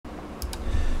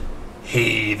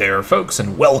Hey there folks,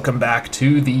 and welcome back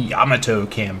to the Yamato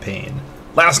Campaign.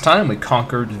 Last time we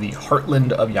conquered the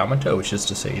heartland of Yamato, which is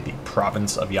to say the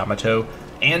province of Yamato,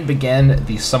 and began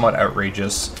the somewhat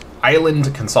outrageous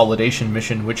island consolidation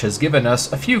mission, which has given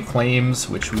us a few claims,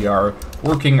 which we are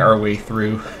working our way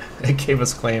through. It gave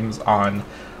us claims on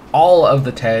all of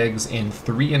the tags in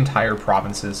 3 entire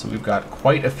provinces, so we've got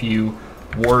quite a few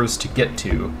wars to get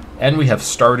to, and we have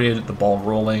started the ball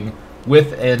rolling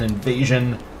with an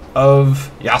invasion of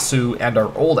Yasu and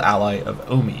our old ally of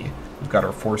Omi. We've got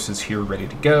our forces here ready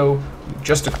to go. We've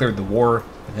just declared the war.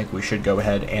 I think we should go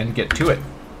ahead and get to it.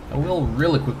 I will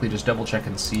really quickly just double check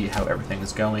and see how everything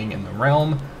is going in the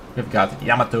realm. We've got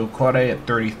Yamato Kore at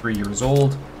 33 years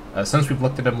old. Since we've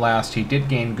looked at him last, he did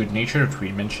gain good nature, which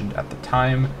we mentioned at the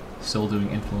time, still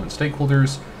doing influence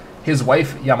stakeholders. His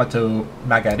wife, Yamato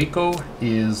Magariko,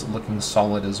 is looking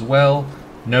solid as well.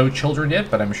 No children yet,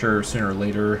 but I'm sure sooner or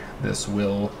later this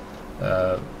will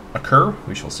occur.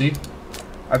 We shall see.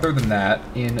 Other than that,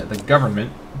 in the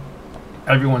government,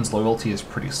 everyone's loyalty is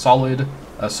pretty solid.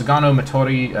 Sugano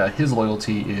Matori, his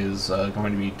loyalty is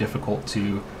going to be difficult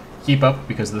to keep up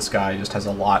because this guy just has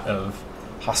a lot of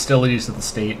hostilities to the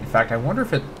state. In fact, I wonder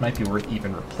if it might be worth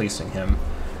even replacing him.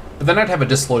 But then I'd have a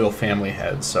disloyal family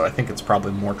head, so I think it's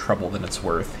probably more trouble than it's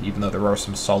worth, even though there are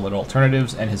some solid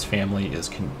alternatives, and his family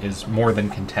is more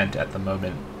than content at the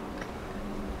moment.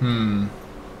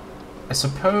 I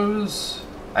suppose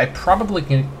I'd probably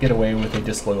get away with a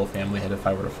disloyal family head if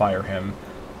I were to fire him,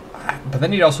 but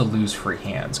then he'd also lose free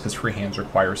hands, because free hands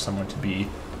require someone to be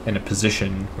in a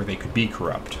position where they could be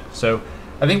corrupt. So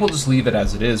I think we'll just leave it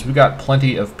as it is. We've got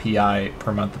plenty of PI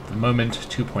per month at the moment,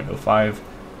 2.05.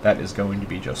 That is going to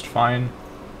be just fine.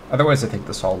 Otherwise, I think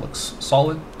this all looks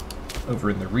solid.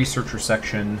 Over in the researcher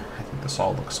section, I think this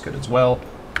all looks good as well.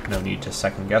 No need to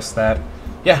second guess that.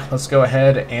 Yeah, let's go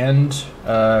ahead and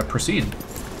proceed.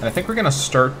 And I think we're going to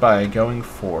start by going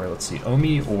for, let's see,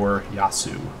 Omi or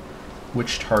Yasu.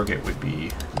 Which target would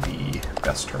be the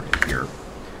best target here?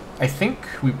 I think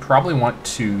we probably want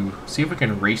to see if we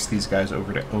can race these guys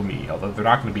over to Omi, although they're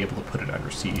not going to be able to put it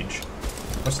under siege.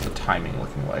 What's the timing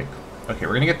looking like? Okay,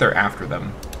 we're going to get there after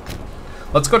them.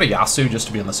 Let's go to Yasu just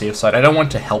to be on the safe side. I don't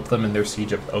want to help them in their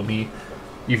siege of Omi,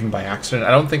 even by accident.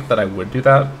 I don't think that I would do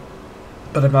that,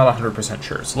 but I'm not 100%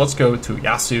 sure. So let's go to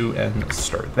Yasu and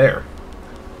start there.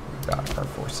 We've got our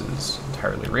forces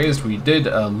entirely raised. We did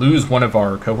lose one of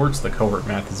our cohorts. The cohort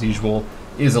math, as usual,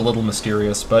 is a little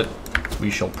mysterious, but we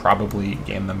shall probably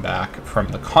gain them back from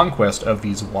the conquest of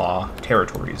these Wa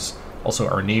territories. Also,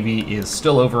 our navy is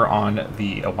still over on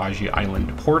the Awaji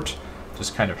Island port,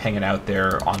 just kind of hanging out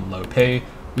there on low pay.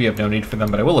 We have no need for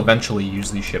them, but I will eventually use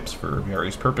these ships for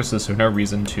various purposes, so no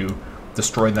reason to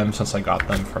destroy them since I got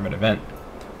them from an event.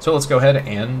 So let's go ahead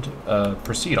and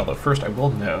proceed, although first I will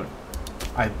note,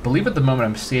 I believe at the moment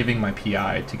I'm saving my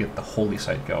PI to get the Holy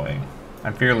Site going.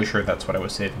 I'm fairly sure that's what I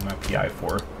was saving my PI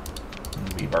for.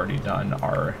 And we've already done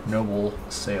our noble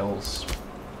sales.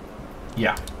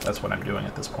 Yeah, that's what I'm doing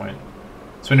at this point.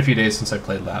 It's been a few days since I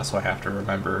played last, so I have to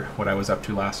remember what I was up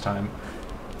to last time.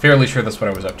 Fairly sure that's what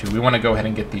I was up to. We want to go ahead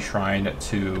and get the shrine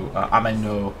to Amen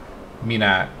no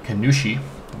Mina Kanushi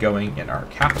going in our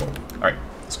capital. Alright,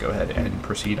 let's go ahead and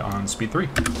proceed on speed 3.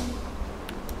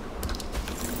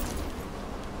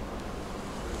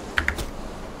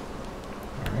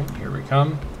 Alright, here we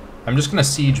come. I'm just going to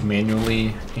siege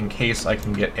manually in case I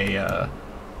can get a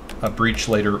breach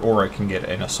later, or I can get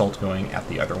an assault going at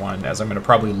the other one, as I'm going to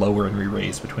probably lower and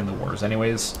re-raise between the wars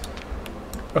anyways.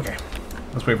 Okay,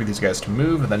 let's wait for these guys to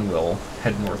move, and then we'll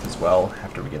head north as well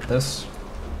after we get this.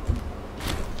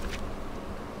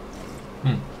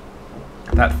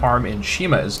 That farm in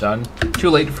Shima is done.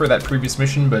 Too late for that previous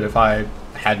mission, but if I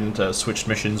hadn't switched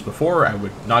missions before, I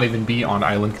would not even be on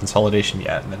island consolidation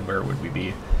yet, and then where would we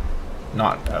be?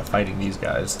 Not fighting these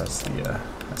guys. That's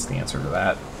the answer to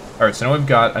that. Alright, so now we've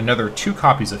got another 2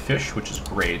 copies of fish, which is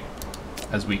great,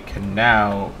 as we can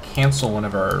now cancel one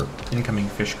of our incoming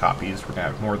fish copies. We're going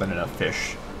to have more than enough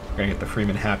fish. We're going to get the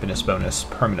Freeman Happiness bonus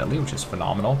permanently, which is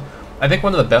phenomenal. I think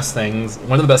one of the best things,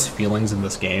 one of the best feelings in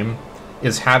this game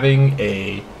is having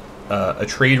a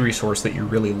trade resource that you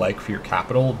really like for your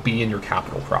capital be in your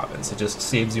capital province. It just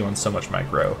saves you on so much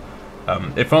micro.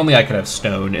 If only I could have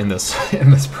stone in this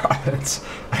in this province.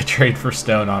 I trade for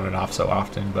stone on and off so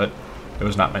often, but it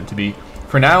was not meant to be.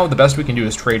 For now, the best we can do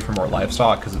is trade for more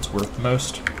livestock because it's worth the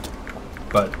most.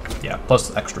 But yeah,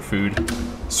 plus extra food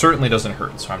certainly doesn't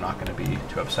hurt, so I'm not going to be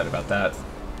too upset about that.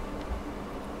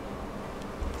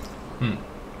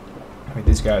 Alright,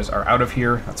 these guys are out of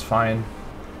here. That's fine.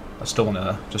 I still want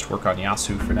to just work on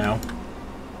Yasu for now.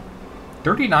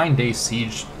 39-day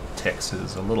siege ticks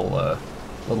is a little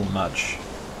much.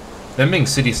 Them being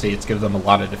city-states give them a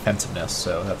lot of defensiveness,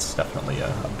 so that's definitely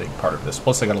a big part of this.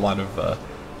 Plus, they got a lot of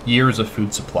years of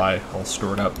food supply all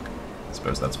stored up. I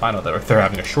suppose that's fine, although if they're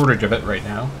having a shortage of it right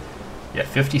now. Yeah,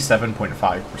 57.5%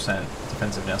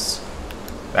 defensiveness.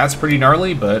 That's pretty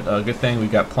gnarly, but a good thing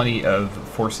we've got plenty of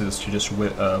forces to just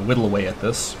whittle away at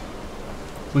this.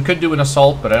 We could do an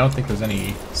assault, but I don't think there's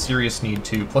any serious need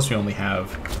to. Plus, we only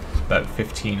have about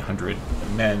 1,500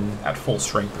 men at full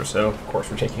strength or so. Of course,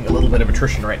 we're taking a little bit of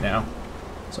attrition right now,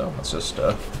 so let's just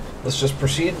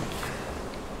proceed.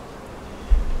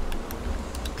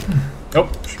 Oh,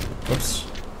 whoops,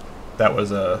 that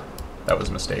was a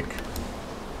mistake.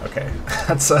 Okay,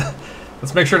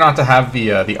 let's make sure not to have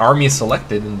the army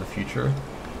selected in the future.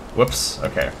 Whoops.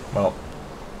 Okay, well,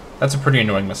 that's a pretty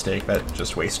annoying mistake. That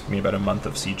just wasted me about a month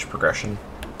of siege progression.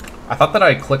 I thought that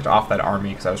I clicked off that army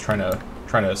because I was trying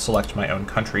to select my own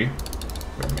country.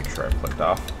 I'm gonna make sure I clicked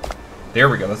off. There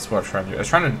we go. That's what I was trying to do. I was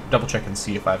trying to double check and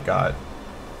see if I've got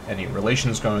any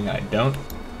relations going, and I don't.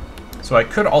 So I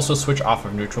could also switch off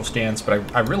of neutral stance,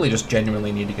 but I really just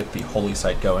genuinely need to get the Holy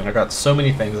Site going. I've got so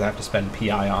many things I have to spend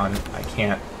PI on. I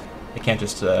can't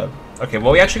just. Okay,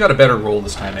 well, we actually got a better roll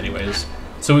this time, anyways.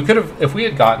 So we could have, if we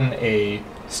had gotten a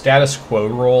status quo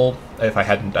roll, if I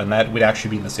hadn't done that, we'd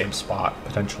actually be in the same spot,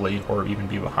 potentially, or even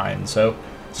be behind. So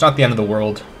it's not the end of the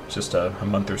world. It's just a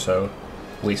month or so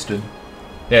wasted.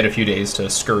 They had a few days to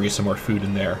scurry some more food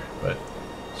in there, but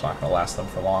it's not going to last them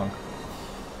for long.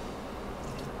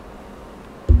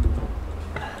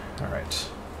 Alright.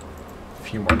 A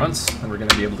few more months, and we're going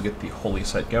to be able to get the Holy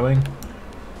Site going.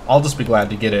 I'll just be glad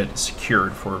to get it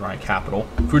secured for my capital.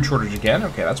 Food shortage again?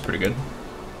 Okay, that's pretty good.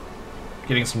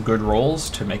 Getting some good rolls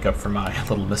to make up for my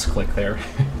little misclick there.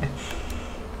 I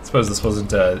suppose this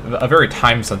wasn't a very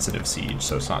time-sensitive siege,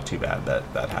 so it's not too bad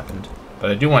that that happened.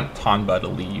 But I do want Tanba to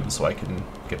leave so I can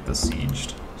get this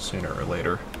sieged sooner or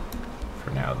later. For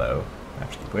now, though, I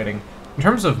have to keep waiting. In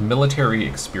terms of military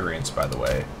experience, by the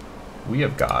way, we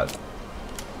have got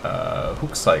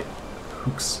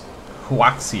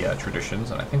Huaxia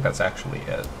traditions, and I think that's actually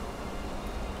it.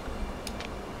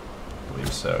 I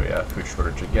believe so, yeah. Food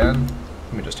shortage again.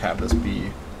 Let me just have this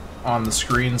be on the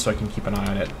screen so I can keep an eye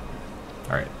on it.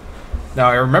 Alright. Now,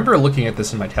 I remember looking at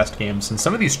this in my test games, and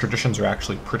some of these traditions are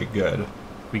actually pretty good.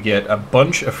 We get a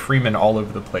bunch of freemen all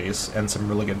over the place, and some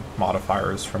really good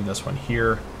modifiers from this one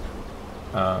here.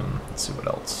 Let's see what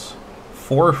else.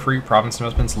 4 free province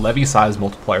investments, levy size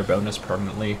multiplier bonus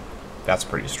permanently. That's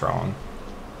pretty strong.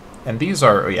 And these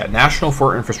are, oh yeah, national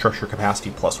fort infrastructure capacity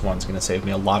 +1 is going to save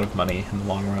me a lot of money in the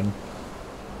long run.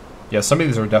 Yeah, some of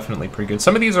these are definitely pretty good.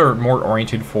 Some of these are more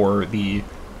oriented for the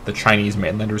Chinese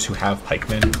mainlanders who have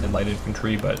pikemen and light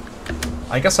infantry, but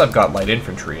I guess I've got light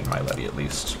infantry in my levy at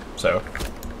least, so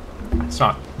it's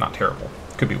not terrible.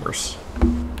 Could be worse.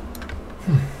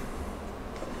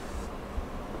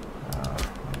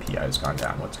 My PI's gone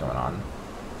down. What's going on?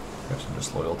 There's some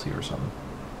disloyalty or something.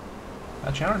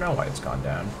 Actually, I don't know why it's gone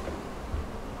down.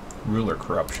 Ruler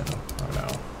corruption. I don't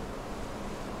know.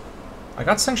 I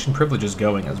got sanctioned privileges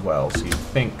going as well, so you'd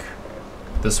think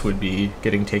this would be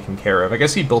getting taken care of. I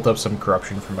guess he built up some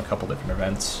corruption from a couple different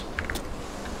events.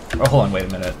 Oh, hold on, wait a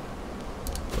minute.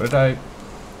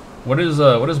 What is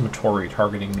Matori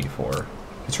targeting me for?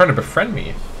 He's trying to befriend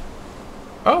me.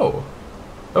 Oh.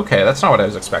 Okay, that's not what I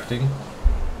was expecting.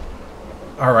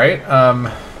 Alright,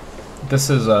 this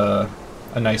is a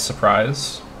nice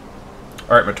surprise.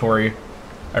 Alright, Matori.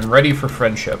 I'm ready for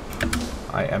friendship.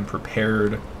 I am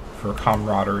prepared for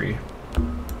camaraderie.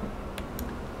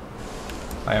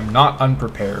 I am not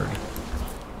unprepared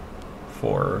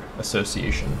for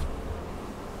association.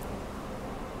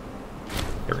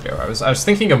 There we go. I was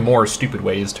thinking of more stupid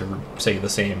ways to say the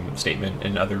same statement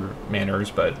in other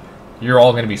manners, but you're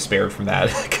all going to be spared from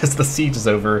that because the siege is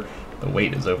over. The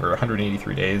wait is over.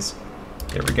 183 days.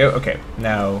 There we go. Okay,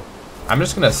 now I'm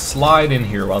just going to slide in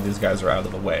here while these guys are out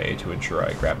of the way to ensure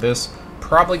I grab this.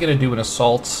 Probably going to do an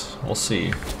assault. We'll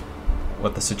see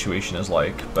what the situation is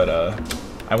like, but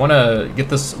I want to get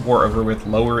this war over with,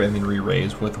 lower and then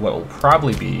re-raise with what will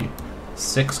probably be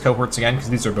 6 cohorts again, because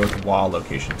these are both WA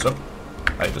locations. So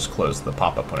I just closed the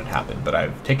pop-up when it happened, but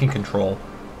I've taken control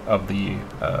of the...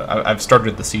 I've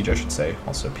started the siege, I should say.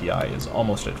 Also, PI is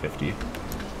almost at 50.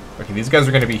 Okay, these guys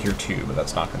are going to be here too, but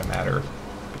that's not going to matter,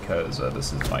 because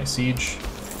this is my siege.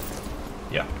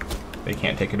 Yeah, they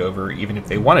can't take it over even if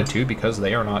they wanted to, because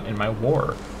they are not in my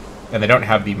war. And they don't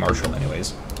have the marshal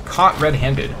anyways. Caught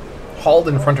red-handed. Hauled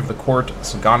in front of the court,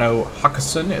 Sagano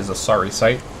Hakusun is a sorry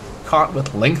sight. Caught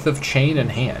with length of chain in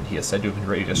hand. He is said to have been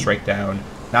ready to strike down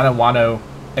Nanawano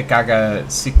Ekaga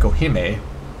Sikohime,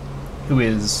 who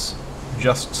is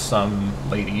just some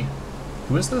lady.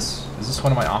 Who is this? Is this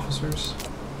one of my officers?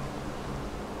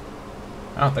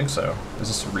 I don't think so. Is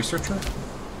this a researcher?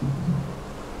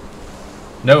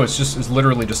 No, it's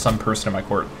literally just some person in my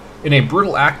court. In a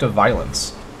brutal act of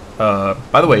violence.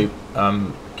 By the way,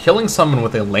 killing someone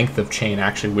with a length of chain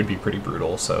actually would be pretty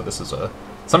brutal, so this is a...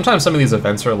 Sometimes some of these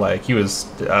events are like, he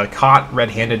was caught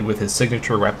red-handed with his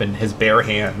signature weapon, his bare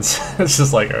hands. It's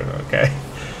just like, okay.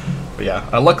 But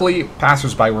yeah, luckily,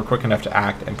 passers-by were quick enough to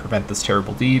act and prevent this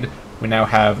terrible deed. We now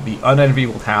have the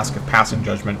unenviable task of passing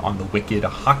judgment on the wicked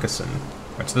Hakusen.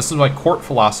 Right, so this is my court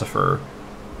philosopher.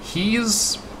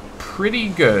 He's pretty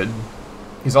good.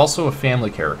 He's also a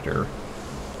family character.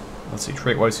 Let's see,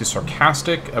 trait-wise, he's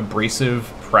sarcastic,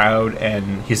 abrasive, proud,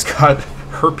 and he's got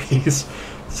herpes.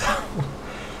 So,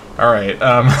 alright,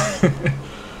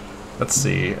 let's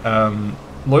see.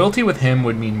 Loyalty with him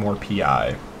would mean more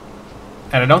PI.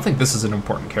 And I don't think this is an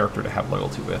important character to have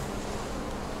loyalty with.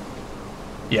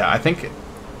 Yeah, I think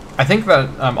that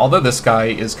although this guy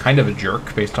is kind of a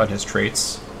jerk based on his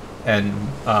traits, and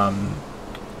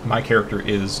my character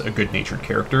is a good-natured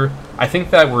character, I think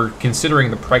that we're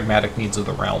considering the pragmatic needs of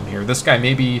the realm here. This guy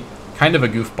may be kind of a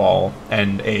goofball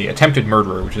and a attempted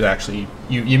murderer, which is actually,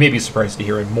 you may be surprised to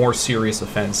hear, a more serious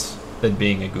offense than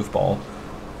being a goofball.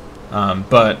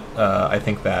 But I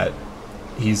think that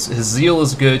his zeal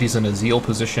is good, he's in a zeal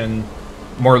position,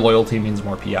 more loyalty means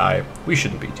more PI. We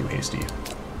shouldn't be too hasty.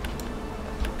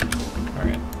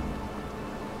 Alright.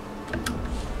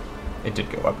 It did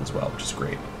go up as well, which is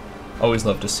great. Always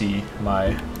love to see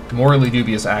my morally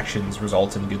dubious actions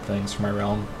result in good things for my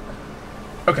realm.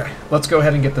 Okay, let's go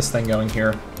ahead and get this thing going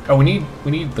here. Oh, we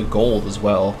need the gold as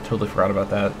well. Totally forgot about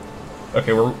that.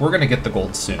 Okay, we're gonna get the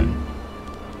gold soon.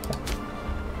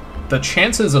 The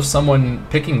chances of someone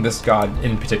picking this god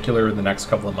in particular in the next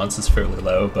couple of months is fairly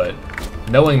low, but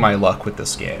knowing my luck with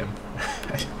this game,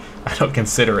 I don't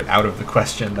consider it out of the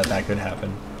question that that could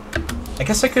happen. I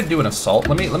guess I could do an assault.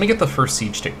 Let me get the first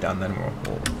siege tick done, then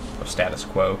we'll status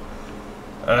quo.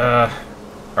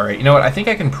 Alright, you know what? I think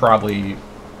I can probably...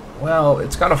 Well,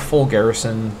 it's got a full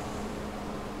garrison.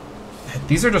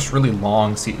 These are just really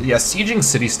long... Yeah, sieging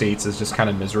city-states is just kind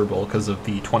of miserable because of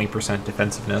the 20%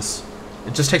 defensiveness.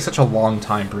 It just takes such a long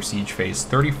time per siege phase.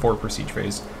 34 per siege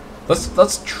phase.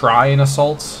 Let's try an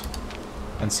assault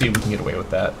and see if we can get away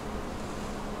with that.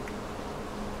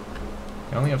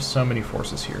 I only have so many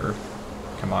forces here.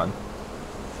 Come on.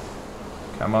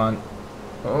 Come on.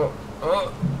 Oh,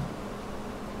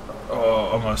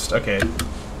 almost. Okay.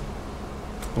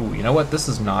 Ooh, you know what? This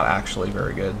is not actually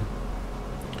very good.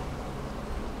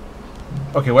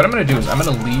 Okay, what I'm going to do is I'm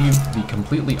going to leave the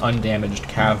completely undamaged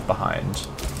cav behind,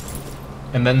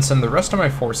 and then send the rest of my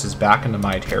forces back into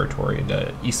my territory,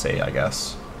 into Issei, I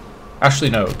guess.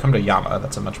 Actually, no, come to Yama.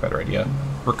 That's a much better idea.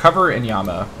 Recover in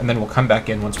Yama, and then we'll come back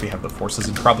in once we have the forces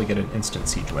and probably get an instant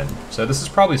siege win. So this is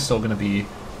probably still going to be...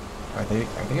 Are they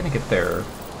going to get there?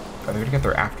 Are they going to get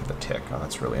there after the tick? Oh,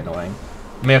 that's really annoying.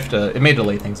 It may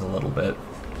delay things a little bit.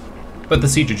 But the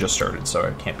siege had just started, so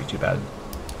it can't be too bad.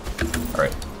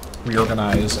 Alright.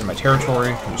 Reorganize in my territory.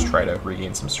 And just try to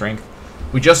regain some strength.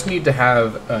 We just need to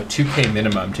have a 2k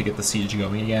minimum to get the siege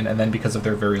going again, and then because of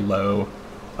their very low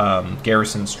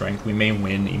garrison strength, we may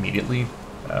win immediately.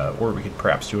 Or we could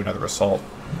perhaps do another assault.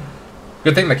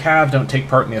 Good thing the Cav don't take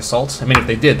part in the assault. I mean, if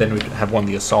they did, then we'd have won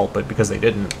the assault, but because they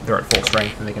didn't, they're at full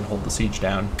strength and they can hold the siege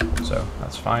down. So,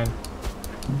 that's fine.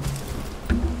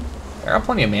 I got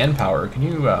plenty of manpower. Can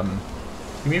you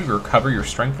maybe recover your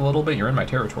strength a little bit? You're in my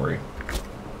territory.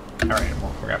 Alright,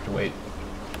 well, we're gonna have to wait.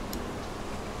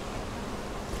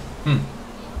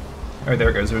 Alright,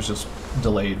 there it goes. It was just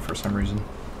delayed for some reason.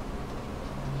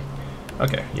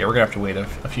 Okay, yeah, we're gonna have to wait a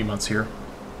few months here.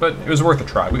 But it was worth a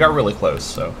try. We got really close,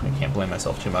 so I can't blame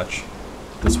myself too much.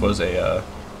 This was a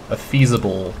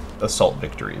feasible assault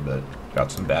victory, but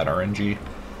got some bad RNG.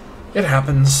 It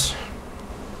happens.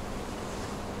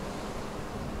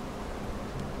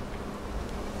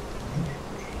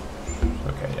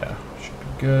 Okay, yeah, should be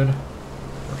good.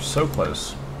 We're so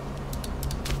close.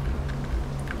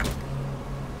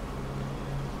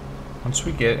 Once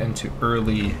we get into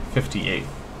early 58,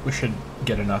 we should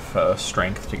get enough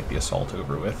strength to get the assault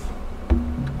over with.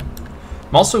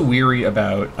 I'm also weary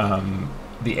about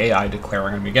the AI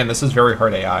declaring. I mean, again, this is very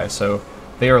hard AI, so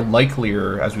they are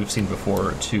likelier, as we've seen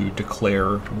before, to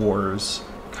declare wars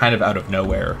kind of out of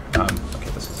nowhere. Okay,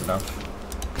 this is enough.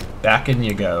 Back in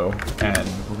you go, and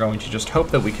we're going to just hope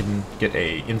that we can get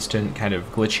a instant kind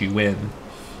of glitchy win,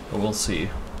 but we'll see.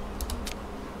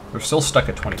 We're still stuck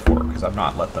at 24 because I've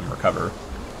not let them recover.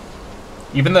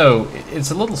 Even though it's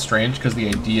a little strange because the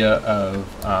idea of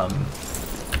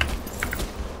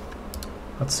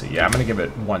Let's see. Yeah, I'm going to give it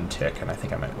 1 tick, and I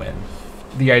think I might win.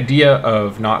 The idea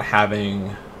of not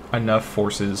having enough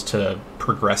forces to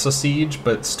progress a siege,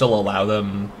 but still allow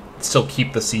them, still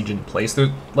keep the siege in place.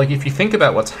 Like, if you think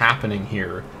about what's happening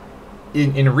here,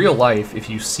 in real life, if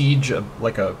you siege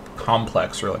like a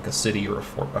complex or like a city or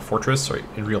a fortress, or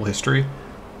in real history,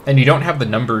 and you don't have the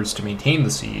numbers to maintain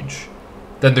the siege,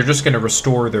 then they're just going to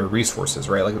restore their resources,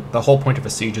 right? Like, the whole point of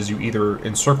a siege is you either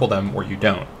encircle them or you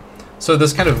don't. So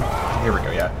this kind of, here we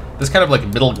go, yeah. This kind of like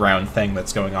middle ground thing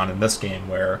that's going on in this game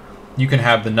where you can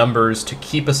have the numbers to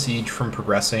keep a siege from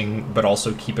progressing, but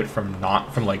also keep it from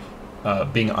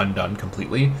being undone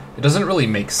completely. It doesn't really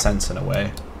make sense in a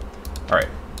way. All right,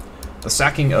 the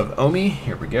sacking of Omi,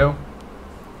 here we go.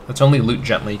 Let's only loot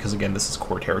gently, because again, this is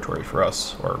core territory for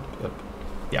us, or,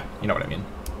 yeah, you know what I mean.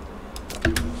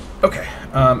 Okay,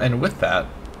 and with that,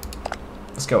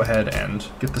 let's go ahead and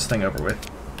get this thing over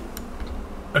with.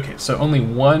 Okay, so only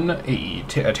 1 AE.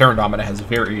 Terra Indomita has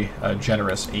very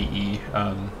generous AE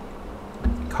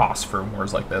costs for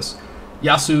wars like this.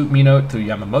 Yasu Mino to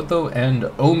Yamamoto and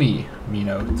Omi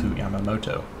Mino to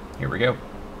Yamamoto. Here we go.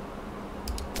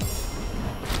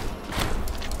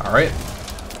 Alright.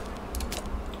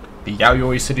 The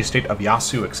Yaoi city-state of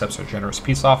Yasu accepts a generous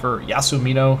peace offer. Yasu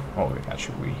Mino. Oh,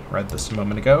 actually, we read this a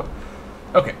moment ago.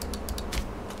 Okay.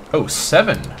 Oh,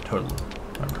 7 total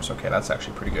members. Okay, that's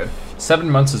actually pretty good. 7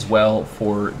 months as well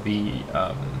for the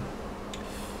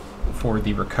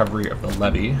recovery of the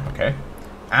levy. Okay.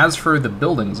 As for the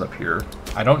buildings up here,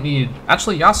 I don't need...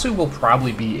 Actually, Yasu will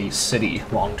probably be a city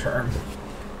long term.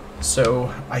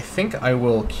 So I think I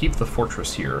will keep the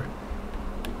fortress here.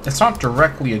 It's not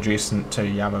directly adjacent to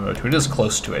Yamamoto. It is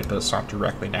close to it, but it's not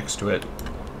directly next to it.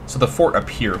 So the fort up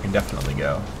here can definitely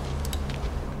go.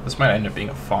 This might end up being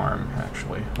a farm,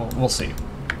 actually. Well, we'll see.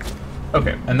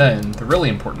 Okay, and then the really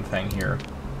important thing here,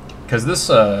 because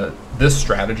this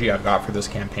strategy I've got for this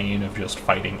campaign of just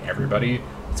fighting everybody,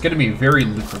 it's going to be very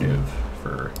lucrative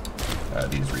for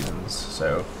these reasons.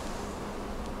 So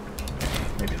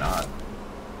maybe not.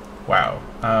 Wow.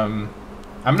 I'm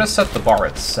going to set the bar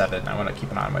at 7. I want to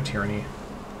keep an eye on my tyranny.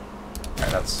 All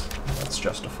right, that's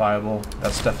justifiable.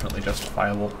 That's definitely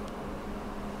justifiable.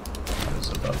 That is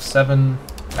above 7.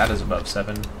 That is above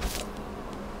 7.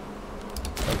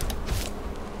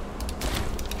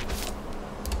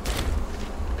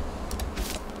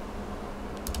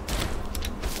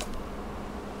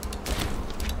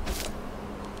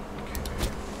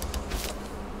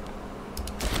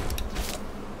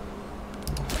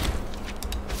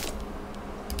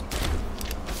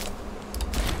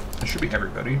 Should be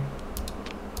everybody.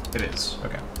 It is.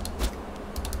 Okay.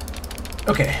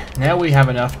 Okay, now we have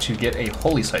enough to get a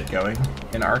holy site going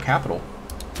in our capital.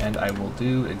 And I will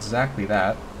do exactly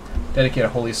that. Dedicate a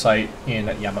holy site in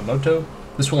Yamamoto.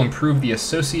 This will improve the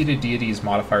associated deities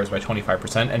modifiers by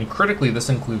 25%, and critically this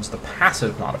includes the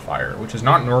passive modifier, which is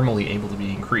not normally able to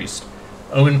be increased.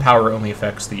 Omen Power only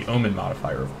affects the Omen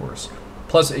modifier, of course.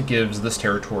 Plus it gives this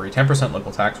territory 10%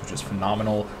 local tax, which is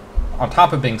phenomenal, on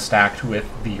top of being stacked with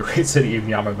the Great City of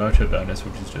Yamamoto bonus,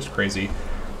 which is just crazy.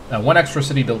 1 extra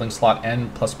city building slot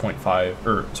and plus 0.5,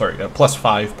 or sorry, plus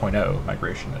 5.0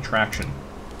 migration attraction.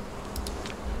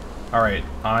 Alright,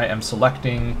 I am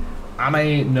selecting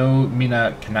Ame no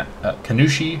Mina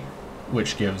Kanushi,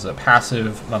 which gives a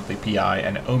passive monthly PI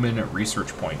and Omen research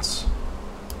points.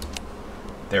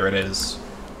 There it is.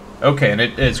 Okay, and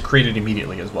it is created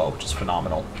immediately as well, which is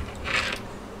phenomenal.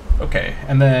 Okay,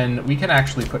 and then we can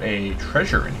actually put a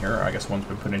treasure in here. I guess one's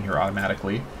been put in here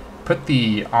automatically. Put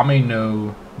the Ame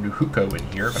no Nuhuko in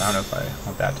here, but I don't know if I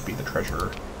want that to be the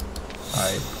treasure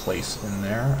I place in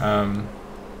there.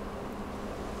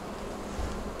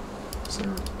 Is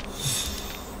there...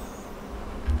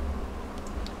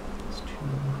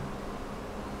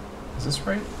 Is this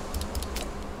right?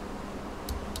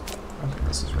 I don't think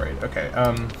this is right. Okay,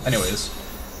 anyways.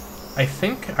 I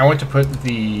think I want to put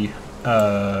the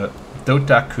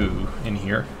Dotaku in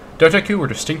here. Dotaku were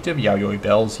distinctive yayoi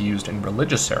bells used in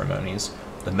religious ceremonies.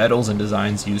 The metals and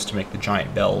designs used to make the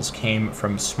giant bells came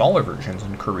from smaller versions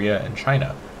in Korea and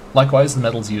China. Likewise, the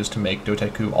metals used to make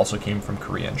Dotaku also came from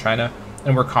Korea and China,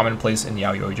 and were commonplace in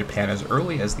yayoi Japan as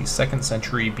early as the 2nd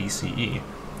century BCE,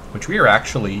 which we are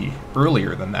actually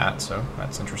earlier than that, so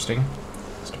that's interesting.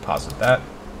 Let's deposit that.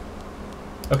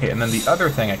 Okay, and then the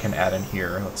other thing I can add in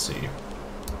here, let's see.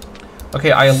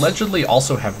 Okay, I allegedly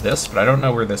also have this, but I don't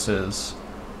know where this is.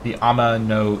 The Ama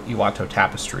no Iwato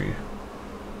Tapestry.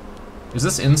 Is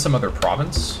this in some other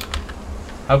province?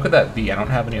 How could that be? I don't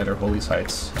have any other holy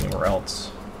sites anywhere else.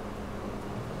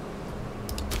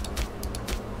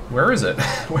 Where is it?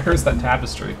 Where is that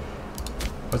tapestry?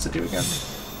 What's it do again?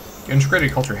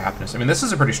 Integrated culture happiness. I mean, this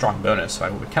is a pretty strong bonus, so I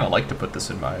would kind of like to put this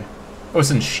in my... Oh,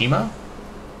 it's in Shima?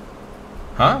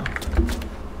 Huh?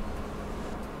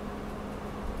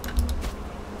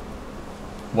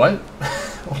 What?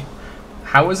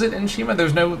 How is it in Shima?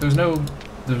 There's no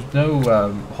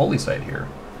holy site here.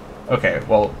 Okay,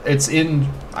 well, it's in...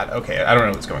 Okay, I don't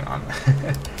know what's going on.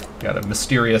 We got a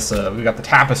mysterious... we got the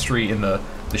tapestry in the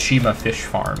Shima fish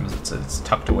farms. It's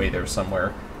tucked away there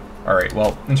somewhere. Alright,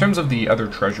 well, in terms of the other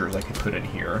treasures I could put in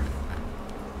here...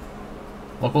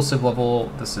 Local civ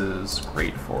level, this is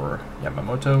great for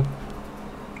Yamato.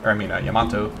 Or, I mean,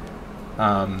 Yamato.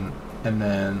 And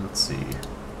then, let's see...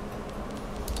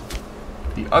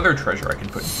 The other treasure I can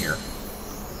put in here.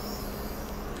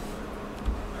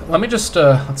 Let me just,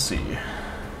 let's see.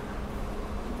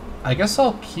 I guess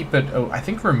I'll keep it... Oh, I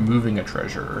think removing a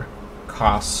treasure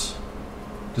costs...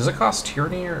 Does it cost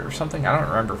tyranny or something? I don't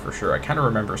remember for sure. I kind of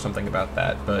remember something about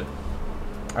that, but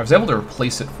I was able to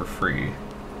replace it for free.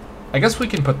 I guess we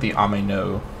can put the Ame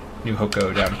no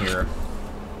Nuhoko down here.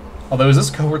 Although, is this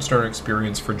cohort starter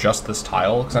experience for just this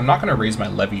tile? Because I'm not going to raise my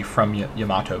levy from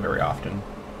Yamato very often.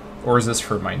 Or is this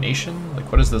for my nation?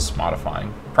 Like, what is this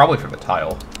modifying? Probably for the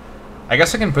tile. I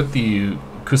guess I can put the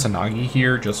Kusanagi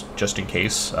here just in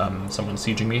case someone's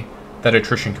sieging me. That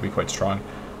attrition can be quite strong.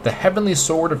 The Heavenly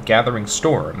Sword of Gathering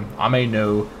Storm, Ame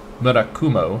no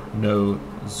Murakumo no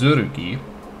Tsurugi,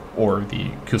 or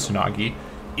the Kusanagi,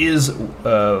 is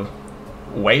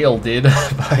wielded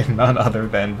by none other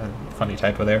than, funny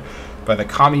typo there, by the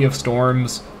Kami of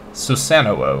Storms,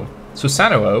 Susanoo.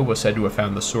 Susanoo was said to have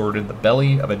found the sword in the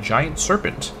belly of a giant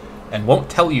serpent, and won't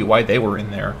tell you why they were in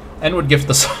there, and would give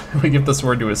the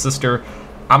sword to his sister,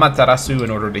 Amaterasu, in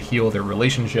order to heal their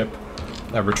relationship,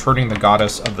 returning the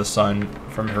goddess of the sun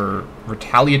from her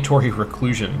retaliatory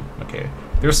reclusion. Okay,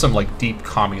 there's some, like, deep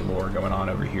Kami lore going on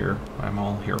over here. I'm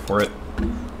all here for it.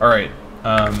 Alright,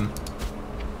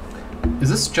 is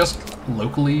this just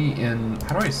locally in...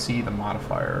 How do I see the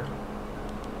modifier?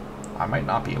 I might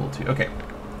not be able to. Okay.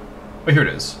 Oh, here it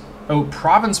is. Oh,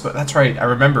 province, but that's right, I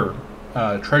remember.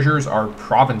 Treasures are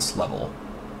province level.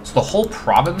 So the whole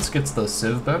province gets the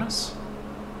civ bonus?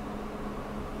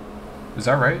 Is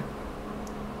that right?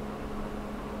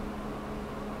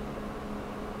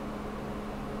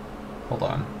 Hold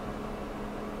on.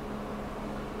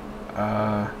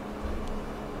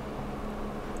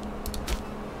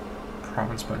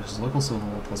 Province bonus, local civil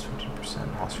level plus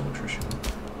 15%, hostile attrition.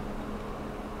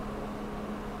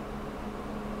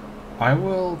 I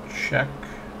will check.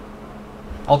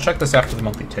 I'll check this after the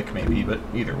monthly tick, maybe, but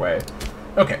either way.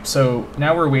 Okay, so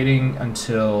now we're waiting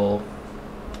until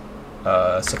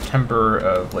September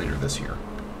of later this year.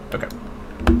 Okay,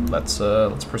 let's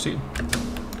proceed.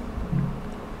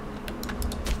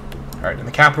 All right, and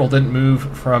the capital didn't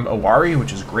move from Owari,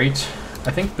 which is great. I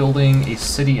think building a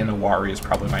city in Owari is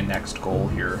probably my next goal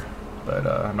here, but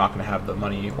I'm not going to have the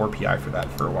money or PI for that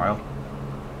for a while.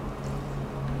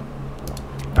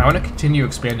 I want to continue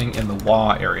expanding in the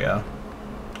Wa area.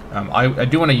 I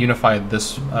do want to unify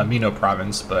this Mino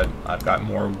province, but I've got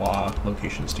more Wa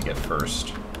locations to get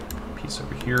first. Piece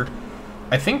over here.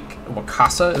 I think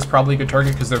Wakasa is probably a good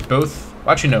target because they're both...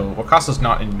 Actually, no, Wakasa's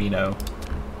not in Mino,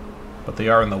 but they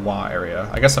are in the Wa area.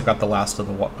 I guess I've got the last of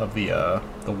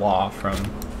the Wa from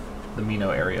the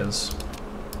Mino areas.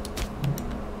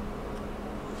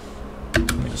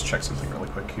 Let me just check something really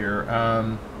quick here.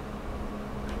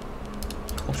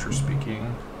 Culture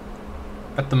speaking.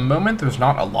 At the moment, there's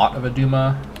not a lot of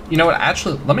Aduma. You know what?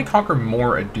 Actually, let me conquer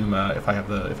more Aduma if I have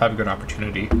a good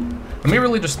opportunity. Let me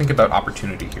really just think about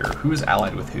opportunity here. Who is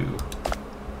allied with who?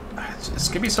 It's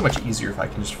gonna be so much easier if I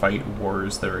can just fight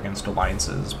wars that are against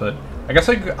alliances. But I guess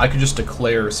I could just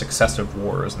declare successive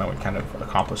wars, and that would kind of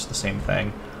accomplish the same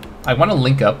thing. I want to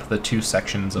link up the two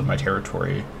sections of my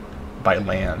territory by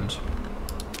land.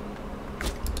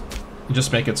 And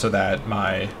just make it so that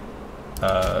my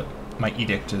my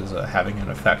edict is having an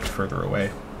effect further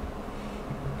away.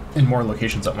 In more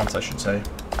locations at once, I should say.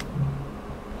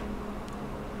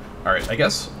 Alright, I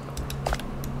guess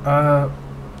I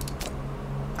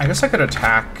could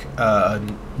attack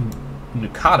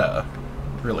Nukata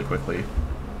really quickly.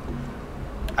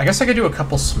 I guess I could do a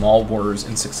couple small wars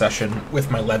in succession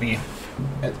with my levy,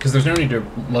 because there's no need to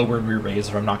lower and re-raise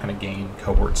if I'm not going to gain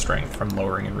cohort strength from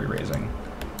lowering and re-raising.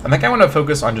 I think I want to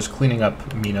focus on just cleaning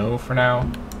up Mino for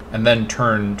now, and then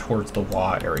turn towards the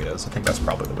Wa areas. I think that's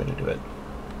probably the way to do it.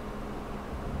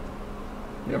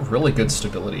 We have really good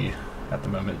stability at the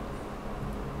moment.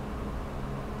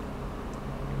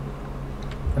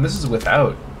 And this is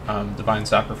without Divine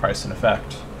Sacrifice in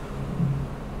effect.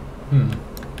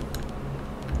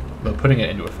 But putting it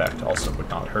into effect also would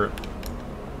not hurt.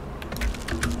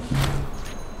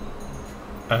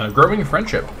 Growing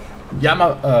friendship.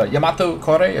 Yamato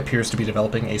Kore appears to be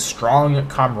developing a strong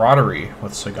camaraderie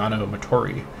with Sagano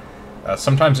Motori.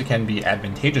 Sometimes it can be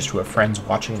advantageous to have friends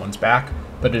watching one's back,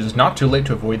 but it is not too late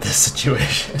to avoid this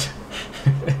situation.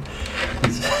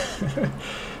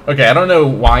 Okay, I don't know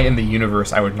why in the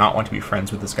universe I would not want to be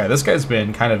friends with this guy. This guy's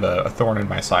been kind of a thorn in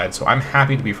my side, so I'm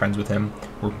happy to be friends with him.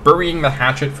 We're burying the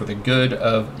hatchet for the good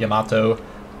of Yamato.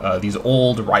 These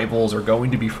old rivals are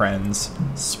going to be friends.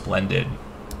 Splendid.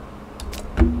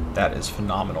 That is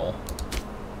phenomenal.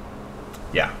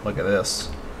 Yeah, look at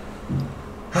this.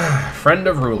 Friend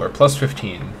of ruler, plus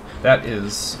 15. That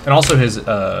is... And also his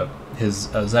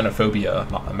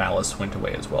xenophobia malice went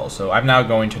away as well. So I'm now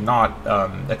going to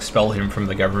not expel him from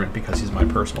the government because he's my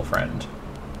personal friend.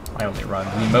 I only run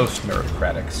the most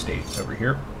meritocratic state over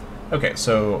here. Okay,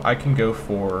 so I can go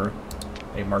for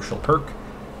a martial perk.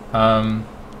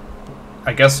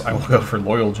 I guess I will go for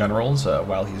loyal generals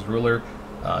while he's ruler.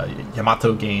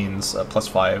 Yamato gains plus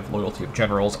 5 loyalty of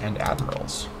generals and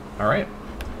admirals. Alright.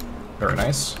 Very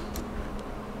nice.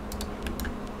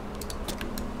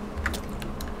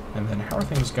 And then how are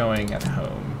things going at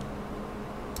home?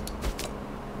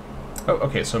 Oh,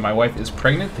 okay, so my wife is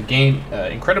pregnant. The game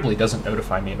incredibly doesn't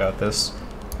notify me about this.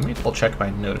 Let me double check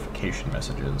my notification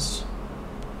messages.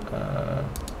 But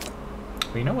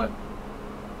you know what?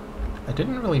 I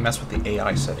didn't really mess with the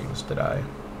AI settings, did I?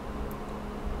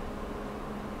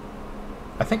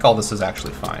 I think all this is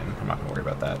actually fine. I'm not going to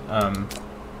worry about that.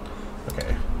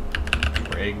 Okay.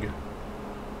 Craig.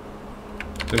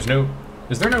 There's no...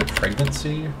 Is there no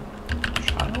pregnancy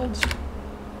child?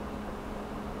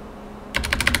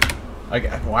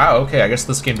 Wow, okay, I guess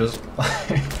this game does...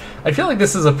 I feel like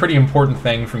this is a pretty important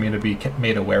thing for me to be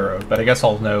made aware of, but I guess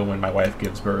I'll know when my wife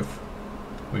gives birth.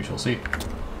 We shall see.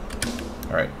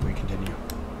 Alright, we continue.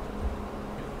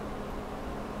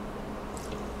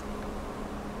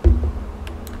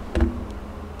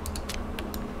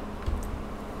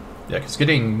 Yeah, because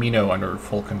getting Mino under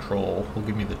full control will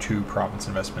give me the 2 province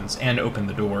investments and open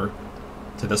the door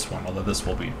to this one, although this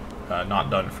will be not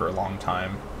done for a long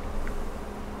time.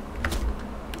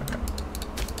 Okay.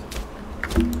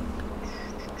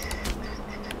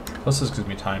 Plus this gives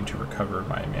me time to recover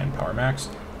my manpower max.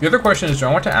 The other question is, do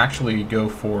I want to actually go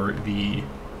for the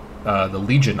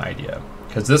Legion idea?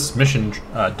 Because this mission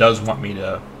does want me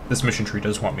to... This mission tree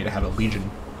does want me to have a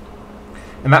Legion.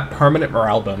 And that permanent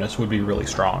morale bonus would be really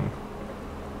strong.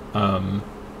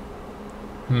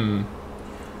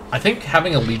 I think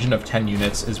having a Legion of 10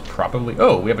 units is probably...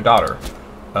 Oh, we have a daughter.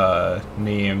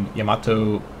 Named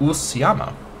Yamato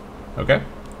Usayama. Okay.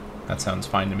 That sounds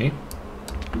fine to me.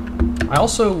 I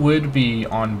also would be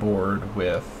on board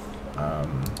with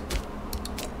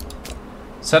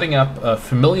setting up a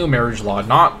familial marriage law,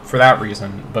 not for that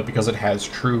reason, but because it has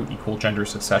true equal gender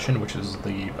succession, which is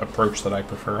the approach that I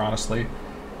prefer, honestly.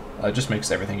 It just makes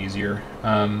everything easier.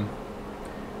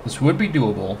 This would be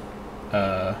doable.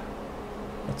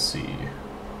 Let's see.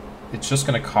 It's just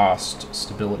going to cost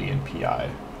stability and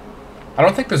PI. I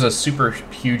don't think there's a super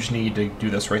huge need to do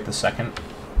this right this second.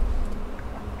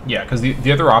 Yeah, because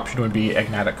the other option would be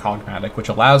agnatic cognatic, which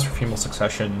allows for female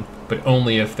succession, but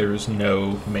only if there's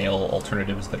no male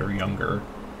alternatives that are younger.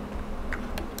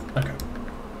 Okay.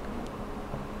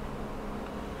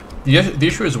 The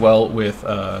issue as well with,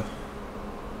 let's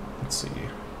see.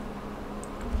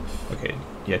 Okay,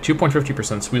 yeah,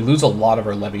 2.50%, so we lose a lot of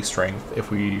our levy strength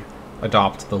if we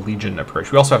adopt the Legion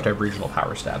approach. We also have to have regional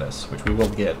power status, which we will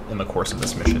get in the course of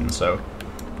this mission, so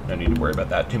no need to worry about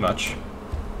that too much.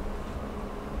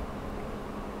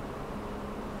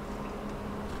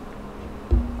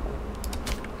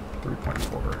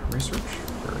 Research.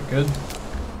 Very good.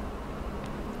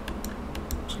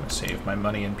 Just going to save my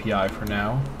money in PI for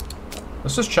now.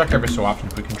 Let's just check every so often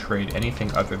if we can trade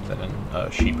anything other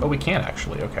than sheep. Oh, we can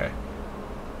actually. Okay.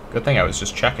 Good thing I was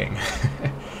just checking.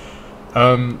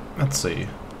 Let's see.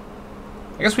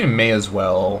 I guess we may as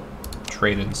well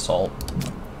trade in salt.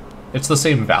 It's the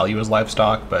same value as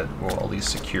livestock, but we'll at least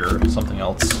secure something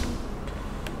else.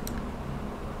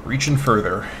 Reaching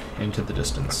further into the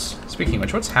distance. Speaking of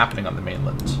which, what's happening on the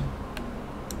mainland?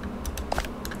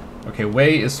 Okay,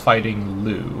 Wei is fighting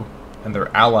Lu, and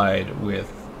they're allied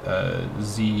with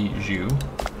Ziju.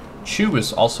 Chu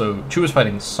is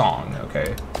fighting Song,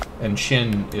 okay, and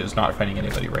Shin is not fighting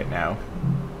anybody right now.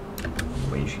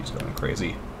 Wei, she's going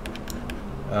crazy.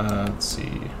 Let's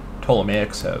see.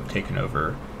 Ptolemaics have taken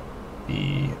over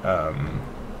the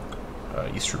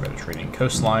Eastern Mediterranean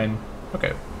coastline.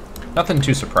 Okay. Nothing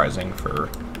too surprising for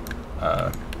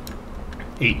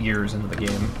 8 years into the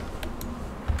game.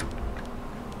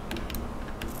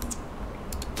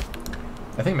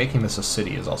 I think making this a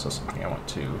city is also something I want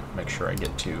to make sure I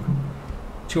get to.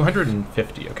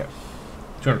 250, okay.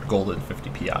 200 gold and 50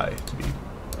 PI to be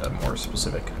more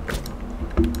specific.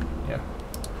 Yeah.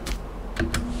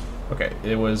 Okay,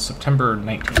 it was September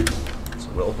 19th, so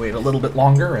we'll wait a little bit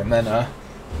longer and then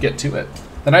get to it.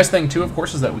 The nice thing, too, of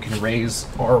course, is that we can raise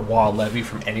our WA levy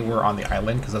from anywhere on the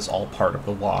island, because that's all part of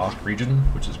the WA region,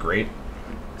 which is great.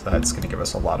 So that's going to give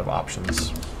us a lot of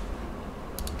options.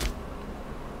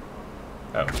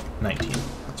 Oh, 19.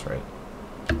 That's right.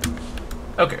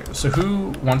 Okay, so who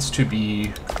wants to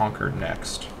be conquered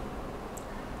next?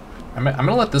 I'm going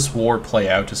to let this war play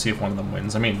out to see if one of them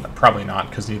wins. I mean, probably not,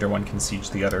 because neither one can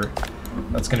siege the other.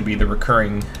 That's going to be the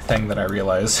recurring thing that I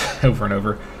realize over and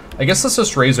over. I guess let's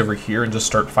just raise over here and just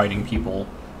start fighting people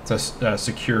to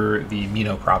secure the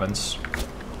Mino province.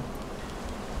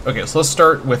 Okay, so let's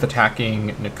start with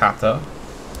attacking Nikata.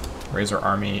 Raise our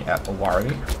army at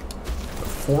Owari.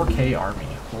 4K army.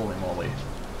 Holy moly.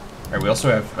 Alright, we also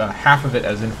have half of it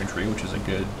as infantry, which is a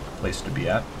good place to be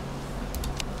at.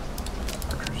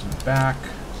 Archers in the back.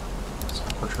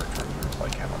 Portrait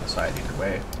like have on the side either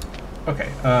way.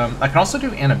 Okay, I can also do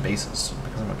Anabasis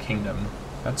because I'm a kingdom.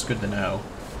 That's good to know.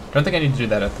 I don't think I need to do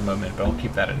that at the moment, but I'll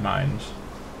keep that in mind.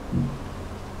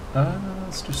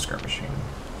 Let's do skirmishing.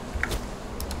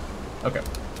 Okay.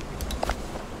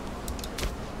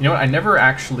 You know what, I never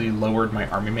actually lowered my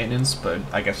army maintenance, but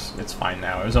I guess it's fine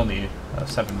now. It was only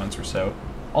 7 months or so.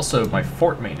 Also, my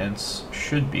fort maintenance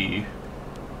should be...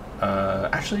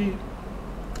 actually,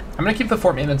 I'm going to keep the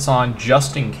fort maintenance on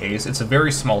just in case. It's a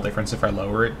very small difference if I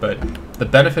lower it, but the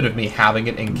benefit of me having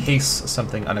it in case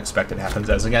something unexpected happens,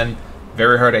 as again,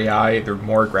 very hard AI, they're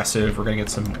more aggressive, we're going to get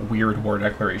some weird war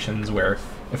declarations where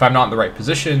if I'm not in the right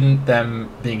position, them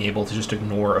being able to just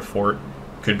ignore a fort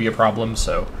could be a problem,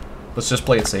 so let's just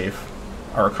play it safe.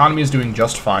 Our economy is doing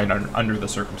just fine under the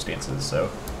circumstances, so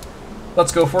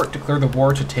let's go for it. Declare the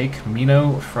war to take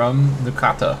Mino from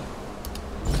Nikata.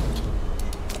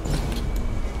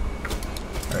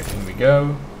 Alright, in we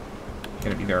go.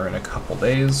 Gonna be there in a couple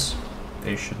days.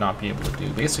 They should not be able to do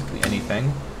basically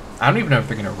anything. I don't even know if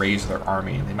they're gonna raise their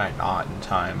army. They might not in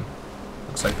time.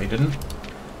 Looks like they didn't.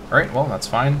 Alright, well, that's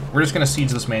fine. We're just gonna siege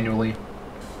this manually.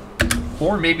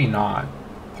 Or maybe not.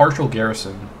 Partial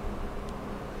garrison.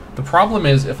 The problem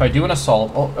is, if I do an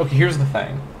assault... Oh, okay, here's the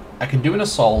thing. I can do an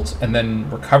assault and then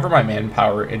recover my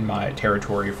manpower in my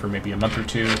territory for maybe a month or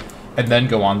two, and then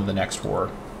go on to the next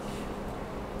war.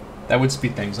 That would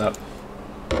speed things up.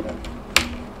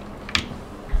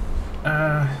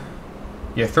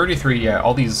 Yeah, 33, yeah,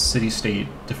 all these city-state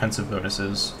defensive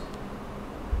bonuses.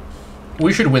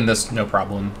 We should win this, no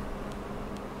problem.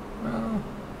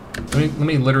 Let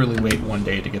me literally wait 1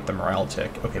 day to get the morale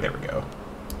tick. Okay, there we go.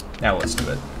 Now let's do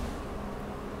it.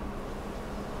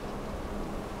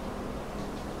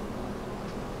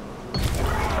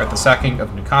 Alright, the sacking of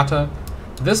Nikata.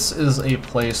 This is a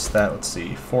place that, let's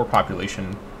see, 4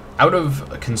 population. Out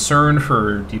of concern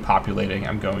for depopulating,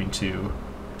 I'm going to...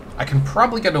 I can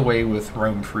probably get away with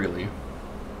Rome freely.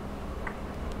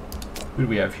 Who do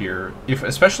we have here?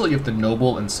 Especially if the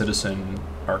noble and citizen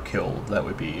are killed, that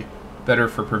would be better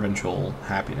for provincial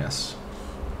happiness.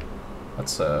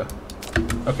 Let's,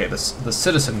 okay, the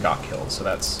citizen got killed, so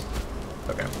that's...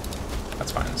 Okay,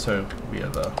 that's fine. So we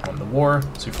have won the war,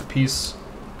 sue for peace,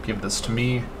 give this to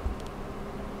me.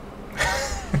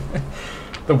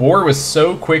 The war was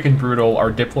so quick and brutal,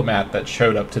 our diplomat that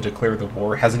showed up to declare the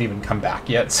war hasn't even come back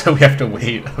yet, so we have to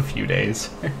wait a few days.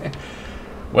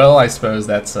 Well, I suppose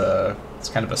that's it's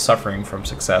kind of a suffering from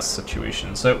success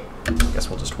situation, so I guess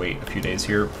we'll just wait a few days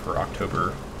here for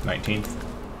October 19th.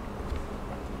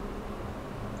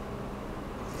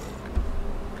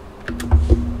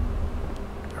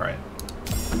 Alright.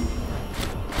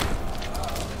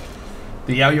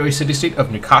 The Yayoi city-state of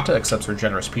Nikata accepts her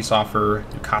generous peace offer,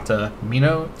 Nikata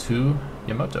Mino to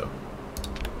Yamato.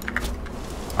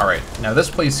 Alright, now this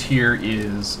place here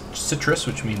is citrus,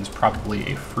 which means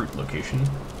probably a fruit location.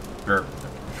 Or,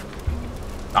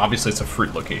 obviously it's a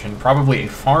fruit location, probably a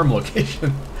farm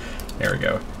location. There we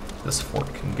go. This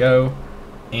fort can go.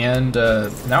 And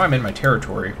now I'm in my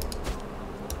territory.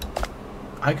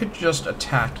 I could just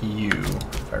attack you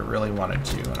if I really wanted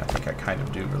to, and I think I kind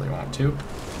of do really want to.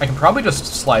 I can probably just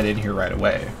slide in here right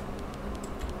away.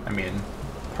 I mean,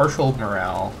 partial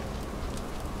morale.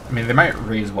 I mean, they might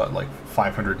raise, what, like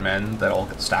 500 men that'll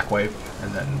stack wipe,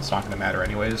 and then it's not going to matter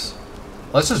anyways.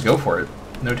 Let's just go for it.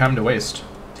 No time to waste.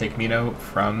 Take Mino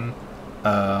from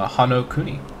Hano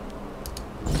Kuni.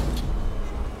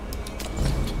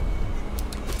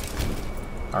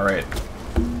 Alright.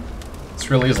 This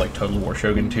really is like Total War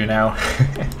Shogun 2 now.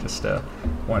 Just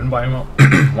one by one.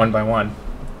 One by one.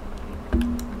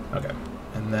 Okay,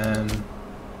 and then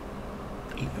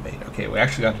 8th of 8. Okay, we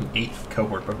actually got an 8th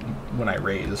cohort, but when I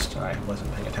raised, I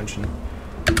wasn't paying attention.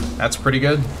 That's pretty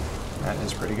good. That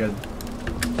is pretty good.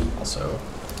 Also,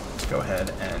 let's go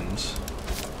ahead and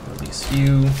release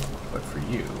you, but for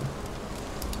you,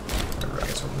 or I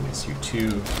guess I'll release you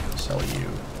too, sell you.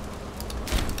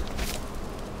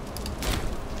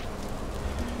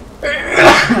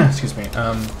 Excuse me.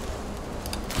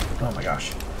 Oh my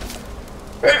gosh.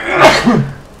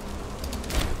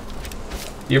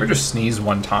 You ever just sneeze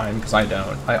one time? Because I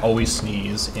don't. I always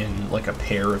sneeze in like a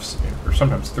pair of, or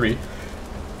sometimes 3.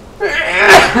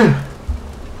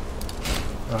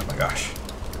 Oh my gosh.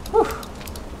 Whew.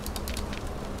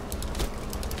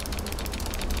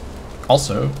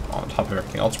 Also, on top of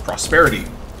everything else, prosperity.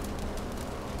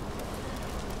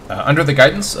 Under the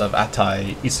guidance of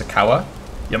Atai Isakawa,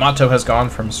 Yamato has gone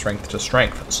from strength to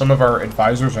strength. Some of our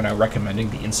advisors are now recommending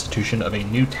the institution of a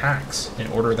new tax in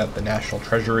order that the national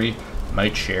treasury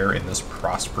might share in this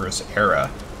prosperous era.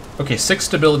 Okay, 6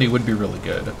 stability would be really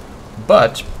good,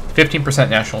 but 15%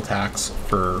 national tax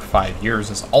for 5 years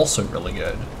is also really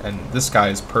good, and this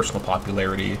guy's personal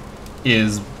popularity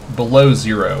is below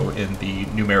 0 in the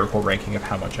numerical ranking of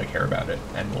how much I care about it,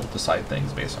 and we'll decide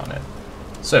things based on it.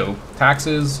 So,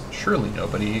 taxes, surely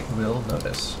nobody will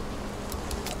notice.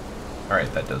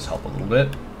 Alright, that does help a little bit.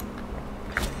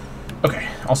 Okay,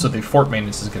 also the fort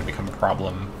maintenance is going to become a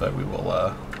problem, but we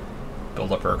will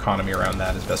build up our economy around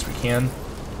that as best we can.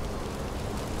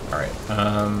 Alright,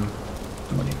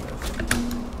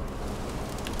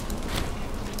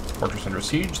 Fortress under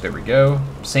siege, there we go.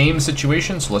 Same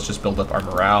situation, so let's just build up our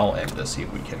morale and see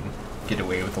if we can get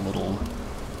away with a little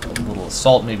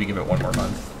assault, maybe give it 1 more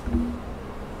month.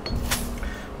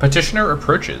 Petitioner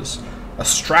approaches. A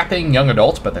strapping young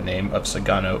adult by the name of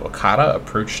Sagano Okada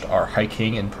approached our High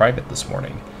King in private this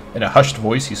morning. In a hushed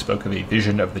voice, he spoke of a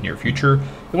vision of the near future,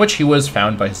 in which he was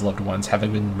found by his loved ones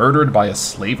having been murdered by a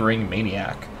slavering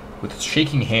maniac. With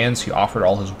shaking hands, he offered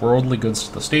all his worldly goods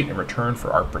to the state in return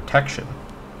for our protection.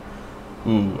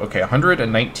 Ooh, okay,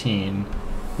 119,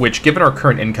 which, given our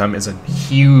current income, is a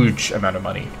huge amount of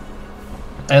money.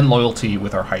 And loyalty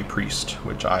with our High Priest,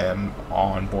 which I am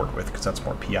on board with, because that's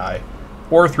more PI.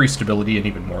 Or 3 stability and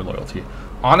even more loyalty.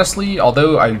 Honestly,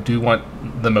 although I do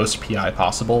want the most PI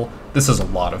possible, this is a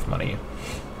lot of money.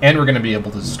 And we're going to be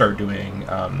able to start doing,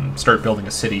 start building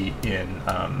a city in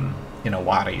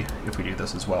Owari if we do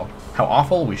this as well. How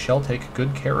awful, we shall take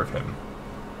good care of him.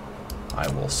 I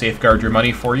will safeguard your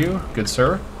money for you, good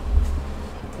sir.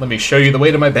 Let me show you the way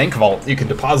to my bank vault. You can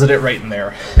deposit it right in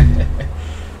there.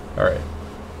 Alright.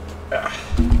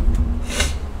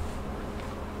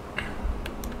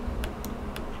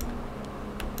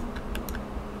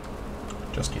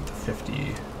 Just keep the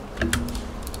 50.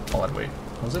 Hold on, wait.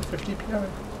 Was it 50 PI?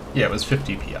 Yeah, it was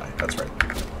 50 PI. That's right.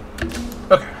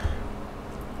 Okay.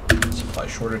 Supply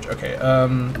shortage. Okay,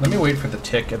 let me wait for the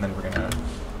tick, and then we're gonna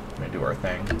do our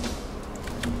thing.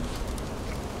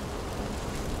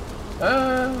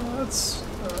 That's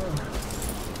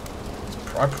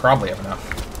I probably have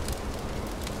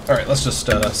enough. Alright, let's just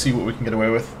see what we can get away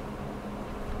with.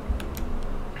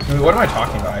 I mean, what am I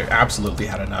talking about? I absolutely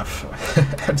had enough.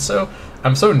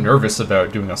 I'm so nervous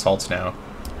about doing assaults now.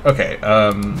 Okay,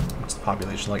 what's the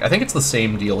population like? I think it's the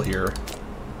same deal here.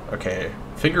 Okay,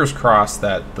 fingers crossed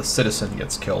that the citizen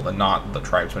gets killed and not the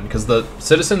tribesman, because the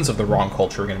citizens of the wrong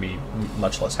culture are going to be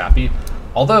much less happy.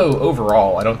 Although,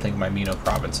 overall, I don't think my Mino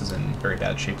province is in very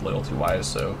bad shape loyalty-wise,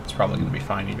 so it's probably going to be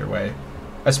fine either way.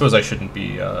 I suppose I shouldn't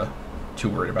be too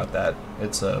worried about that.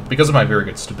 It's because of my very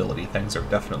good stability, things are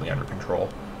definitely under control.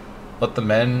 Let the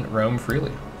men roam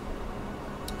freely.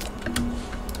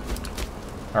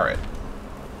 Alright.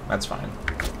 That's fine.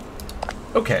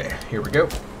 Okay, here we go.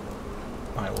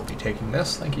 I will be taking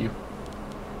this, thank you.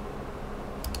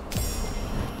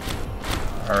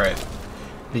 Alright.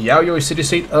 The Yaoi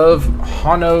city-state of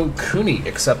Hanokuni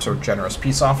accepts our generous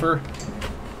peace offer.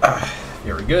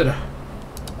 Very good.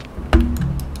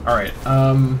 Alright,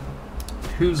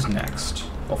 who's next?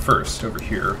 Well, first, over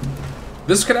here.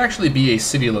 This could actually be a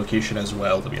city location as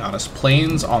well, to be honest.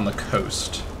 Plains on the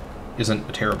coast isn't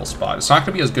a terrible spot. It's not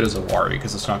going to be as good as Owari,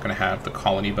 because it's not going to have the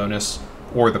colony bonus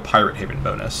or the pirate haven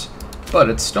bonus. But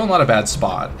it's still not a bad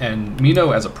spot, and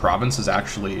Mino as a province is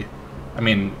actually... I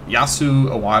mean, Yasu,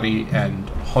 Owari, and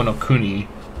Honokuni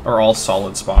are all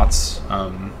solid spots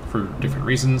for different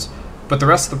reasons, but the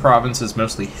rest of the province is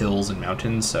mostly hills and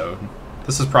mountains, so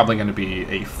this is probably going to be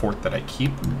a fort that I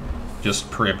keep,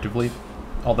 just preemptively.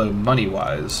 Although,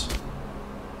 money-wise,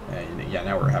 yeah,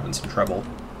 now we're having some trouble.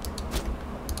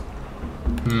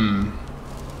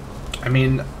 I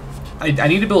mean, I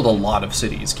need to build a lot of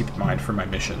cities, keep in mind, for my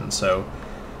mission, so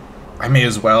I may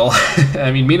as well.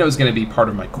 I mean, Mino is going to be part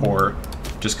of my core,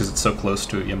 just because it's so close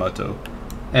to Yamato.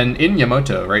 And in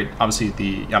Yamato, right, obviously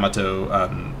the Yamato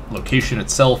location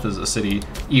itself is a city.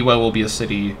 Iwa will be a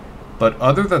city. But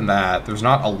other than that, there's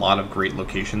not a lot of great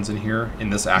locations in here, in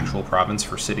this actual province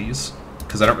for cities,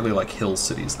 because I don't really like hill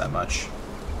cities that much.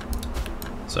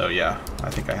 So yeah, I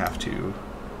think I have to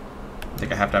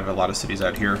have a lot of cities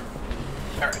out here.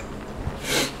 Alright.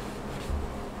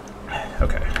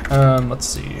 Okay, let's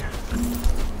see.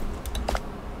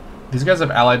 These guys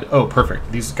have allied... Oh,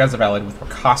 perfect. These guys have allied with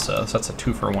Wakasa, so that's a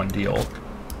 2-for-1 deal.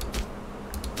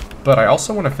 But I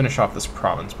also want to finish off this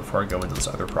province before I go into this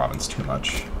other province too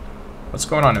much. What's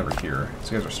going on over here?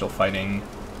 These guys are still fighting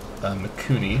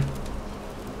Mikuni.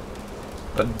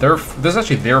 But this is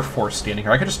actually their force standing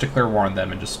here. I could just declare war on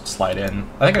them and just slide in.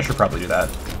 I think I should probably do that.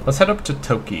 Let's head up to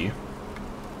Toki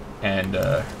and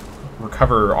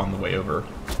recover on the way over.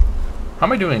 How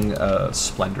am I doing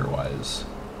splendor-wise?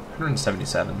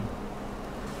 177.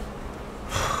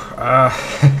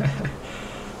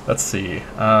 Let's see.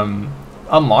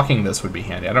 Unlocking this would be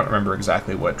handy. I don't remember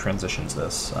exactly what transitions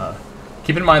this.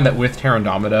 Keep in mind that with Terra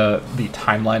Indomita, the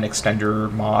timeline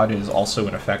extender mod is also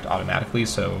in effect automatically,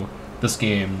 so this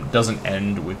game doesn't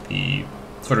end with the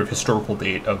sort of historical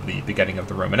date of the beginning of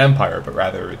the Roman Empire, but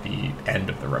rather the end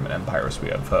of the Roman Empire, so we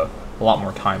have a lot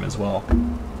more time as well.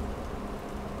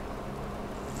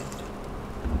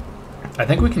 I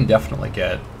think we can definitely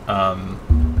get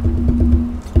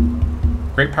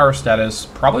great power status.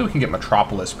 Probably we can get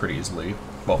Metropolis pretty easily.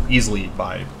 Well, easily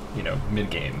by, you know,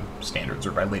 mid-game standards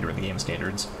or by later in the game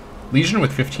standards. Legion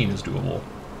with 15 is doable.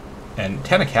 And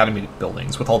 10 Academy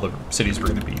buildings with all the cities we're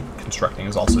going to be constructing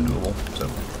is also doable. So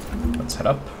let's head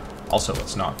up. Also,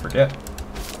 let's not forget.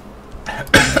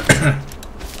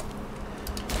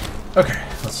 Okay,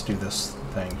 let's do this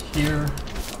thing here.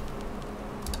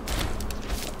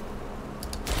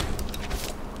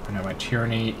 I know my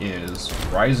tyranny is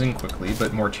rising quickly,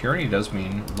 but more tyranny does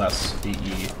mean less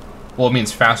AE. Well, it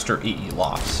means faster AE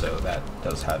loss, so that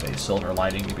does have a silver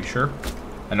lining to be sure.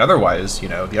 And otherwise, you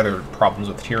know, the other problems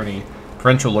with tyranny,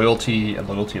 parental loyalty and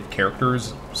loyalty of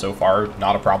characters, so far,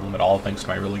 not a problem at all, thanks to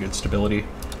my really good stability. A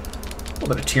little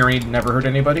bit of tyranny never hurt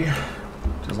anybody.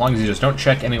 As long as you just don't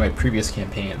check any of my previous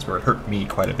campaigns, where it hurt me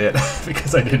quite a bit,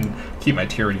 because I didn't keep my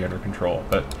tyranny under control,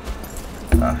 but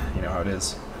you know how it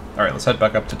is. Alright, let's head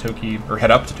back up to Toki, or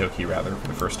head up to Toki, rather, for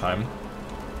the first time.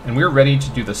 And we're ready to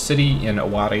do the city in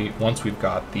Owari once we've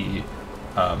got the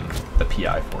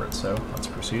PI for it, so let's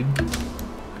proceed.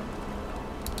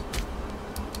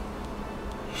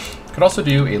 Could also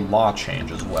do a law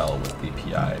change as well with the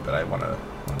PI, but I want to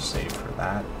save for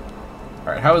that.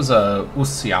 Alright, how is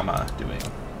Usuyama doing?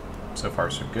 So far,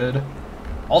 so good.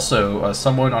 Also,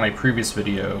 someone on a previous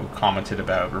video commented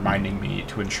about reminding me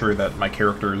to ensure that my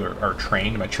characters are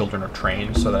trained, my children are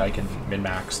trained, so that I can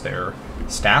min-max their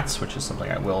stats, which is something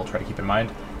I will try to keep in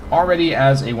mind. Already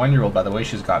as a 1-year-old, by the way,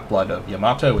 she's got blood of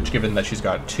Yamato, which given that she's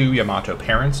got 2 Yamato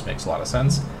parents, makes a lot of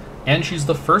sense. And she's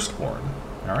the firstborn.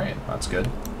 Alright, that's good.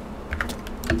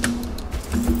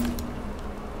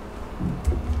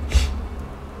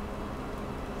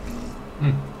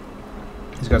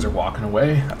 These guys are walking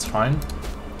away, that's fine.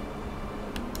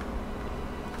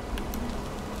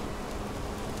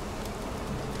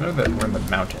 I know that we're in the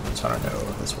mountains, so I don't know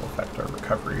if this will affect our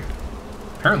recovery.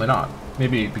 Apparently not.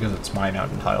 Maybe because it's my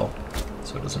mountain tile,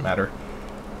 so it doesn't matter.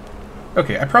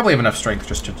 Okay, I probably have enough strength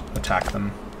just to attack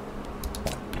them.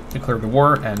 Declare the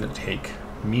war and take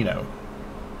Mino.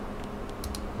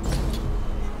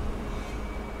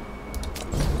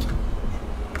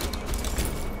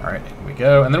 Alright, here we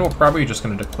go. And then we're probably just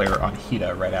going to declare on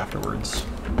Hida right afterwards.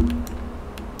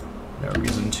 No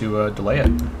reason to delay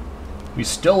it. We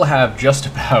still have just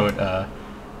about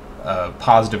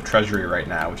positive treasury right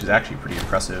now, which is actually pretty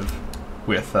impressive,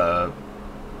 with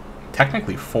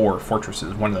technically 4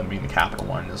 fortresses, one of them being the capital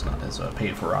one is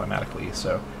paid for automatically,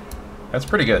 so that's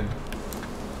pretty good.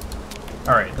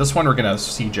 Alright, this one we're going to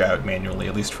siege out manually,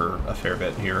 at least for a fair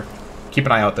bit here. Keep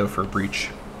an eye out, though, for breach.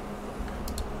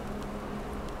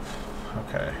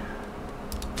 Okay.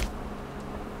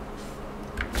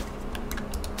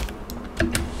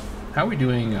 How are we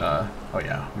doing? Oh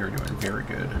yeah, we are doing very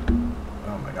good.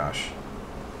 Oh my gosh.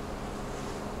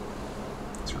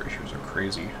 These ratios are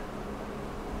crazy.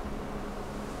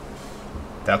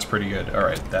 That's pretty good.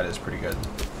 Alright, that is pretty good.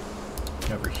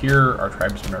 And over here, our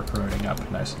tribesmen are promoting up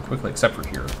nice and quickly, except for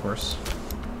here, of course.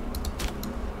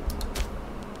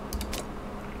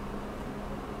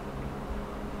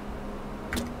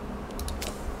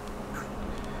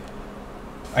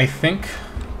 I think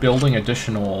building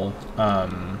additional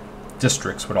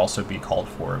districts would also be called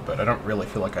for, but I don't really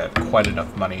feel like I have quite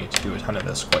enough money to do a ton of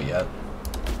this quite yet.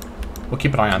 We'll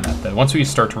keep an eye on that, though. Once we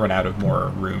start to run out of more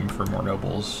room for more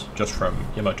nobles, just from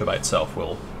Yamato by itself,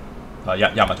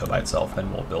 Yamato by itself,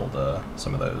 then we'll build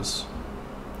some of those.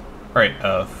 Alright,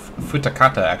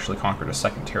 Futakata actually conquered a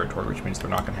second territory, which means they're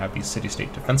not going to have the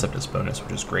city-state defensiveness bonus,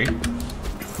 which is great.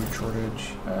 Food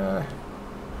shortage.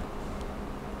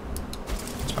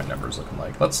 What's my numbers looking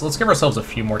like? Let's give ourselves a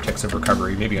few more ticks of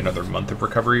recovery, maybe another month of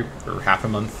recovery, or half a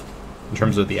month, in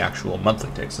terms of the actual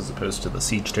monthly ticks, as opposed to the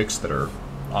siege ticks that are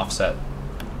offset.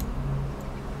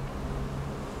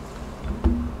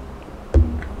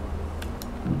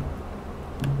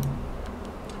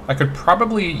 I could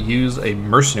probably use a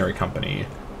mercenary company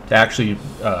to actually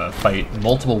fight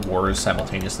multiple wars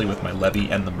simultaneously with my Levy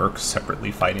and the mercs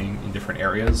separately fighting in different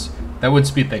areas. That would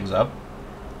speed things up,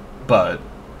 but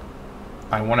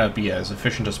I want to be as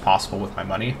efficient as possible with my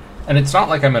money. And it's not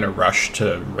like I'm in a rush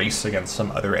to race against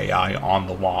some other AI on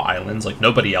the Wa Islands. Like,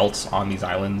 nobody else on these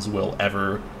islands will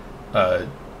ever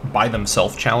by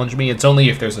themselves challenge me. It's only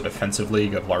if there's a defensive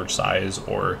league of large size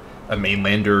or a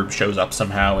mainlander shows up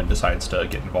somehow and decides to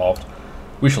get involved.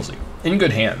 We shall see. In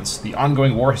good hands, the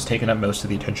ongoing war has taken up most of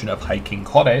the attention of High King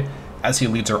Kode as he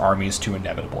leads our armies to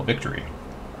inevitable victory.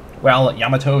 While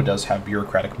Yamato does have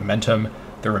bureaucratic momentum,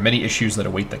 there are many issues that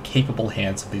await the capable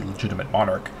hands of the legitimate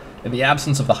monarch. In the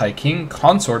absence of the High King,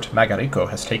 Consort Magariko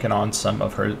has taken on some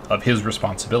of his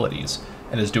responsibilities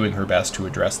and is doing her best to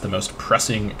address the most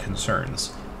pressing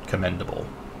concerns. Commendable.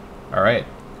 Alright,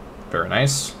 very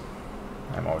nice.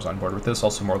 I'm always on board with this.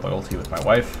 Also more loyalty with my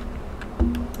wife.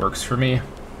 Works for me.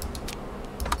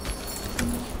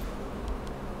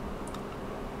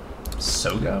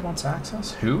 Soga wants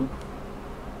access? Who?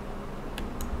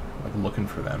 I'm like looking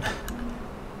for them.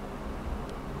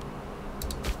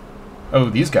 Oh,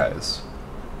 these guys.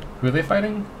 Who are they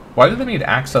fighting? Why do they need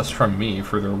access from me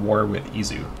for their war with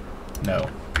Izu? No.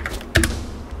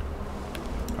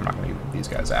 I'm not going to give these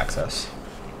guys access.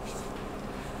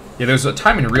 Yeah, there's a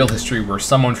time in real history where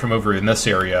someone from over in this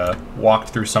area walked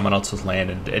through someone else's land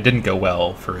and it didn't go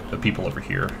well for the people over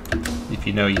here. If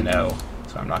you know, you know.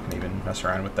 So I'm not going to even mess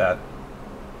around with that.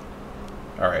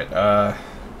 Alright, I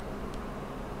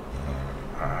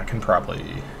can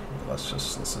probably... Let's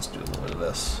just do a little bit of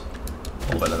this. A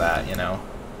little bit of that, you know.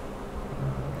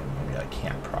 Maybe I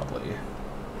can't probably.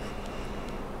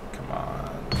 Come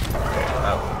on. Okay,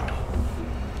 oh.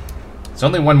 There's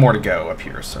only one more to go up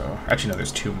here, so... Actually, no,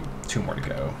 there's two more to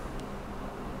go.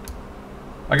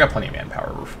 I got plenty of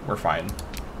manpower. We're fine.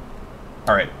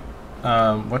 Alright.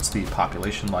 What's the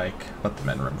population like? Let the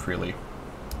men roam freely.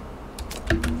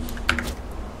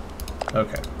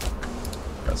 Okay.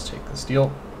 Let's take this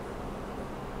deal.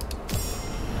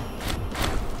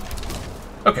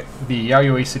 Okay, the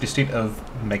Yayoi city-state of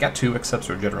Megatu accepts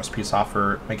our generous peace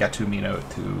offer. Megatu Mino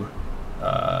to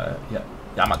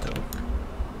Yamato.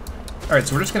 Alright,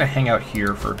 so we're just going to hang out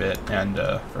here for a bit, and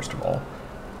first of all,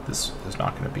 this is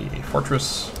not going to be a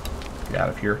fortress. Get out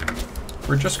of here.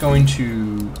 We're just going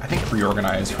to, I think,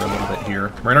 reorganize for a little bit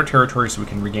here. We're in our territory so we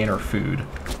can regain our food.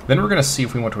 Then we're going to see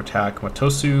if we want to attack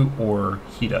Matosu or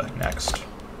Hida next.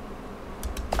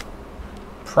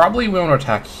 Probably we want to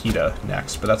attack Hida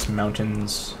next, but that's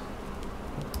mountains.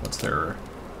 What's their...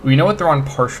 We know what they're on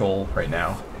partial right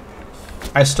now.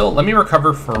 Let me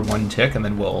recover for one tick and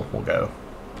then we'll go.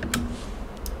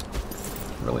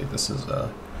 Really, this is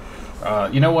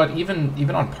you know what?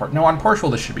 Even on partial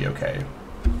this should be okay.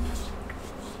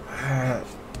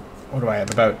 What do I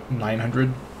have? About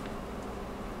 900.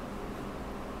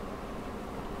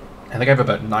 I think I have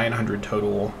about 900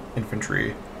 total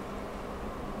infantry.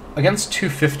 Against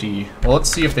 250, well, let's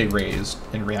see if they raised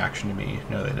in reaction to me.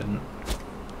 No, they didn't.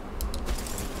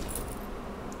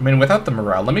 I mean, without the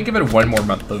morale, let me give it one more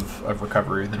month of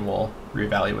recovery, then we'll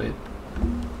reevaluate.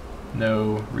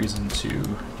 No reason to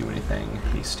do anything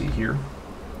hasty here.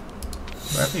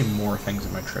 Do I have any more things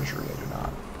in my treasury? I do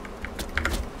not.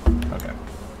 Okay.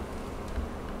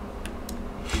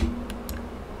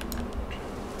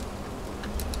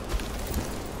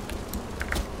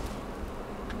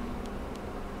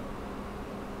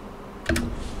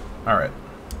 Alright.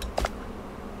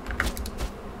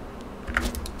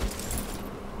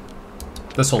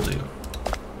 This'll do.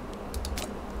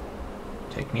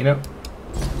 Take Mino.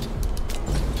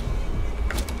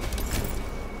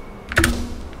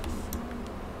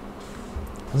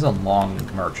 This is a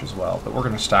long march as well, but we're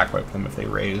going to stack wipe them if they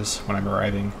raise when I'm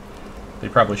arriving. They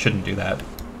probably shouldn't do that.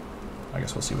 I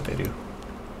guess we'll see what they do.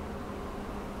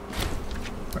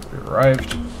 Right, we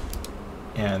arrived.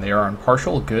 And they are on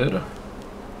partial, good.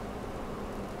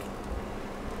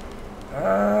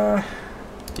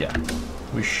 Yeah.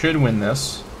 We should win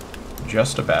this.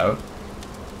 Just about.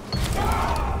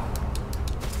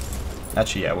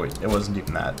 Actually, yeah, wait, it wasn't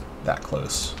even that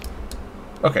close.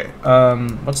 Okay,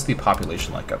 what's the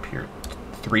population like up here?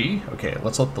 3? Okay,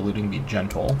 let's let the looting be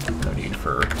gentle. No need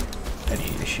for any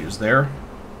issues there.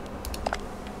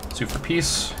 Sue for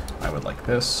peace. I would like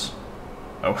this.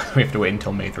 Oh, we have to wait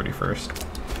until May 31st.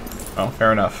 Oh,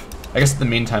 fair enough. I guess in the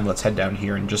meantime, let's head down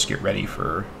here and just get ready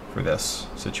for this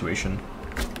situation.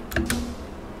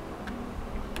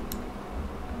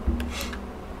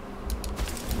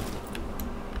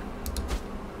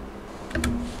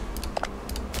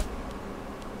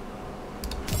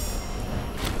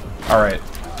 Alright.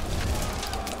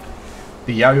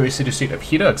 The Yayoi city-state of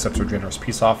Hida accepts our generous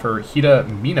peace offer. Hida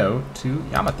Mino to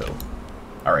Yamato.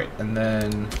 Alright, and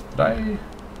then... Do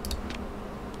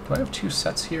I have 2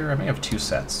 sets here? I may have 2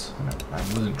 sets.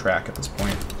 I'm losing track at this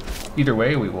point. Either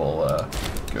way, we will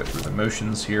go through the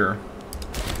motions here.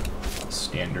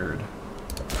 Standard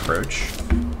approach.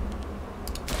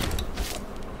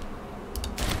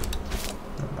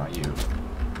 What about you?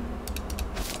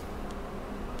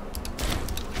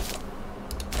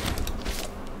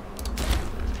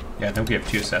 Yeah, I think we have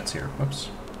 2 sets here. Whoops.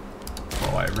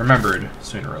 Well, I remembered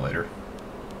sooner or later.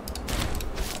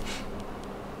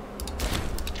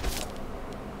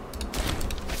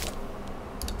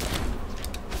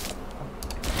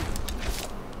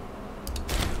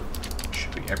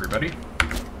 Should be everybody.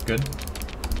 Good.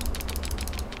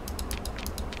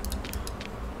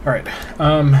 Alright,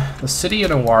 the city in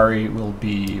Owari will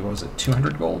be, what was it,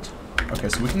 200 gold? Okay,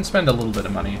 so we can spend a little bit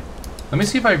of money. Let me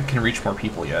see if I can reach more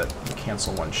people yet.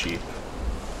 Cancel 1 sheep.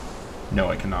 No,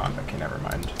 I cannot. Okay, never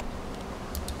mind.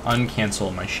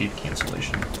 Uncancel my sheep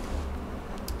cancellation.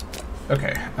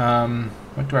 Okay,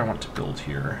 what do I want to build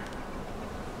here?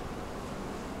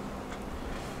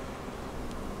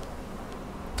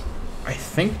 I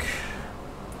think...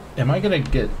 Am I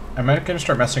gonna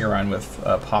start messing around with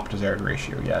pop desired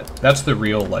ratio yet? That's the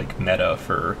real, like, meta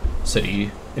for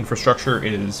city infrastructure,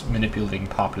 is manipulating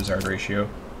pop desired ratio.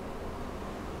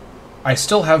 I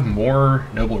still have more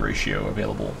noble ratio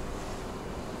available,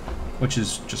 which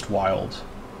is just wild.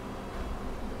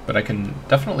 But I can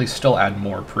definitely still add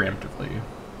more preemptively.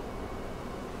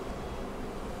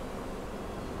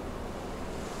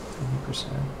 70%.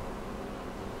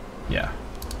 Yeah.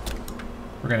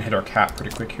 We're going to hit our cap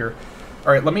pretty quick here.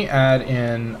 All right, let me add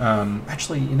in...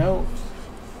 actually, you know,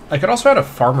 I could also add a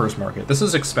farmer's market. This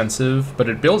is expensive, but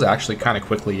it builds actually kind of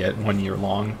quickly at 1 year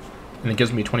long. And it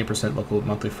gives me 20% local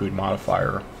monthly food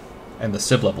modifier. And the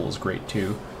SIB level is great,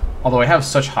 too. Although I have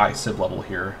such high SIB level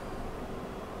here.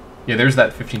 Yeah, there's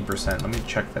that 15%. Let me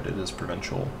check that it is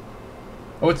provincial.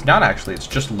 Oh, it's not actually. It's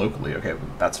just locally. Okay,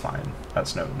 that's fine.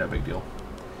 That's no big deal.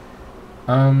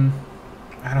 I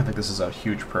don't think this is a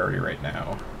huge priority right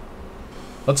now.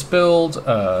 Let's build...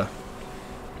 I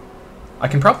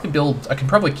can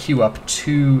probably queue up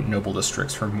 2 noble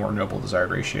districts for more noble desired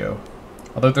ratio.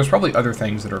 Although there's probably other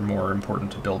things that are more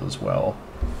important to build as well.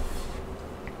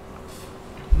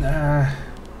 Nah.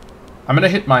 I'm gonna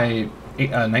hit my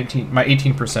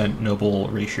 18% noble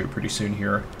ratio pretty soon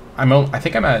here. I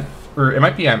think I'm at, or it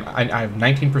might be I have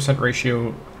 19%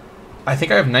 ratio. I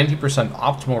think I have 90%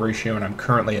 optimal ratio, and I'm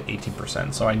currently at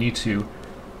 18%. So I need to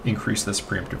increase this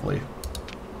preemptively.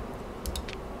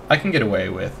 I can get away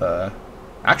with.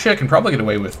 Actually, I can probably get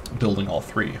away with building all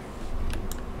 3.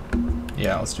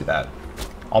 Yeah, let's do that.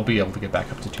 I'll be able to get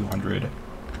back up to 200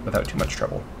 without too much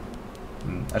trouble.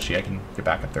 And actually, I can get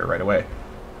back up there right away.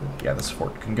 Yeah, this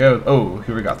fort can go. Oh,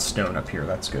 here we got stone up here.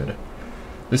 That's good. At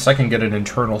least I can get an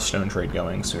internal stone trade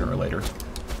going sooner or later.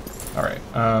 All right.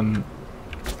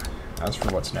 As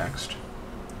for what's next,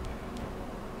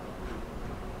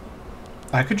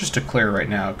 I could just declare right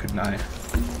now, couldn't I?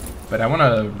 But I want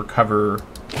to recover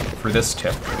for this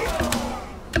tip.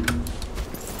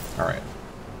 All right.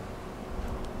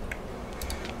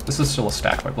 This is still a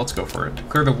stack wipe. Let's go for it.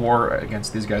 Declare the war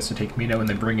against these guys to take Mino, and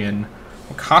they bring in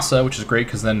Wakasa, which is great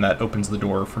because then that opens the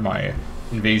door for my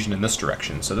invasion in this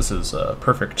direction. So this is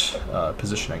perfect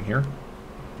positioning here.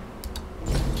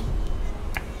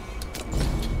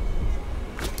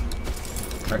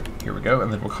 Right, here we go.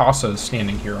 And then Wakasa is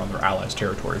standing here on their allies'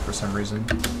 territory for some reason.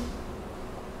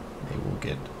 They will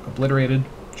get obliterated.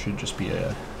 Should just be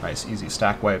a nice, easy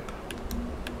stack wipe.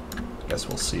 Guess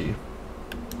we'll see.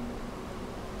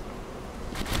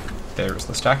 There's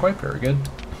the stack wipe. Very good.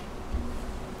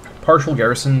 Partial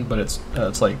garrison, but it's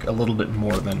like a little bit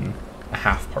more than a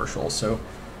half partial. So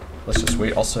let's just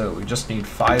wait. Also, we just need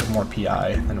 5 more PI,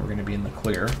 and then we're going to be in the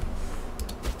clear.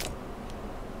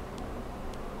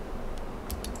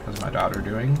 How's my daughter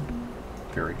doing?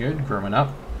 Very good. Growing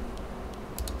up.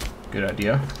 Good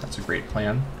idea. That's a great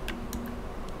plan.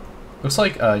 Looks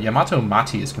like Yamato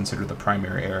Mati is considered the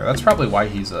primary heir. That's probably why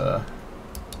he's a...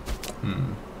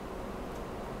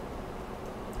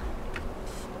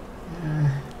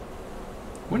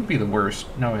 Wouldn't be the worst.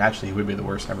 No, actually, he would be the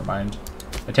worst. Never mind.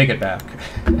 I take it back.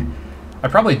 I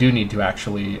probably do need to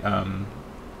actually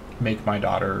make my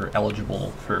daughter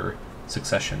eligible for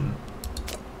succession,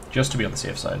 just to be on the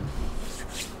safe side.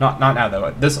 Not now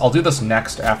though. I'll do this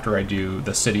next after I do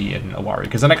the city in Owari,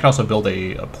 because then I can also build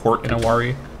a port in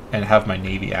Owari and have my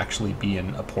navy actually be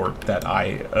in a port that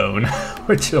I own,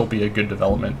 which will be a good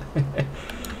development.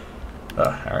 All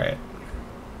right.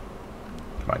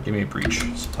 Come on, give me a breach.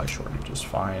 Supply shortage is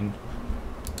fine.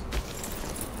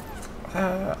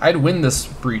 I'd win this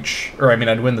breach, or I mean,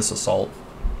 I'd win this assault.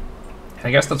 And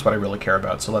I guess that's what I really care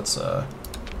about, so let's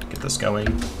get this going.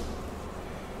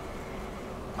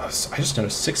 I just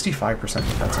noticed 65%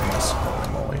 defense on this. Holy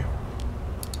moly.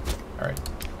 Alright.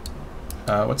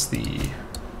 What's the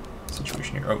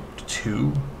situation here? Oh,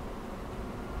 2.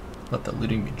 Let the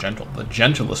looting be gentle. The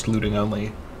gentlest looting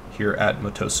only here at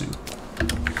Motosu.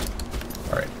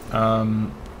 Alright.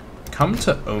 Come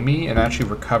to Omi and actually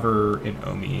recover in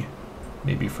Omi.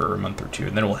 Maybe for a month or 2,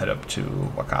 and then we'll head up to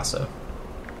Wakasa.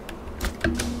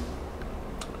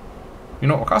 You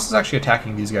know, Wakasa's actually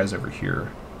attacking these guys over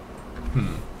here.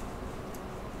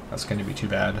 That's going to be too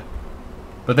bad.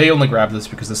 But they only grabbed this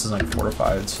because this is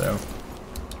unfortified, so...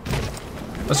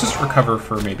 Let's just recover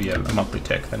for maybe a monthly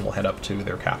tick, then we'll head up to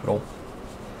their capital.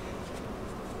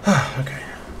 Okay.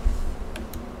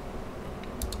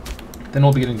 Then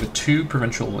we'll be getting the 2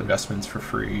 provincial investments for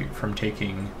free from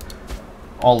taking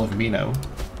all of Mino.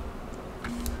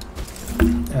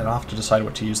 And I'll have to decide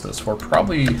what to use those for.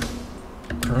 Probably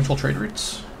provincial trade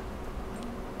routes?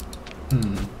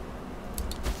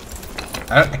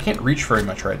 I can't reach very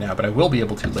much right now, but I will be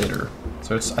able to later.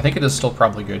 So I think it is still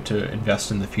probably good to invest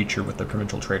in the future with the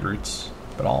provincial trade routes.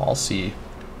 But I'll see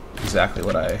exactly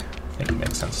what I think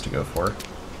makes sense to go for.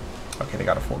 Okay, they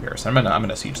got a full garrison. I'm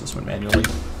gonna siege this one manually.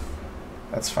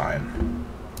 That's fine.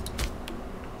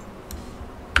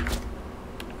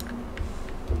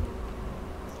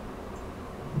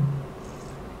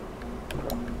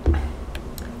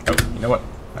 Oh, you know what?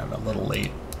 I'm a little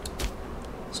late.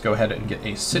 Let's go ahead and get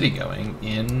a city going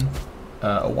in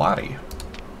Owari.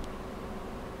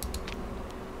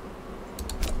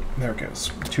 There it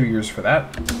goes. 2 years for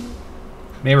that.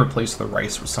 May replace the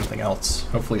rice with something else.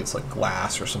 Hopefully it's like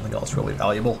glass or something else really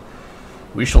valuable.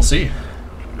 We shall see.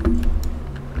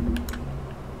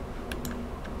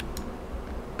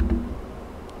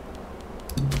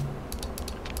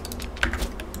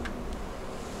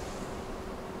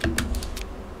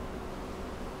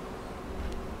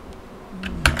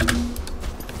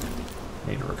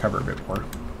 Need to recover a bit more.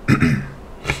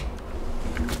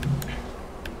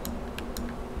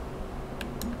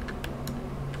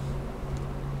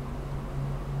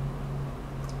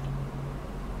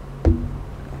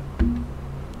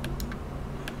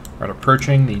 We're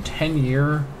approaching the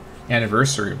 10-year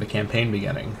anniversary of the campaign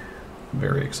beginning.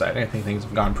 Very exciting. I think things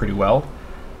have gone pretty well,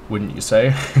 wouldn't you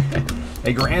say?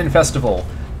 A grand festival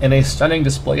and a stunning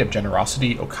display of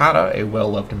generosity. Okada, a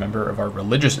well-loved member of our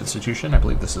religious institution, I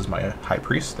believe this is my high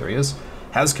priest, there he is,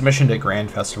 has commissioned a grand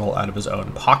festival out of his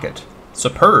own pocket.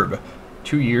 Superb!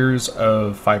 2 years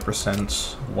of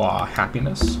 5% WA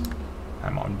happiness.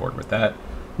 I'm on board with that.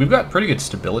 We've got pretty good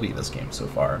stability this game so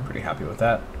far. I'm pretty happy with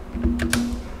that.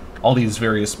 All these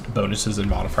various bonuses and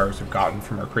modifiers we've gotten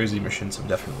from our crazy missions have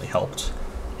definitely helped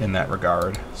in that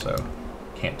regard, so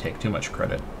can't take too much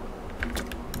credit.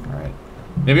 Alright.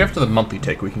 Maybe after the monthly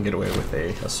take we can get away with a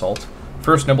assault.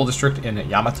 First noble district in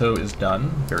Yamato is done.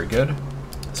 Very good.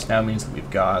 This now means that we've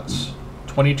got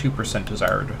 22%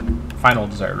 desired, final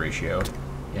desired ratio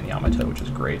in Yamato, which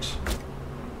is great.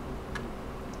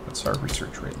 What's our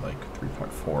research rate like?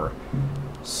 3.4.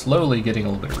 Slowly getting a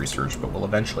little bit of research, but we'll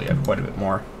eventually have quite a bit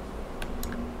more.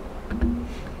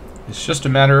 It's just a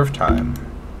matter of time.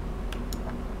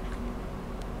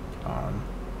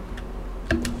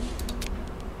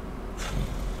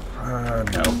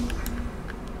 No.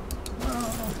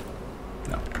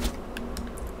 No.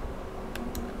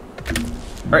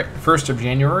 Alright, 1st of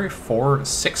January,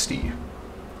 460.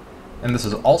 And this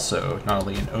is also not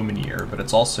only an Omen year, but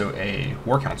it's also a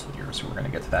War Council year, so we're going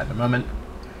to get to that in a moment.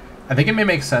 I think it may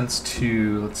make sense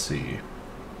to, let's see.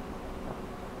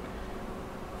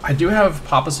 I do have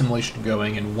Papa Simulation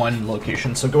going in one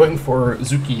location, so going for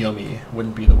Tsukiyomi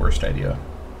wouldn't be the worst idea.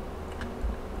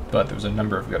 But there's a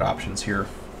number of good options here.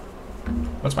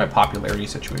 What's my popularity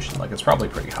situation like? It's probably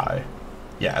pretty high.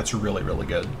 Yeah, it's really, really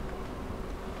good.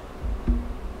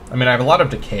 I mean, I have a lot of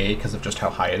decay because of just how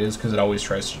high it is, because it always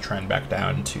tries to trend back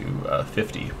down to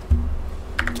 50.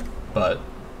 But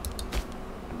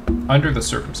under the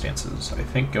circumstances, I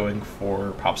think going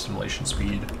for pop simulation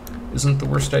speed isn't the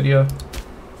worst idea.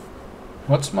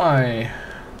 What's my...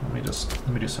 let me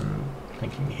do some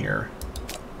thinking here.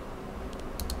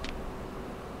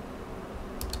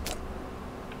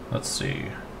 Let's see.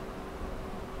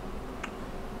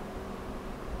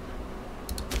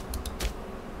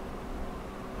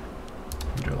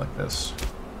 Do it like this.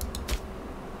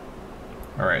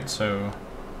 Alright, so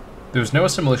there's no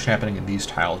assimilation happening in these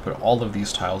tiles, but all of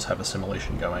these tiles have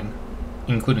assimilation going,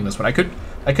 including this one. I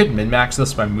could min-max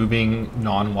this by moving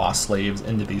non-WAS slaves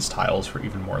into these tiles for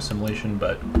even more assimilation,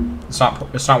 but it's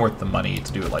not worth the money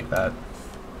to do it like that.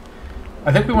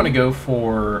 I think we want to go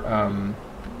for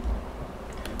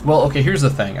well, okay, here's the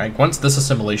thing. Once this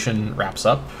assimilation wraps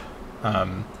up,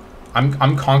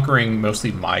 I'm conquering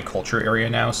mostly my culture area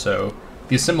now, so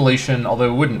the assimilation,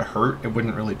 although it wouldn't hurt, it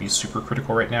wouldn't really be super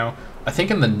critical right now. I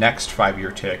think in the next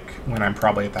 5-year tick, when I'm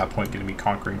probably at that point going to be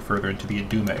conquering further into the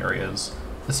Iduma areas,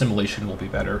 assimilation will be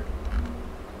better.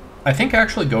 I think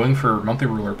actually going for monthly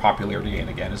ruler popularity gain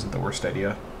again isn't the worst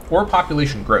idea. Or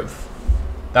population growth.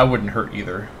 That wouldn't hurt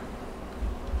either.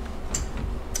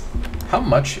 How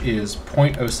much is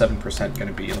 0.07% going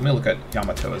to be? Let me look at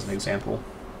Yamato as an example.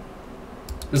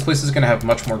 This place is going to have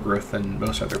much more growth than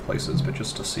most other places, but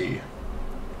just to see.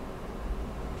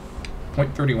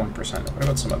 0.31%. What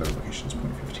about some other locations?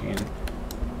 0.15.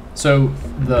 So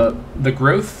the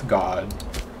growth god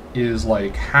is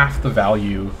like half the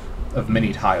value of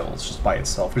many tiles just by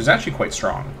itself, which is actually quite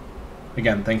strong.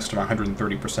 Again, thanks to my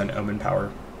 130% Omen Power,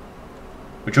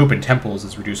 which open temples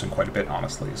is reducing quite a bit,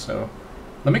 honestly. So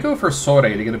let me go for Sore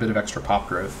to get a bit of extra pop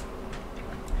growth.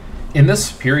 In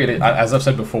this period, as I've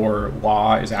said before,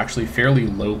 Wa is actually fairly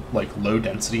low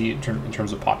density in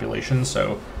terms of population,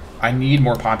 so I need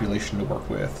more population to work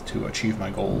with to achieve my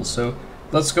goals. So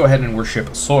let's go ahead and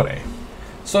worship Sore.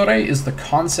 Sore is the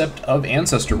concept of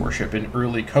ancestor worship in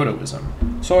early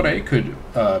Kodoism. Sore could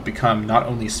become not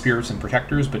only spirits and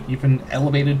protectors, but even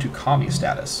elevated to kami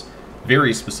status.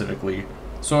 Very specifically,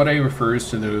 Sore refers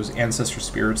to those ancestor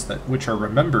spirits which are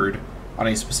remembered on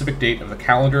a specific date of the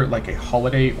calendar, like a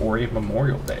holiday or a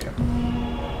memorial day.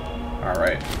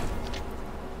 Alright.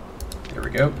 There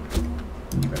we go.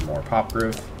 Even more pop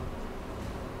growth.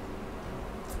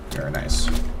 Very nice.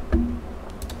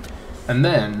 And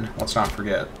then, let's not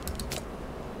forget,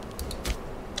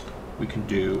 we can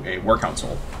do a War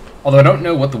Council. Although I don't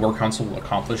know what the War Council will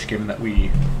accomplish, given that we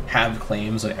have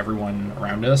claims on everyone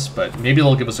around us, but maybe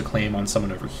they'll give us a claim on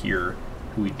someone over here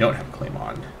who we don't have a claim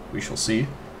on. We shall see.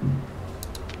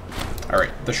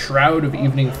 Alright, the Shroud of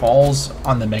Evening falls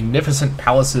on the magnificent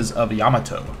palaces of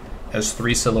Yamato, as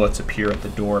 3 silhouettes appear at the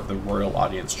door of the royal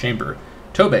audience chamber.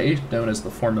 Tobei, known as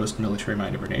the foremost military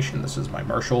mind of our nation, this is my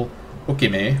marshal.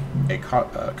 Okime,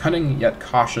 a cunning yet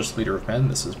cautious leader of men,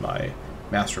 this is my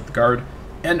master of the guard.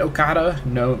 And Okada,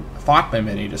 thought by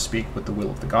many to speak with the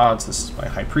will of the gods, this is my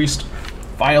high priest.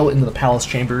 File into the palace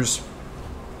chambers,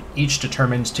 each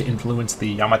determined to influence the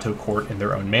Yamato court in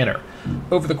their own manner.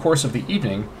 Over the course of the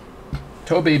evening,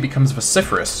 Tobei becomes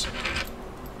vociferous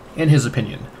in his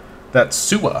opinion that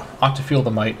Suwa ought to feel the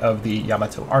might of the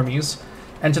Yamato armies,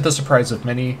 and to the surprise of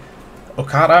many,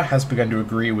 Okada has begun to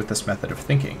agree with this method of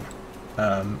thinking.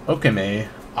 Okime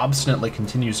obstinately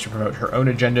continues to promote her own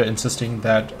agenda, insisting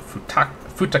that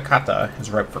Futakata is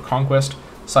ripe for conquest,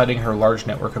 citing her large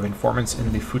network of informants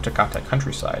in the Futakata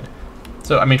countryside.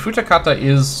 So, I mean, Futakata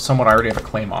is someone I already have a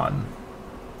claim on.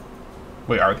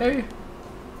 Wait, are they?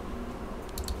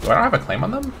 Do I not have a claim on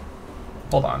them?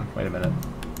 Hold on, wait a minute.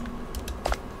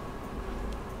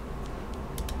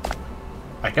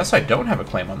 I guess I don't have a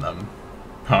claim on them.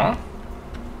 Huh?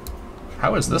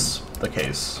 How is this the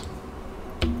case?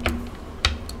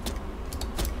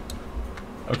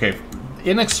 Okay,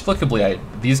 inexplicably,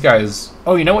 these guys...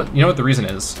 Oh, you know what? You know what the reason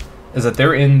is? Is that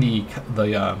they're in the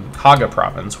Kaga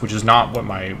province, which is not what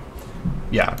my...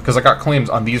 Yeah, because I got claims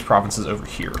on these provinces over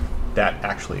here. That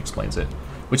actually explains it.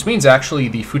 Which means, actually,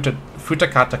 the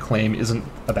Futakata claim isn't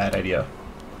a bad idea.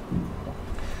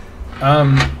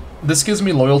 This gives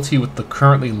me loyalty with the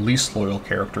currently least loyal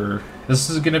character. This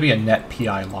is going to be a net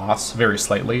PI loss, very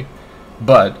slightly.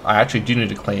 But I actually do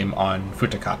need a claim on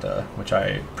Futakata, which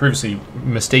I previously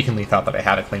mistakenly thought that I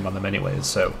had a claim on them anyways,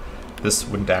 so this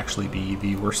wouldn't actually be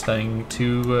the worst thing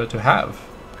to have.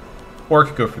 Or I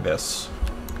could go for this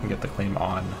and get the claim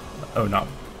on... Oh, no.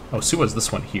 Oh, Suwa's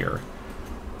this one here.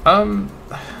 I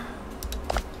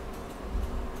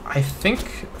think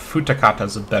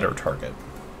Futakata's a better target.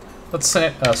 Let's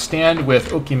stand with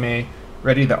Okime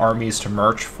Ready the armies to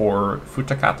march for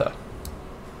Futakata.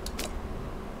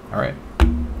 Alright.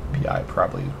 PI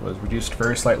probably was reduced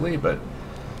very slightly, but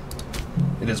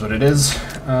it is what it is.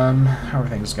 How are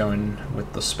things going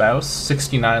with the spouse?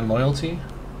 69 loyalty.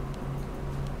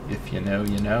 If you know,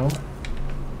 you know.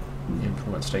 The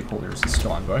influence stakeholders is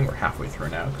still ongoing. We're halfway through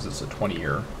now because it's a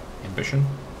 20-year ambition.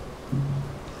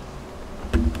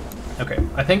 Okay,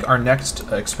 I think our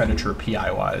next expenditure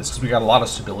PI-wise, because we got a lot of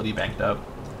stability banked up,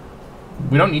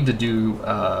 we don't need to do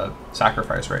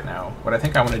sacrifice right now. What I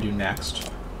think I want to do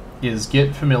next is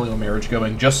get familial marriage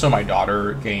going, just so my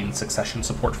daughter gains succession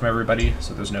support from everybody,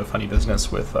 so there's no funny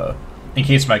business with, in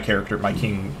case my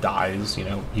king dies, you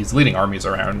know, he's leading armies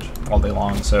around all day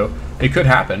long, so it could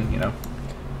happen, you know.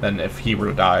 Then if he were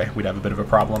to die, we'd have a bit of a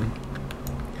problem.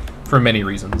 For many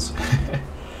reasons.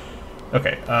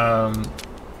 Okay,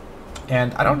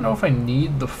 and I don't know if I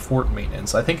need the fort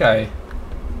maintenance. I think I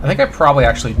probably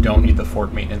actually don't need the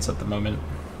fort maintenance at the moment.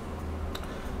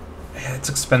 It's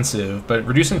expensive, but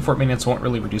reducing fort maintenance won't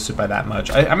really reduce it by that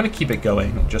much. I'm going to keep it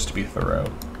going just to be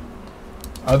thorough.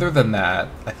 Other than that,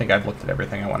 I think I've looked at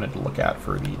everything I wanted to look at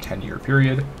for the 10-year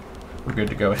period. We're good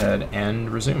to go ahead and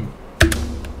resume.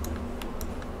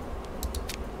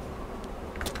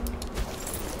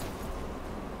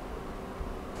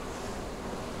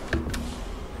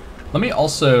 Let me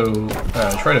also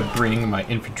try to bring my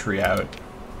infantry out.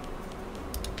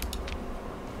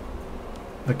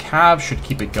 The cav should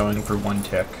keep it going for 1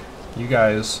 tick. You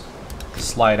guys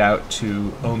slide out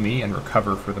to Omi and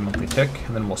recover for the monthly tick,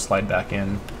 and then we'll slide back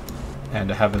in and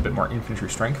have a bit more infantry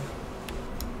strength.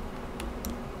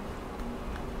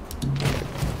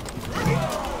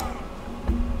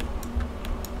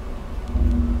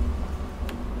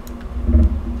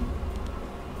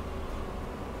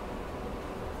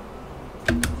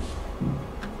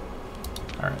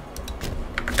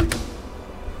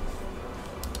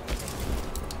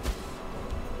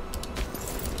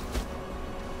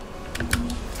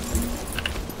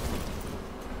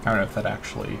 I don't know if that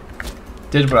actually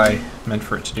did what I meant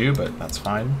for it to do, but that's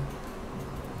fine.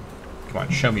 Come on,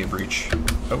 show me a breach.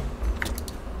 Oh.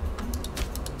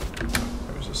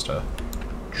 There was just a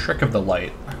trick of the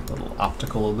light. A little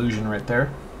optical illusion right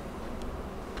there.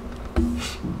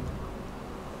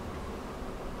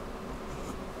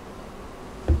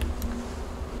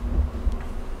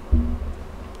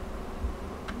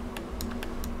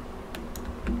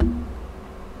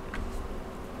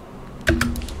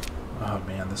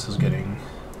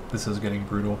 This is getting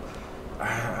brutal.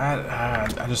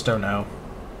 I just don't know.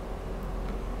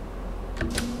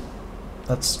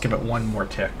 Let's give it 1 more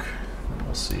tick, and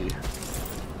we'll see.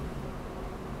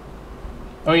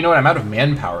 Oh, you know what? I'm out of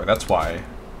manpower. That's why.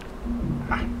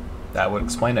 That would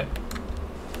explain it.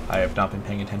 I have not been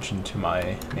paying attention to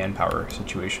my manpower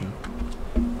situation.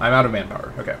 I'm out of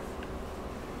manpower. Okay.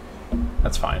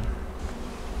 That's fine.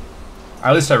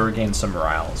 At least I regained some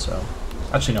morale, so...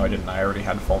 Actually, no, I didn't. I already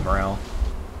had full morale.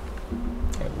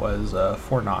 It was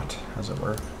 4 naught, as it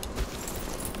were.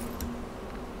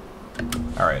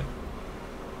 Alright.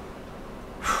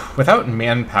 Without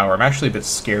manpower, I'm actually a bit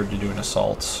scared to do an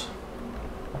assault.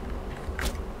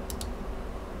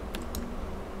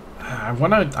 I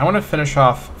wanna finish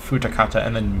off Futakata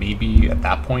and then maybe at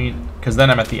that point, because then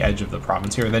I'm at the edge of the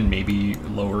province here, and then maybe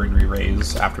lower and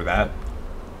re-raise after that.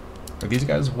 Are these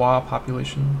guys WA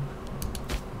population?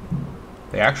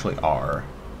 They actually are,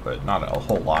 but not a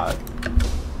whole lot.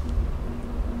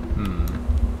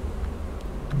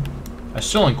 I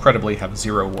still incredibly have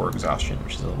 0 war exhaustion,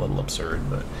 which is a little absurd,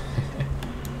 but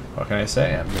what can I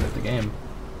say? I'm good at the game.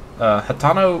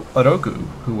 Hatano Oroku,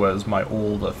 who was my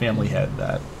old family head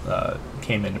that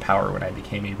came into power when I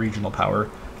became a regional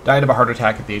power, died of a heart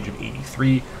attack at the age of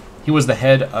 83. He was the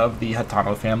head of the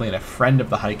Hatano family and a friend of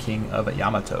the High King of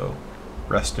Yamato.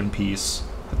 Rest in peace.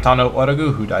 Hatano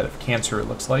Oroku, who died of cancer, it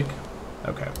looks like.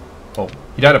 Okay. Well,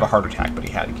 he died of a heart attack, but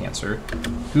he had cancer.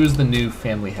 Who's the new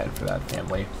family head for that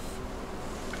family?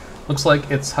 Looks like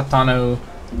it's Hatano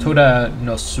Toda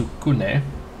no Sukune,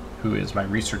 who is my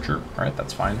researcher. Alright,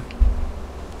 that's fine.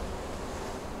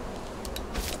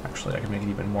 Actually, I can make it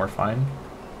even more fine.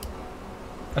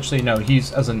 Actually, no,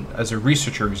 he's as a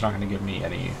researcher, he's not going to give me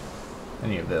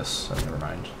any of this, so never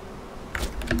mind.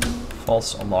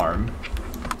 False alarm.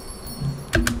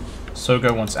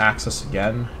 Soga wants access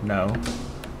again. No.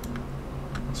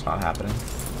 It's not happening.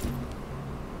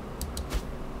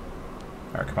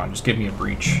 Alright, come on, just give me a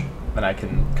breach. Then I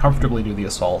can comfortably do the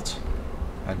assault,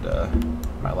 and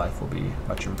my life will be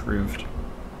much improved.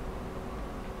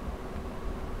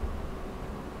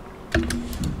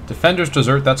 Defenders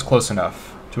desert, that's close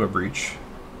enough to a breach.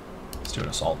 Let's do an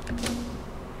assault.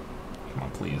 Come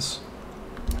on, please.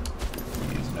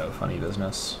 no funny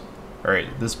business.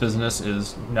 Alright, this business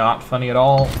is not funny at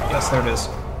all. Yes, there it is.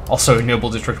 Also, Noble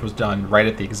District was done right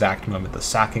at the exact moment the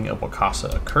sacking of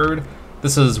Wakasa occurred.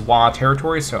 This is Wa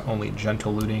territory, so only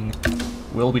gentle looting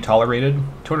will be tolerated.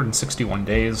 261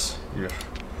 days. Ugh.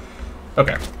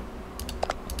 Okay.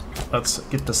 Let's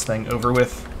get this thing over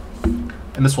with.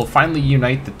 And this will finally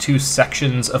unite the two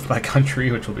sections of my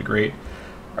country, which will be great.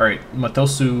 Alright,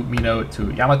 Matosu Mino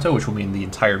to Yamato, which will mean the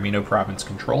entire Mino province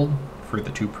controlled for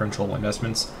the two provincial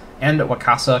investments. And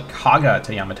Wakasa Kaga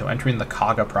to Yamato, entering the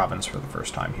Kaga province for the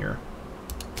first time here.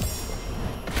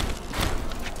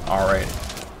 Alright.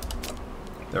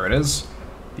 There it is.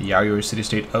 The Yayoi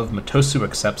city-state of Matosu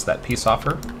accepts that peace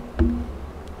offer.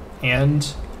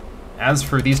 And as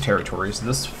for these territories,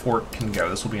 this fort can go.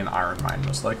 This will be an iron mine,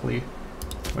 most likely.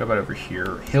 What about over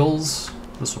here? Hills.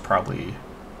 This will probably...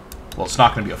 Well, it's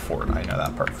not going to be a fort. I know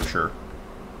that part for sure.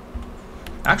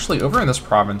 Actually, over in this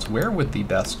province, where would the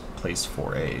best place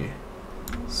for a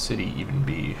city even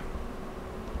be?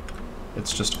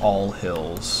 It's just all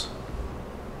hills.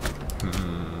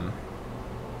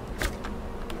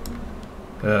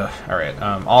 Alright,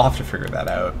 I'll have to figure that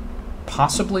out.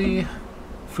 Possibly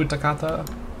Futakata?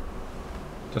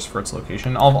 Just for its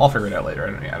location. I'll figure it out later.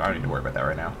 I don't need to worry about that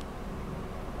right now.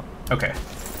 Okay.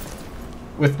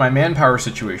 With my manpower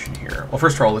situation here, well,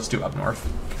 first of all, let's do up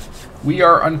north. We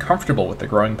are uncomfortable with the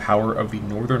growing power of the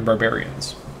northern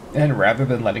barbarians, and rather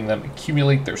than letting them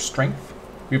accumulate their strength,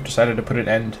 we've decided to put an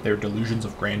end to their delusions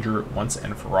of grandeur once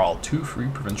and for all. 2 free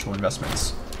provincial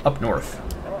investments. Up north.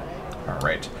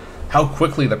 Alright. How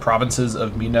quickly the provinces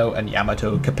of Mino and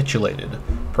Yamato capitulated.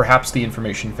 Perhaps the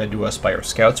information fed to us by our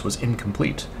scouts was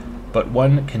incomplete, but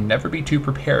one can never be too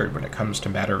prepared when it comes to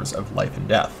matters of life and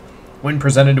death. When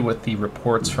presented with the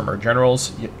reports from our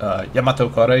generals, Yamato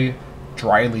Kore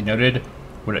dryly noted,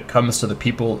 when it comes to the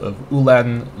people of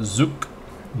Ulan Zuk,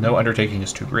 no undertaking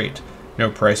is too great,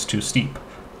 no price too steep.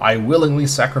 I willingly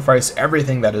sacrifice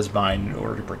everything that is mine in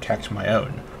order to protect my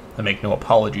own. I make no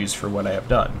apologies for what I have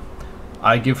done.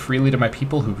 I give freely to my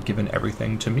people who've given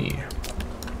everything to me.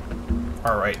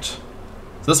 Alright. So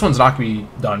this one's not going to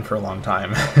be done for a long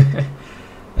time.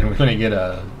 And we're going to get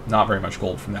not very much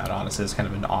gold from that, honestly. It's kind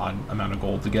of an odd amount of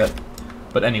gold to get.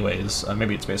 But anyways,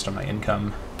 maybe it's based on my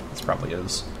income. This probably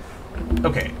is.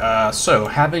 Okay, so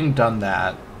having done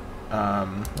that,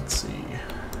 let's see.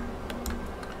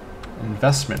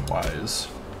 Investment-wise,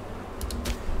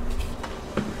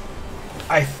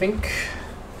 I think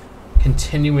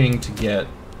continuing to get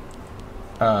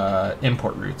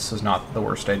import routes is not the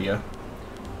worst idea.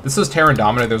 This is Terra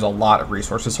Indomita. There's a lot of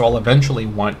resources, so I'll eventually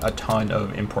want a ton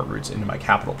of import routes into my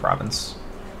capital province.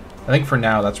 I think for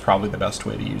now that's probably the best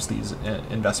way to use these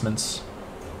investments.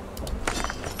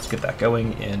 Let's get that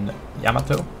going in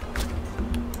Yamato.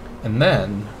 And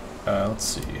then, let's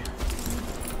see.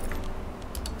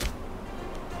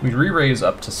 We'd re-raise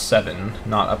up to 7,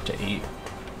 not up to 8.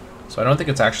 So I don't think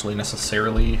it's actually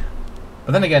necessarily...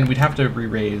 But then again, we'd have to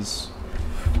re-raise...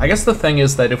 I guess the thing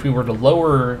is that if we were to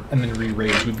lower and then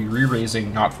re-raise, we'd be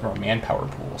re-raising not from our manpower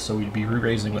pool, so we'd be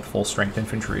re-raising with full strength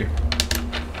infantry.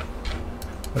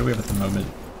 What do we have at the moment?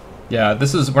 Yeah,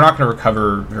 this is... We're not going to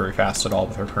recover very fast at all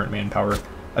with our current manpower.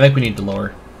 I think we need to lower.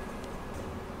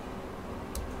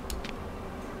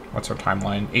 What's our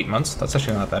timeline? 8 months? That's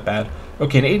actually not that bad.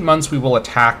 Okay, in 8 months we will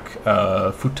attack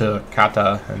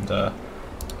Futakata and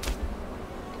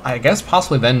I guess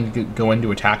possibly then go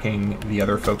into attacking the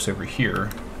other folks over here.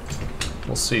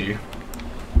 We'll see.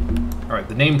 Alright,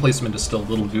 the name placement is still a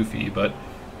little goofy, but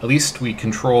at least we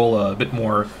control a bit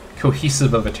more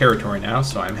cohesive of a territory now,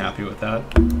 so I'm happy with that.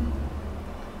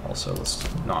 Also, let's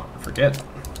not forget.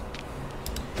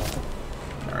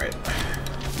 Alright,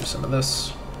 do some of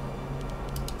this.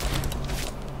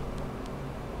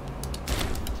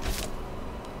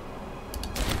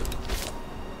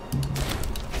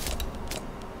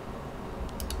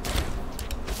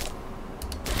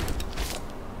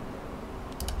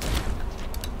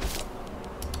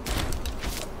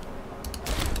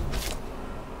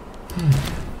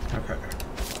 Okay.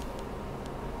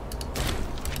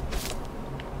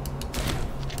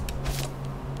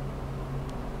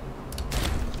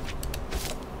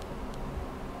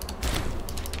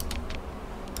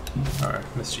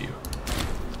 Alright, missed you.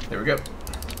 There we go.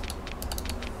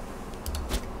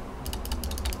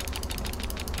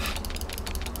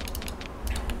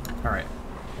 Alright.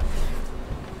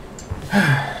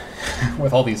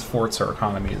 With all these forts, our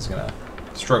economy is gonna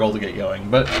struggle to get going,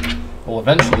 but we'll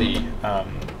eventually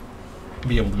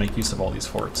be able to make use of all these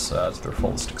forts to their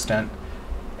fullest extent.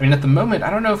 I mean, at the moment, I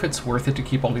don't know if it's worth it to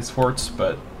keep all these forts,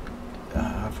 but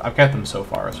I've got them so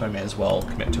far, so I may as well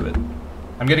commit to it.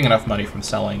 I'm getting enough money from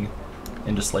selling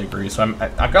into slavery. So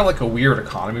I've got like a weird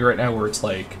economy right now where it's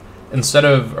like, instead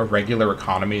of a regular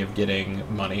economy of getting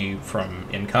money from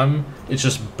income, it's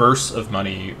just bursts of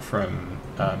money from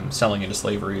selling into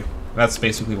slavery. That's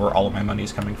basically where all of my money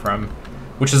is coming from,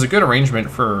 which is a good arrangement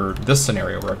for this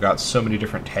scenario where I've got so many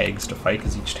different tags to fight,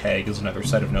 because each tag is another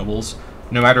set of nobles.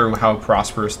 No matter how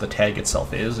prosperous the tag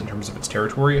itself is in terms of its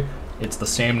territory, it's the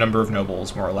same number of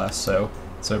nobles, more or less, so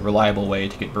it's a reliable way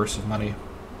to get bursts of money.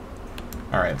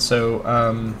 Alright, so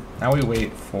now we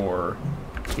wait for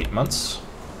 8 months,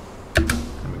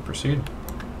 and we proceed.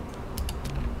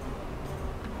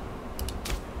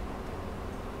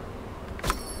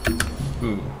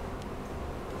 Ooh.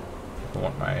 I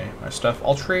want my stuff.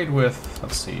 I'll trade with,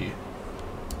 let's see,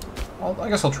 I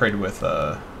guess I'll trade with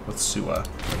Suwa,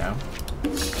 you know?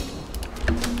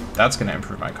 That's going to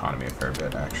improve my economy a fair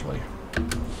bit, actually.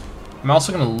 I'm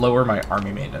also going to lower my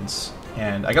army maintenance,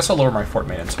 and I guess I'll lower my fort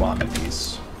maintenance while I'm at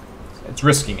peace. It's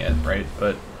risking it, right?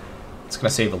 But it's going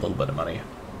to save a little bit of money.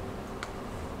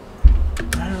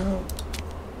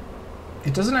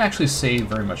 It doesn't actually save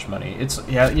very much money. It's,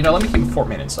 yeah, you know, let me keep fort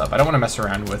maintenance up. I don't want to mess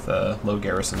around with low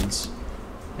garrisons,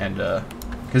 and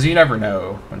because you never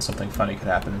know when something funny could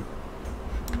happen.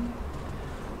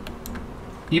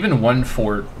 Even one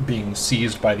fort being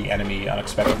seized by the enemy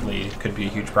unexpectedly could be a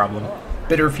huge problem.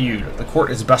 Bitter feud. The court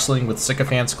is bustling with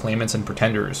sycophants, claimants, and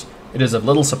pretenders. It is of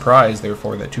little surprise,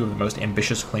 therefore, that two of the most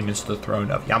ambitious claimants to the throne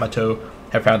of Yamato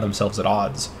have found themselves at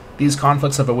odds. These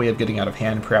conflicts have a way of getting out of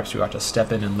hand. Perhaps we ought to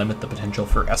step in and limit the potential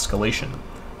for escalation.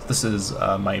 This is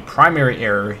my primary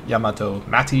heir, Yamato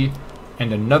Mati,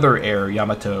 and another heir,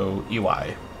 Yamato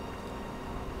Iwai.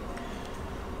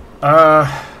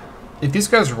 If these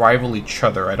guys rival each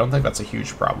other, I don't think that's a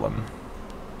huge problem.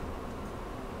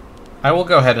 I will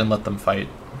go ahead and let them fight.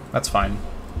 That's fine.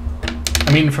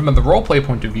 I mean, from the roleplay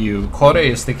point of view, Kodo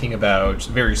is thinking about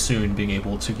very soon being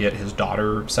able to get his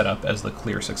daughter set up as the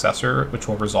clear successor, which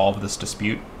will resolve this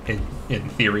dispute, in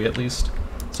theory at least.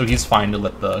 So he's fine to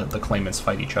let the claimants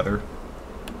fight each other.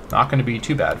 Not going to be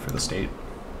too bad for the state.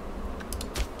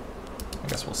 I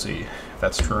guess we'll see if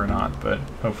that's true or not, but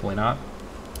hopefully not.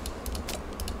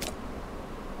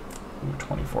 Ooh,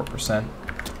 24%.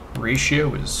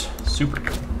 Ratio is super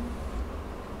good.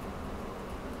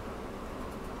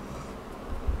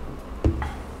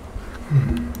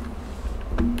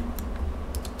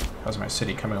 How's my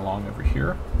city coming along over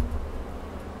here?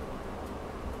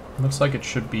 Looks like it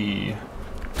should be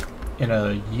in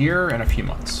a year and a few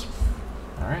months.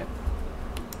 Alright.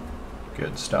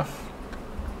 Good stuff.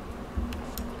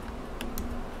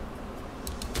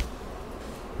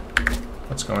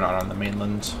 What's going on the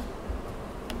mainland?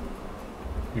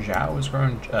 Zhao is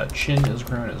grown, Qin is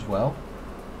grown as well.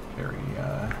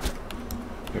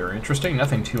 Very interesting.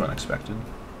 Nothing too unexpected.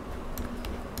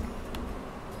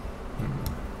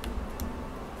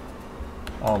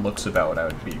 All looks about what I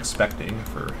would be expecting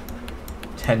for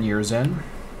 10 years in.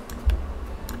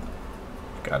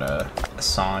 Got a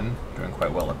San doing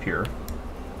quite well up here.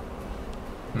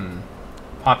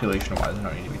 Population-wise, I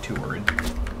don't need to be too worried.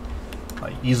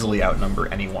 I easily outnumber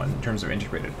anyone in terms of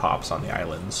integrated pops on the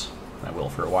islands. I will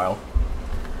for a while.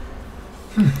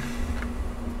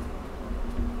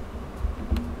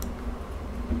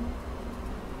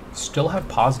 Still have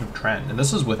positive trend, and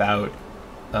this is without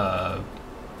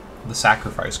the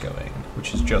sacrifice going,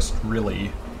 which is just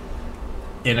really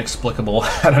inexplicable.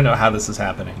 I don't know how this is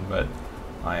happening, but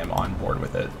I am on board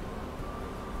with it.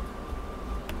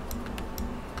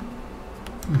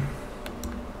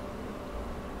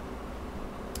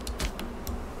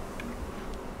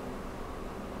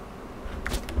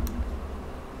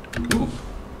 Ooh,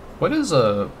 what is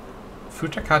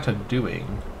Futakata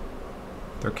doing?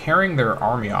 They're carrying their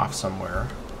army off somewhere.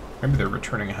 Maybe they're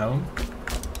returning home.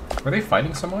 Were they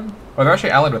fighting someone? Oh, they're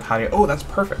actually allied with Hadia. Oh, that's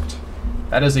perfect.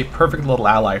 That is a perfect little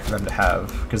ally for them to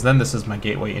have, because then this is my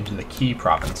gateway into the Key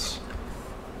province.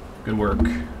 Good work,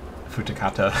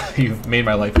 Futakata. You've made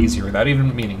my life easier without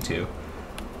even meaning to.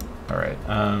 Alright,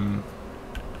 I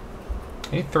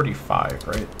need 35,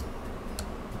 right?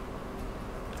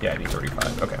 Yeah, I need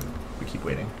 35. Okay, we keep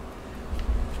waiting.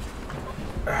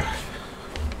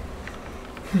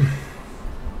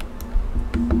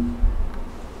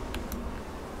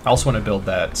 I also want to build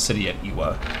that city at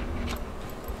Iwa,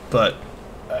 but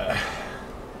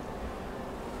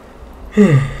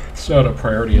it's not a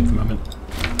priority at the moment.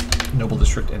 Noble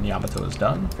District in Yamato is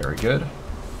done. Very good.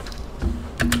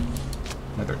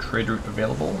 Another trade route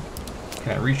available.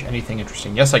 Can I reach anything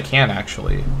interesting? Yes, I can,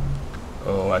 actually.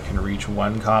 Oh, I can reach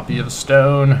 1 copy of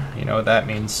stone. You know what that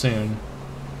means soon.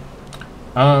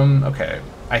 Okay.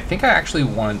 I think I actually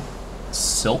want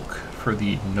silk for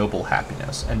the noble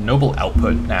happiness, and noble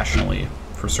output nationally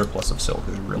for surplus of silk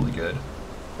is really good.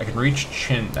 I can reach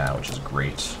Chin now, which is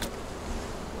great.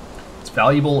 It's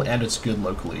valuable and it's good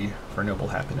locally for noble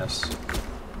happiness.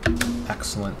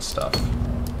 Excellent stuff.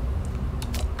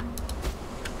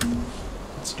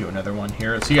 Let's do another one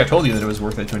here. See, I told you that it was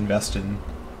worth it to invest in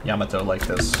Yamato like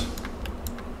this.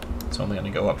 It's only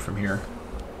going to go up from here.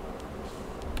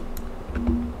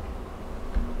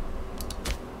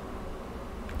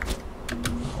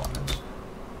 Hold on, it's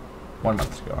 1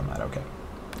 month to go on that. Okay,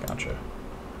 gotcha.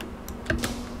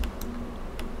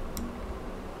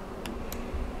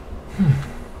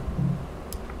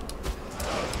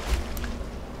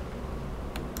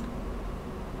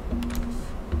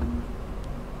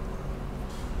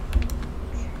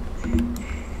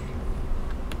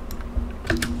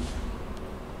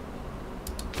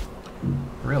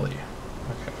 Really?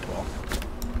 Okay, well,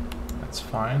 that's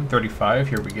fine. 35,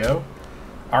 here we go.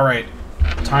 All right,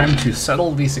 time to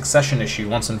settle the succession issue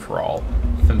once and for all.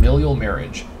 Familial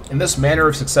marriage. In this manner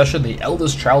of succession, the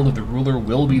eldest child of the ruler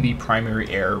will be the primary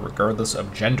heir, regardless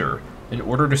of gender. In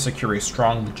order to secure a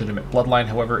strong, legitimate bloodline,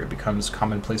 however, it becomes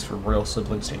commonplace for royal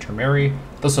siblings to intermarry,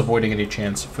 thus avoiding any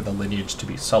chance for the lineage to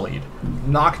be sullied.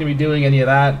 Not going to be doing any of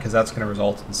that, because that's going to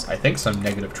result in, I think, some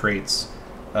negative traits.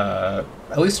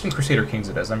 At least in Crusader Kings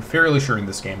it is. I'm fairly sure in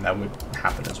this game that would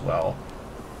happen as well.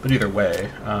 But either way,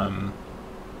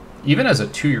 even as a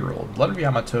 2-year-old, Blood of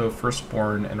Yamato,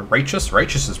 Firstborn, and Righteous.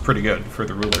 Righteous is pretty good for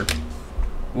the ruler.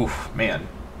 Oof, man.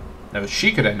 Now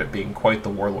she could end up being quite the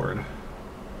warlord.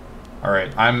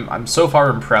 Alright, I'm so far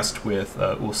impressed with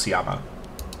Usayama.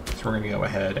 So we're going to go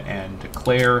ahead and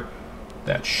declare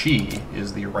that she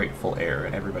is the rightful heir,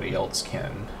 and everybody else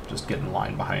can just get in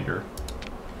line behind her.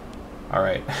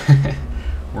 Alright.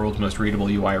 World's most readable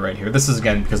UI right here. This is,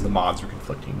 again, because the mods are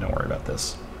conflicting. Don't worry about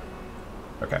this.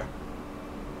 Okay.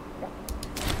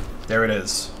 There it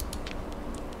is.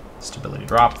 Stability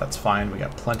drop, that's fine. We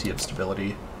got plenty of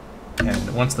stability.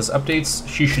 And once this updates,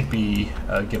 she should be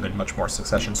given much more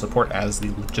succession support as the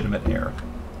legitimate heir.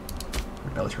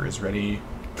 Imperator is ready.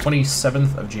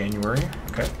 27th of January.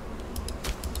 Okay.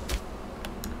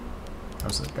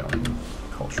 How's it going?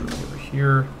 Culturally over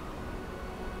here.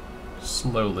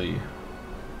 Slowly.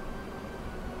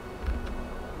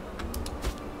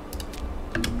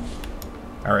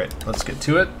 Alright, let's get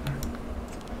to it.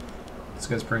 Let's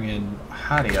guys bring in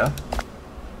Hadia.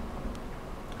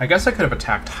 I guess I could have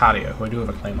attacked Hadia, who I do have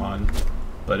a claim on,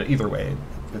 but either way,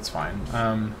 it's fine.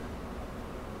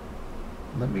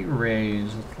 Let me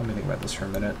raise... Let me think about this for a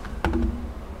minute.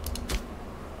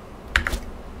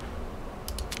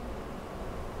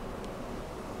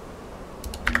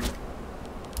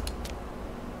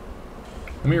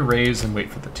 Let me raise and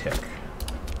wait for the tick.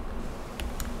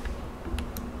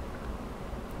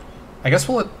 I guess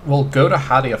we'll go to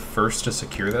Hadia first to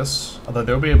secure this, although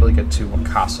they'll be able to get to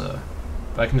Wakasa,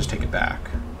 but I can just take it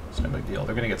back. It's no big deal.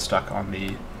 They're going to get stuck on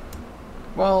the...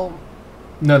 Well,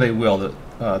 no, they will. The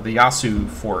Yasu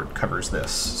fort covers this,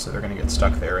 so they're going to get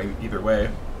stuck there either way.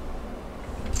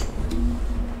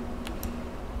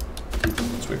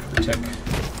 Let's wait for the tick.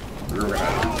 We were going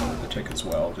to the tick as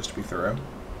well, just to be thorough.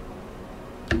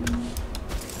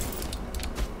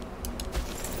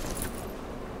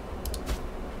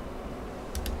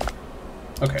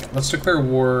 Okay, let's declare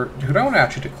war. Who do I want to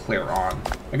actually declare on?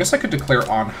 I guess I could declare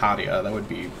on Hadia. That would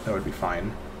be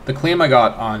fine. The claim I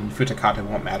got on Futakata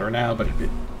won't matter now, but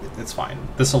it's fine.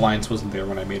 This alliance wasn't there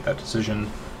when I made that decision.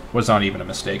 It was not even a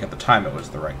mistake at the time. It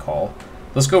was the right call.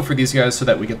 Let's go for these guys so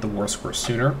that we get the war score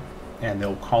sooner, and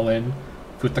they'll call in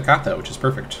Futakata, which is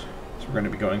perfect. So we're going to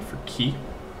be going for Ki.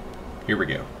 Here we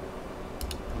go.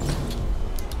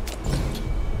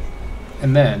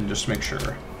 And then, just to make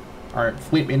sure. Alright,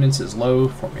 fleet maintenance is low,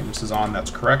 fort maintenance is on,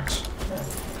 that's correct.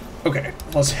 Okay,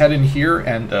 let's head in here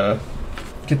and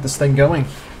get this thing going.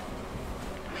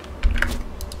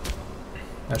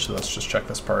 Actually, let's just check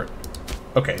this part.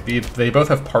 Okay, they both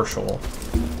have partial.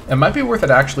 It might be worth it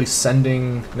actually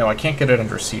sending... No, I can't get it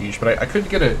under siege, but I could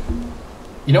get it...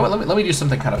 You know what, let me do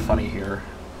something kind of funny here.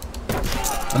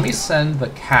 Let me send the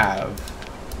Cav...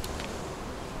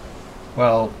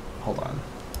 Well, hold on.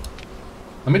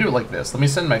 Let me do it like this. Let me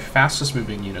send my fastest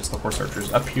moving units, the horse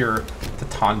archers, up here to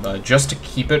Tanba, just to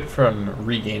keep it from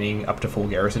regaining up to full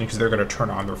garrison, because they're going to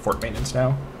turn on their fort maintenance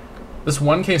now. This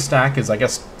 1k stack is, I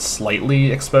guess,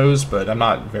 slightly exposed, but I'm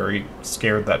not very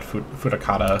scared that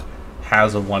Futakata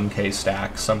has a 1k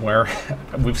stack somewhere.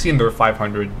 We've seen their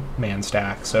 500-man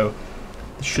stack, so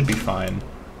this should be fine.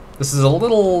 This is a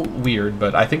little weird,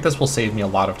 but I think this will save me a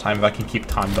lot of time if I can keep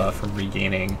Tanba from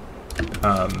regaining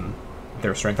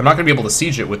their strength. I'm not going to be able to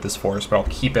siege it with this force, but I'll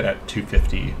keep it at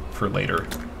 250 for later,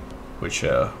 which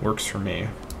works for me.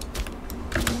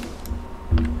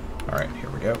 Alright, here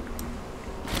we go.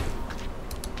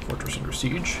 Fortress under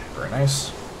siege. Very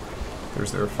nice.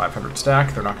 There's their 500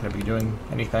 stack. They're not going to be doing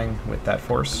anything with that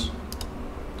force.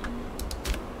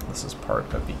 This is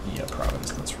part of the Iya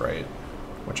province, that's right.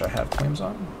 Which I have claims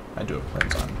on? I do have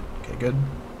claims on. Okay, good.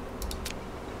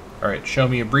 Alright, show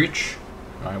me a breach.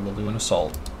 I will do an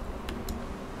assault.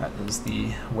 That is the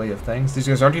way of things. These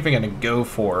guys aren't even going to go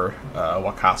for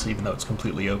Wakasa, even though it's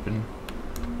completely open.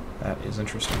 That is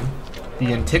interesting.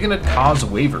 The Antigone Taz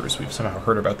waivers. We've somehow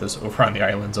heard about this over on the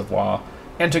islands of Wa.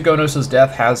 Antigonos'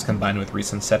 death has, combined with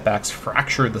recent setbacks,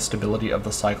 fractured the stability of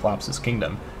the Cyclops'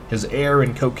 kingdom. His heir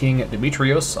and co-king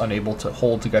Demetrios, unable to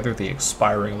hold together the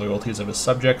expiring loyalties of his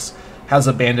subjects, has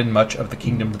abandoned much of the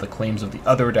kingdom to the claims of the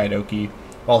other Daidoki,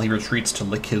 while he retreats to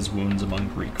lick his wounds among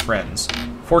Greek friends.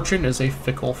 Fortune is a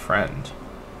fickle friend.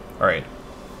 Alright.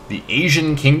 The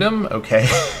Asian kingdom? Okay.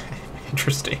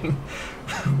 Interesting.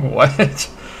 What?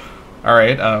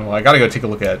 Alright, well, I gotta go take a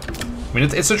look at... I mean,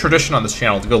 it's a tradition on this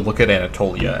channel to go look at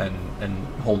Anatolia and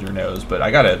hold your nose, but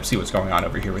I gotta see what's going on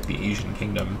over here with the Asian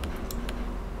kingdom.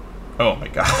 Oh my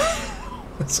god.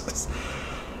 This is...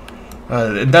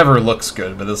 it never looks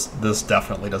good, but this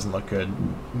definitely doesn't look good.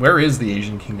 Where is the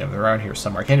Asian kingdom? They're around here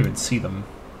somewhere. I can't even see them.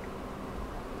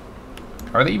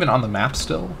 Are they even on the map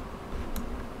still?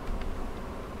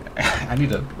 I need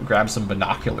to grab some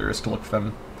binoculars to look for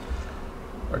them.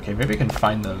 Okay, maybe I can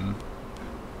find them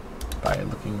by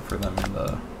looking for them in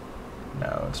the...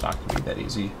 No, it's not going to be that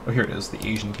easy. Oh, here it is, the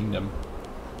Asian kingdom.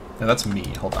 No, that's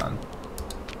me. Hold on.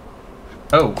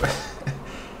 Oh.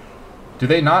 Do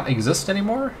they not exist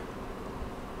anymore?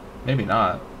 Maybe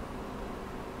not.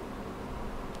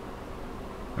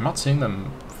 I'm not seeing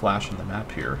them flash on the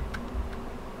map here.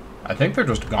 I think they're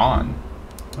just gone.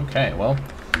 Okay, well,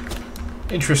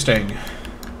 interesting.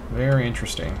 Very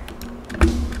interesting.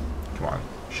 Come on,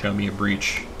 show me a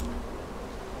breach.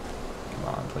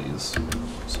 Come on, please.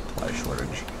 Supply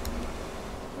shortage.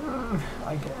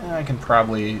 I can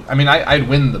probably... I mean, I'd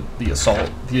win the assault.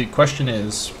 The question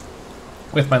is,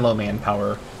 with my low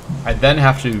manpower, I then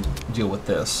have to deal with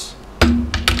this.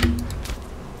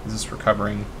 Is this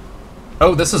recovering?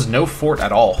 Oh, this is no fort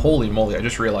at all. Holy moly, I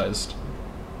just realized.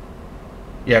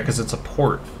 Yeah, because it's a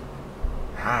port.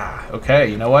 Ah, okay,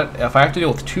 you know what? If I have to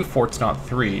deal with 2 forts, not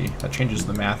 3, that changes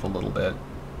the math a little bit.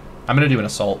 I'm going to do an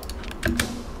assault.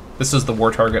 This is the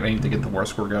war target. I need to get the war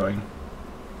score going.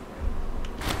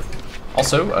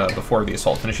 Also, before the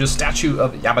assault finishes, statue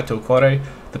of Yamato Kore.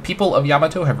 The people of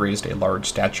Yamato have raised a large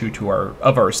statue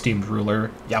of our esteemed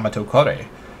ruler, Yamato Kore.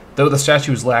 Though the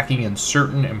statue is lacking in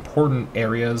certain important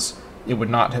areas, it would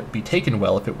not be taken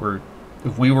well if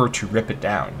we were to rip it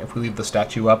down. If we leave the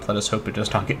statue up, let us hope it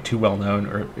does not get too well known,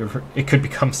 or it could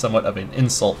become somewhat of an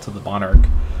insult to the monarch.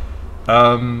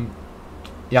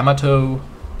 Yamato,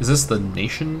 is this the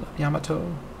nation of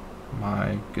Yamato?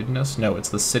 My goodness, no, it's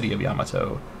the city of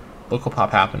Yamato. Local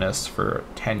pop happiness for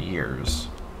 10 years.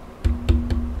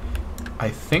 I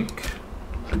think...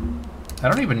 I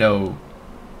don't even know...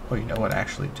 Oh, you know what? I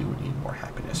actually do need more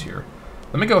happiness here.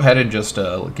 Let me go ahead and just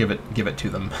give it to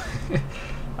them.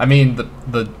 I mean,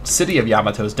 the city of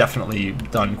Yamato has definitely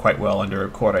done quite well under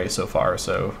Kore so far,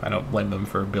 so I don't blame them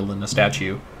for building a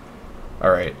statue.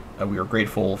 Alright, we are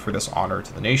grateful for this honor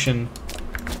to the nation.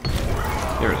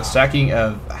 There it is. Stacking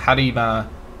of Harima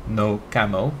no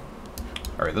Kamo.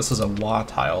 Alright, this is a Wa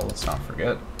tile, let's not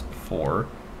forget. 4.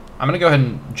 I'm going to go ahead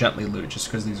and gently loot, just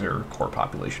because these are core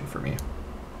population for me.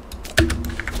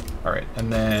 Alright,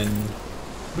 and then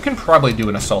we can probably do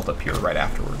an assault up here right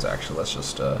afterwards, actually. Let's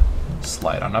just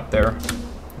slide on up there.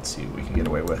 Let's see what we can get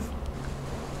away with.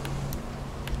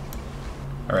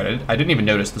 Alright, I didn't even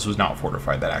notice this was not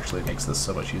fortified. That actually makes this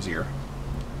so much easier.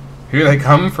 Here they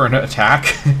come for an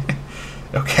attack.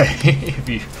 Okay,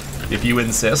 if you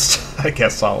insist, I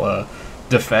guess I'll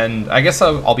defend. I guess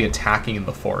I'll be attacking in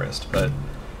the forest, but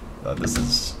this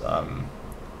is...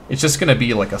 it's just going to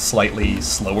be like a slightly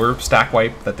slower stack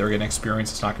wipe that they're going to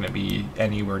experience. It's not going to be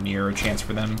anywhere near a chance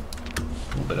for them. A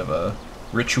little bit of a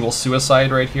ritual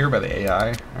suicide right here by the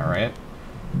AI. Alright.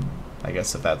 I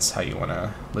guess if that's how you want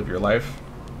to live your life.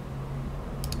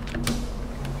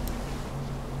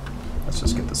 Let's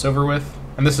just get this over with.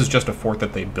 And this is just a fort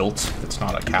that they built. It's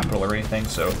not a capital or anything,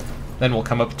 so then we'll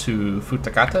come up to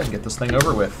Futakata and get this thing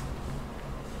over with.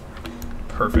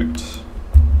 Perfect.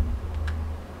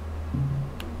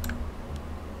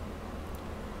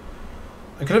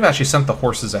 I could have actually sent the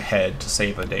horses ahead to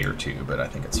save a day or two, but I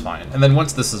think it's fine. And then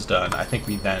once this is done, I think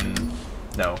we then...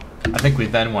 No. I think we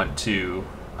then want to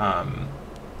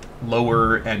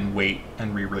lower and wait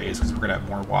and re-raise because we're going to have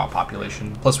more WA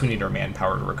population. Plus we need our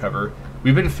manpower to recover.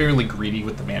 We've been fairly greedy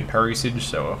with the manpower usage,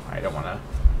 so I don't want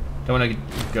to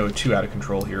go too out of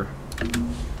control here.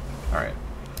 All right,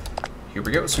 here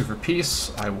we go. So for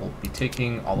peace, I will be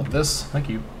taking all of this. Thank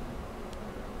you.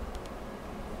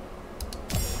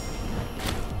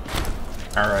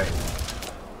 All right.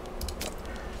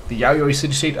 The Yayoi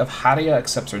city-state of Haria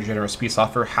accepts our generous peace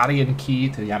offer. Harian Ki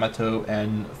to Yamato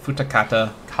and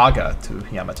Futakata Kaga to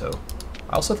Yamato.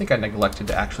 I also think I neglected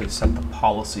to actually set the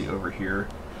policy over here.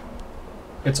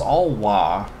 It's all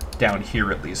Wa down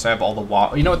here at least. I have all the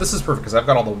Wa. You know what? This is perfect because I've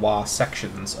got all the Wa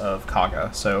sections of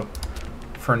Kaga. So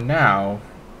for now,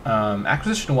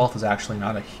 acquisition of wealth is actually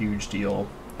not a huge deal.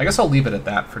 I guess I'll leave it at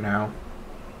that for now.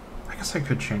 I guess I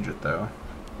could change it though.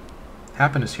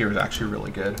 Happiness here is actually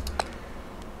really good.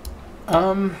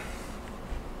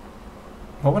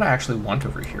 What would I actually want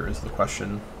over here is the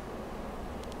question.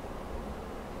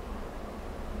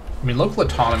 I mean, local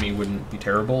autonomy wouldn't be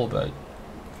terrible, but...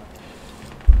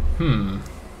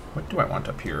 what do I want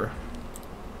up here?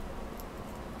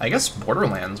 I guess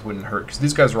Borderlands wouldn't hurt, because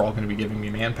these guys are all going to be giving me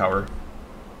manpower.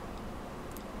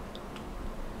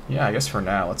 Yeah, I guess for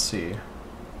now, let's see.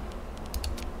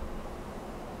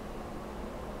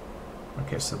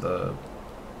 Okay, so the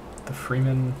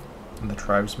freemen and the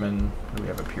tribesmen, what do we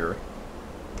have up here?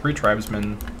 3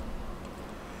 tribesmen.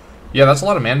 Yeah, that's a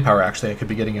lot of manpower, actually, I could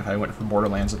be getting if I went for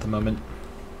Borderlands at the moment.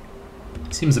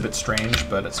 Seems a bit strange,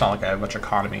 but it's not like I have much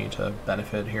economy to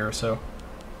benefit here, so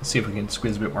let's see if we can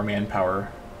squeeze a bit more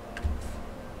manpower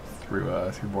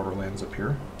through Borderlands up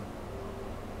here.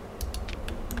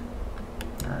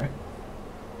 Alright.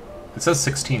 It says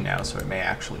 16 now, so it may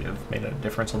actually have made a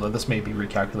difference, although this may be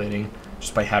recalculating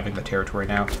just by having the territory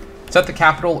now. It's at the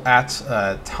capital at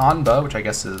Tanba, which I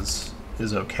guess is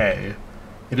okay.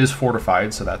 It is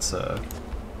fortified, so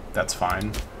that's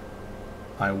fine.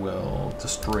 I will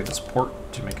destroy this port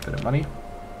to make a bit of money.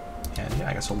 And yeah,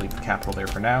 I guess I'll leave the capital there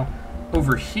for now.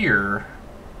 Over here,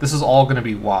 this is all going to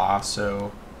be Wa,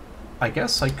 so I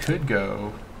guess I could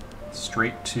go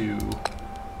straight to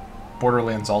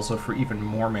Borderlands also for even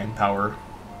more manpower.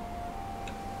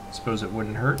 Suppose it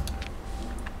wouldn't hurt.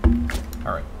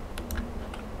 Alright.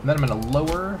 And then I'm going to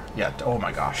lower... Yeah, oh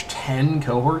my gosh, 10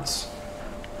 cohorts?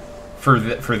 For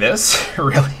this?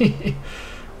 Really?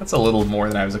 That's a little more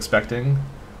than I was expecting.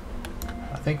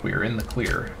 I think we are in the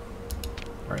clear.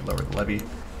 Alright, lower the levy.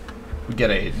 We get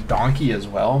a donkey as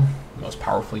well. The most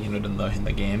powerful unit in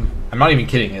the game. I'm not even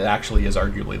kidding, it actually is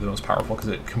arguably the most powerful because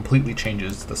it completely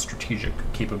changes the strategic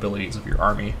capabilities of your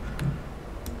army.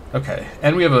 Okay,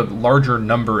 and we have a larger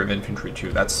number of infantry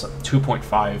too. That's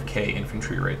 2.5k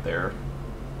infantry right there.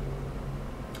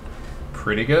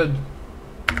 Pretty good.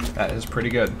 That is pretty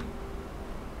good.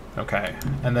 Okay,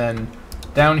 and then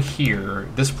down here,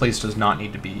 this place does not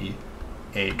need to be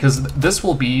because this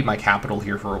will be my capital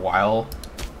here for a while.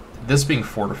 This being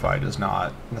fortified is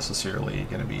not necessarily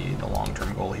going to be the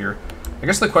long-term goal here. I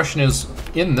guess the question is,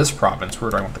 in this province, where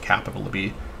do I want the capital to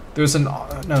be? There's an...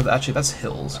 no, actually, that's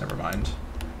hills. Never mind.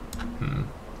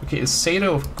 Okay, is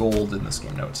Sato of gold in this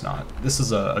game? No, it's not. This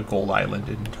is a gold island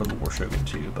in Total War Shogun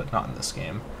 2, but not in this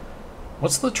game.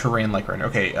 What's the terrain like right now?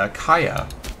 Okay, Kaya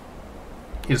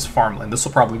is farmland. This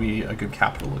will probably be a good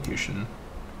capital location.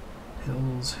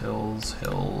 Hills, hills,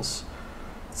 hills.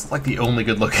 It's like the only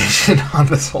good location on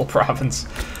this whole province.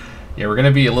 Yeah, we're going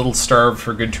to be a little starved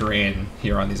for good terrain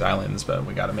here on these islands, but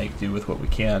we got to make do with what we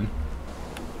can.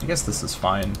 I guess this is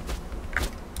fine.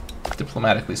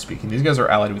 Diplomatically speaking, these guys are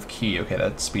allied with Ki. Okay,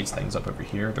 that speeds things up over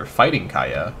here. They're fighting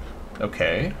Kaya.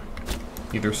 Okay.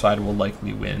 Either side will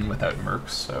likely win without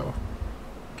mercs, so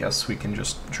I guess we can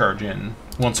just charge in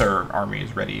once our army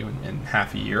is ready in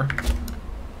half a year.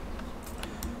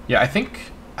 Yeah, I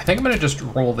think I'm going to just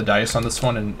roll the dice on this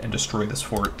one and destroy this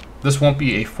fort. This won't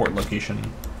be a fort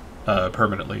location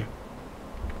permanently.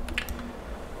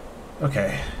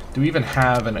 Okay, do we even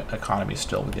have an economy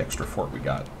still with the extra fort we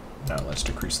got? No, let's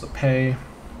decrease the pay.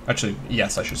 Actually,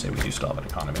 yes, I should say we do still have an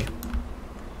economy.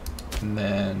 And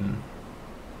then...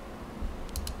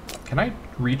 can I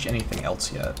reach anything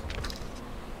else yet?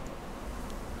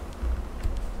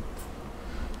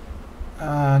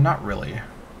 Not really.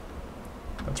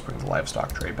 Let's bring the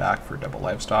livestock trade back for double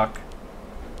livestock.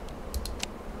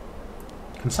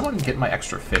 Can someone get my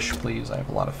extra fish, please? I have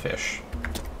a lot of fish.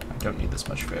 I don't need this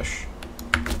much fish.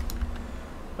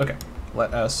 Okay,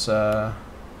 let us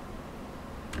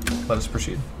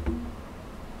proceed.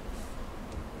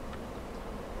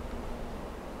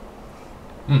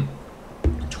 Hmm.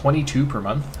 22 per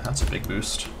month? That's a big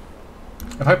boost.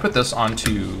 If I put this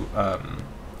onto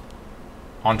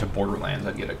onto Borderlands,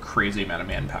 I'd get a crazy amount of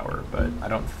manpower, but I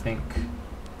don't think...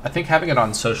 I think having it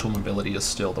on social mobility is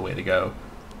still the way to go.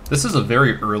 This is a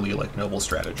very early, like, noble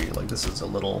strategy. Like, this is a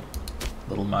little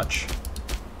much.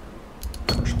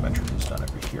 Commercial venture is done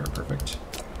over here. Perfect.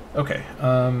 Okay.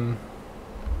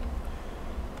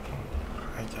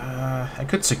 I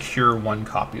could secure one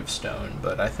copy of stone,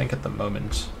 but I think at the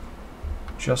moment,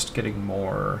 just getting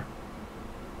more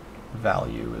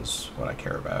value is what I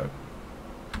care about.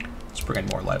 Let's bring in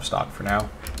more livestock for now.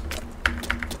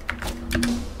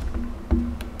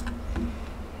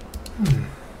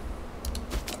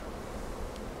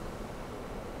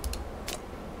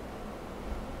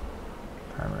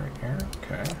 Primary air,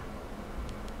 okay.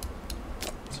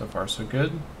 So far, so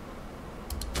good.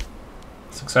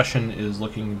 Succession is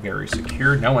looking very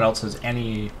secure. No one else has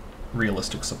any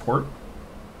realistic support.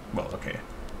 Well, okay.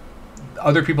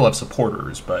 Other people have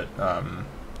supporters, but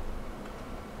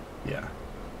yeah.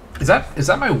 Is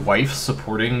that my wife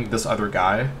supporting this other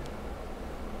guy?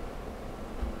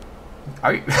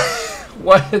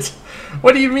 What?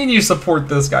 What do you mean you support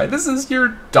this guy? This is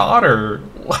your daughter.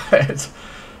 What?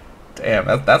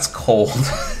 Damn, that's cold.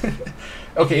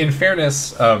 Okay, in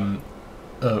fairness,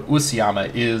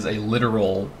 Usuyama is a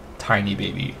literal tiny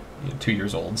baby, 2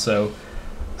 years old. So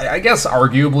I guess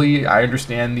arguably I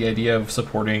understand the idea of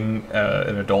supporting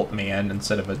an adult man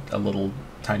instead of a little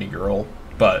tiny girl,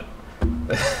 but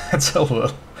it's a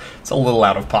little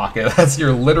out of pocket. That's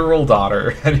your literal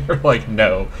daughter, and you're like,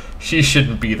 no, she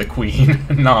shouldn't be the queen,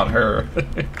 not her.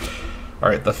 All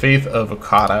right, the faith of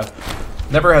Okada.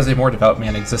 Never has a more devout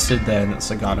man existed than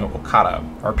Sagano Okada.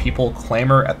 Our people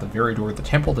clamor at the very door of the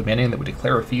temple, demanding that we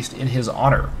declare a feast in his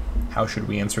honor. How should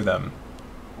we answer them?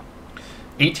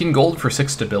 18 gold for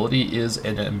 6 stability is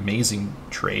an amazing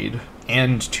trade,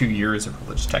 and 2 years of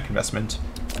religious tech investment.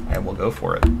 I will go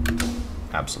for it.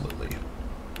 Absolutely.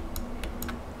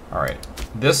 Alright,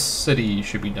 this city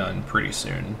should be done pretty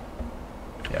soon.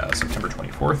 Yeah, September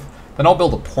 24th. Then I'll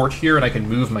build a port here, and I can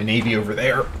move my navy over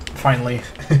there, finally.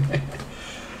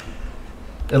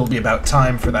 It'll be about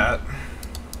time for that.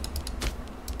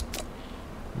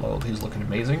 Loyalty's looking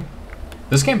amazing.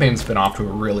 This campaign's been off to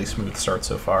a really smooth start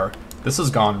so far. This has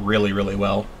gone really, really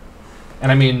well.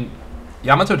 And I mean,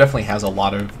 Yamato definitely has a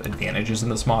lot of advantages in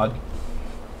this mod,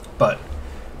 but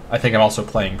I think I'm also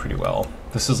playing pretty well.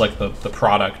 This is like the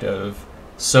product of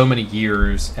so many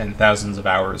years and thousands of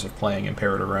hours of playing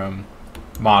Imperator Rome,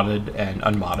 modded and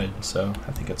unmodded, so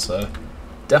I think it's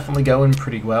definitely going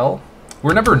pretty well.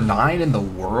 We're number 9 in the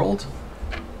world.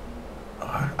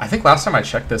 I think last time I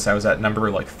checked this, I was at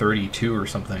number like 32 or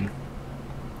something.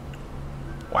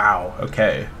 Wow,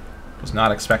 okay. Was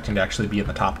not expecting to actually be in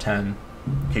the top 10.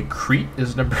 Okay, Crete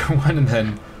is number 1, and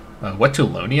then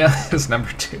Wettulonia is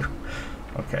number 2.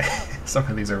 Okay, some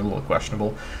of these are a little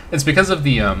questionable. It's because of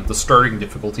the starting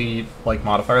difficulty like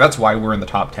modifier. That's why we're in the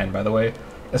top 10, by the way.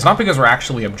 It's not because we're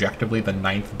actually objectively the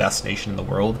 9th best nation in the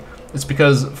world. It's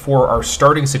because for our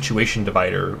starting situation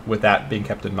divider, with that being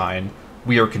kept in mind,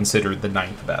 we are considered the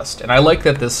 9th best. And I like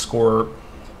that this score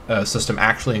system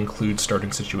actually includes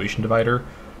starting situation divider.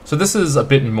 So this is a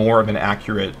bit more of an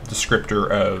accurate descriptor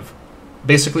of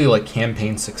basically like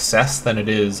campaign success than it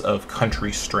is of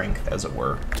country strength, as it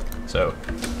were. So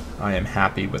I am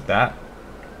happy with that.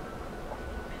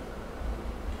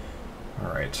 All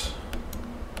right,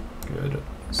 good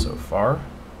so far.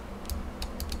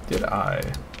 Did I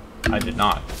did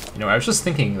not. You know, I was just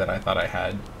thinking that I thought I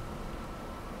had.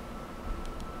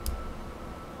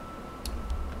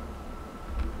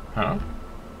 Huh?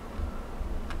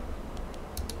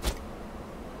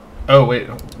 Oh, wait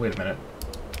a minute.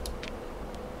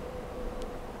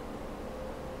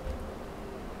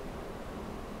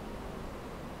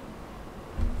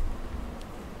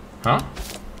 Huh?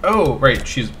 Oh, right,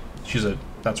 she's a,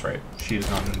 that's right. She is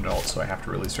not an adult, so I have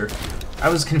to release her. I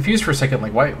was confused for a second,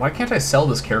 like, why can't I sell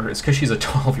this character? It's because she's a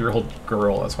 12-year-old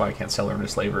girl, that's why I can't sell her into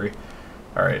slavery.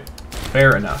 Alright,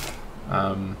 fair enough.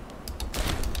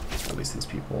 Let's release these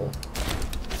people.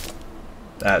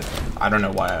 That, I don't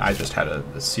know why, I just had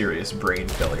a serious brain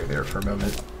failure there for a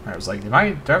moment. I was like, do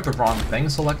I have the wrong thing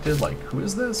selected? Like, who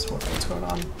is this? What's going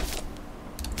on?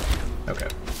 Okay.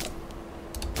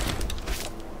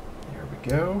 There we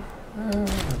go.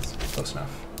 That's close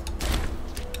enough.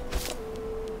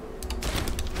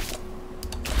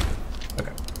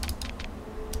 Okay.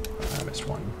 I missed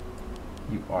one.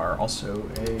 You are also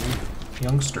a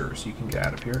youngster, so you can get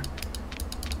out of here.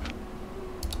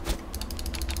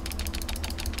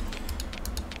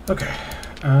 Okay,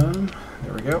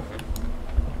 there we go.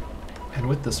 And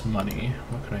with this money,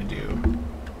 what can I do?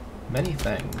 Many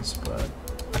things, but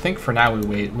I think for now we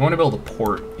wait. We want to build a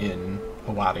port in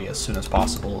Awadi as soon as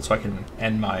possible so I can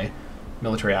end my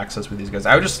military access with these guys.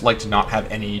 I would just like to not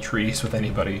have any treaties with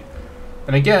anybody.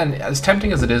 And again, as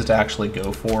tempting as it is to actually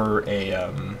go for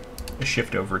a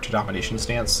shift over to domination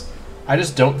stance, I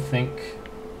just don't think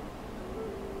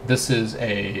this is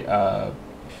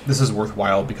this is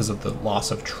worthwhile because of the loss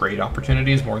of trade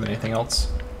opportunities more than anything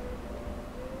else.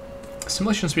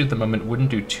 Simulation speed at the moment wouldn't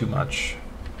do too much.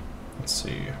 Let's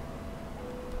see.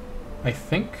 I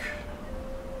think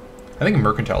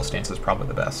mercantile stance is probably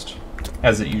the best,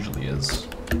 as it usually is.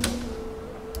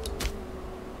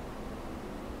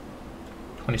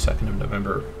 22nd of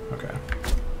November. Okay.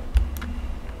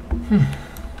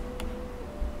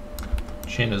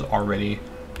 Shin is already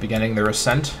beginning their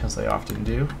ascent, as they often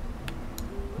do.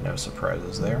 No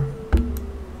surprises there.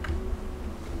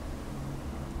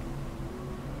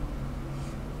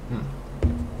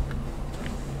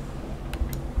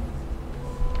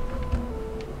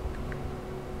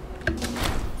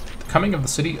 Coming of the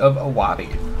city of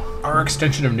Awadi. Our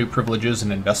extension of new privileges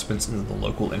and investments into the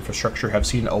local infrastructure have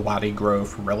seen Awadi grow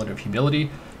from relative humility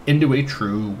into a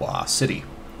true Wa city.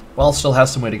 While it still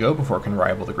has some way to go before it can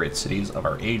rival the great cities of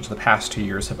our age, the past 2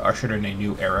 years have ushered in a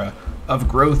new era of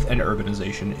growth and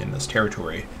urbanization in this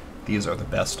territory. These are the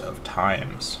best of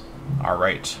times.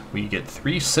 Alright, we get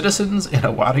 3 citizens in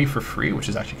Awadi for free, which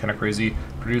is actually kind of crazy.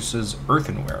 Produces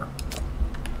earthenware.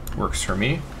 Works for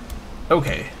me.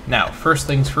 Okay, now, first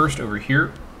things first, over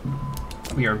here,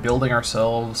 we are building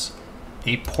ourselves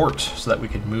a port so that we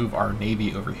can move our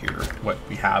navy over here, what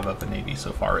we have of the navy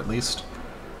so far, at least.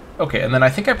 Okay, and then I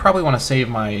think I probably want to save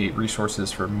my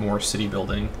resources for more city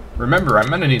building. Remember, I'm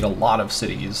going to need a lot of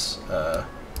cities.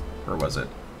 Where was it?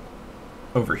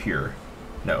 Over here.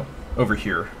 No, over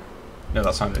here. No,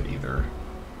 that's not it either.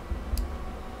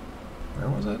 Where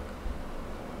was it?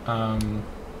 Oh,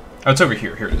 it's over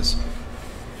here. Here it is.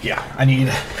 Yeah, I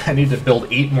need to build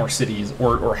 8 more cities,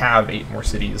 or have 8 more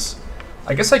cities.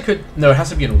 I guess I could. No, it has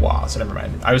to be in Wa, so never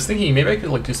mind. I was thinking maybe I could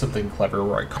like do something clever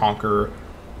where I conquer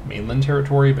mainland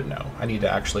territory, but no, I need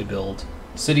to actually build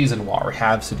cities in Wa, or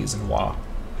have cities in Wa.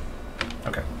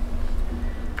 Okay.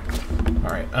 All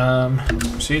right. Let's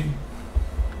proceed.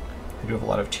 I do have a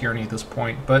lot of tyranny at this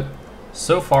point, but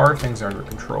so far things are under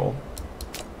control.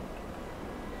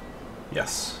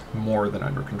 Yes, more than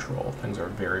under control. Things are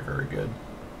very, very good.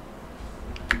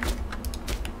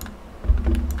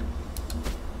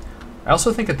 I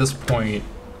also think at this point,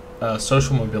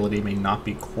 social mobility may not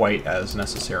be quite as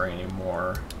necessary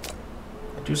anymore.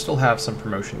 I do still have some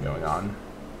promotion going on,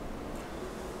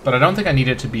 but I don't think I need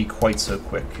it to be quite so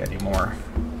quick anymore.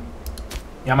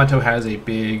 Yamato has a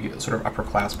big sort of upper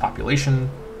class population,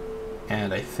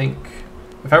 and I think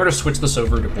if I were to switch this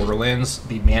over to Borderlands,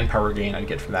 the manpower gain I'd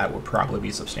get from that would probably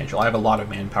be substantial. I have a lot of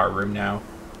manpower room now.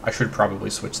 I should probably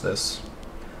switch this.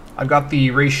 I've got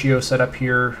the ratio set up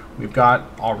here. We've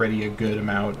got already a good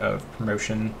amount of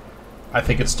promotion. I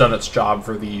think it's done its job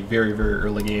for the very, very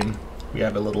early game. We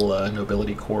have a little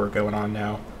nobility core going on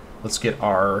now. Let's get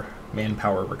our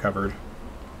manpower recovered.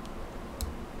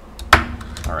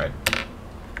 All right.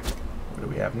 What do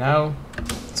we have now?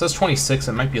 It says 26.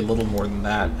 It might be a little more than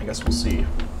that. I guess we'll see.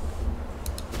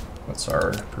 What's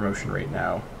our promotion rate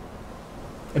now?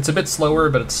 It's a bit slower,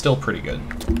 but it's still pretty good.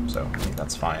 So I think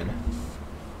that's fine.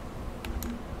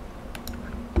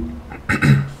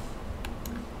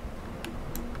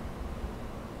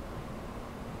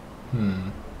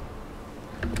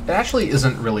 It actually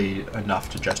isn't really enough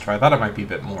to justify. I thought it might be a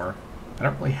bit more. I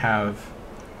don't really have...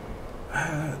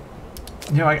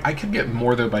 you know, I could get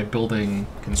more, though, by building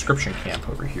conscription camp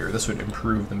over here. This would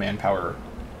improve the manpower.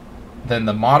 Then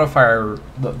the modifier...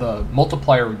 The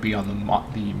multiplier would be on the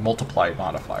multiply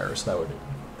modifier, so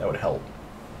that would help.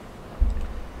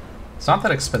 It's not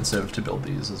that expensive to build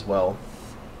these as well.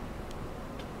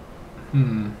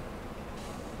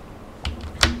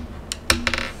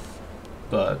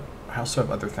 But I also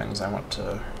have other things I want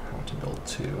to build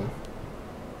too.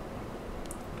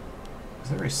 Is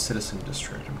there a citizen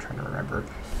district? I'm trying to remember.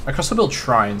 I can also build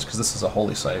shrines because this is a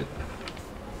holy site.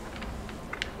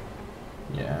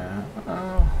 Yeah.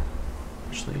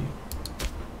 Actually,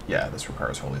 yeah, this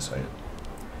requires holy site.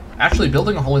 Actually,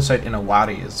 building a holy site in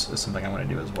Awadi is something I want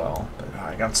to do as well. But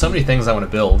I got so many things I want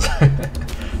to build.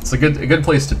 It's a good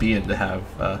place to be in to have.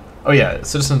 Oh yeah,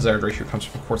 citizens' arid ratio comes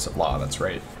from courts of law. That's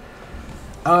right.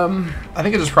 I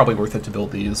think it is probably worth it to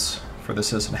build these for the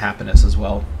citizen happiness as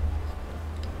well.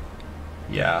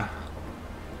 Yeah.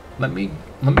 Let me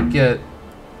get...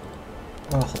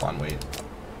 Oh, hold on, wait.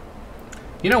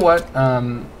 You know what?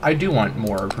 I do want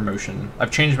more promotion. I've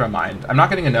changed my mind. I'm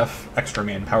not getting enough extra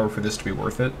manpower for this to be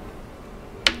worth it.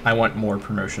 I want more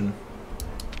promotion.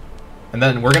 And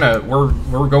then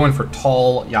we're going for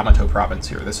tall Yamato province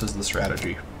here. This is the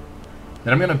strategy.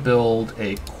 Then I'm gonna build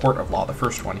a court of law, the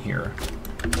first one here,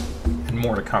 and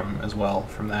more to come as well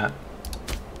from that.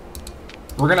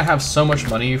 We're gonna have so much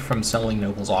money from selling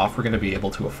nobles off. We're gonna be able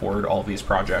to afford all these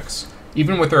projects,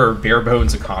 even with our bare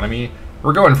bones economy.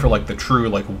 We're going for like the true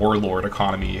like warlord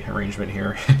economy arrangement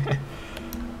here.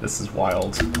 This is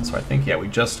wild. So I think, yeah, we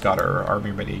just got our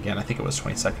army ready again. I think it was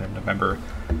 22nd of November.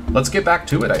 Let's get back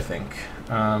to it, I think.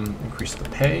 Increase the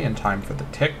pay and time for the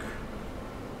tick.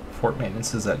 Fort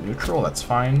maintenance is at neutral, that's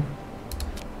fine.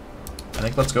 I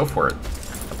think let's go for it.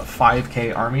 A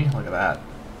 5K army, look at that.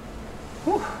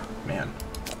 Whew, man.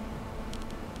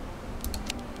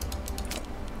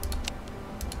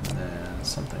 And then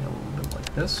something a little bit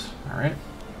like this, all right.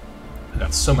 I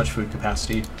got so much food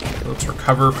capacity. Let's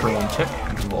recover for one tick,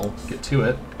 and we'll get to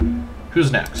it.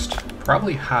 Who's next?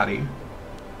 Probably Hadi.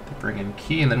 They bring in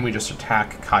Key, and then we just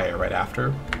attack Kaya right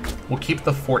after. We'll keep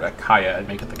the fort at Kaya and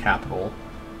make it the capital.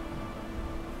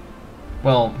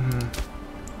 Well,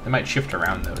 they might shift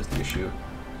around, though, is the issue.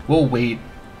 We'll wait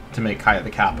to make Kaya the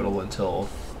capital until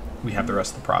we have the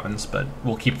rest of the province, but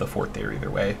we'll keep the fort there either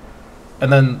way.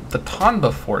 And then the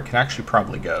Tanba fort can actually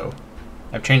probably go.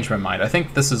 I've changed my mind. I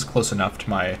think this is close enough to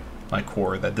my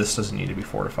core that this doesn't need to be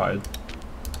fortified.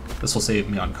 This will save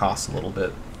me on costs a little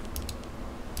bit.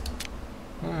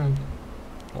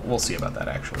 We'll see about that,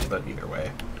 actually, but either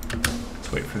way. Let's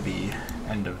wait for the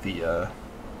end of the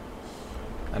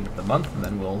month, and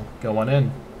then we'll go on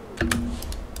in.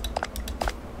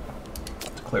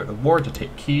 Declare the war to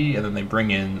take Key, and then they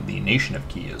bring in the Nation of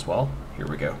Key as well. Here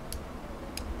we go.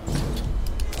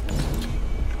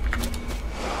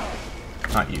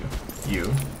 Not you.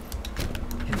 You.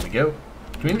 In we go.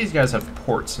 Do any of these guys have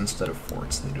ports instead of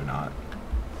forts? They do not.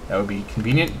 That would be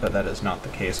convenient, but that is not the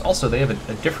case. Also, they have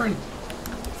a different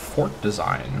fort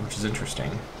design, which is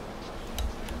interesting.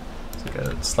 It's like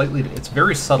a slightly... It's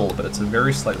very subtle, but it's a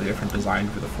very slightly different design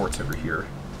for the forts over here.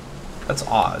 That's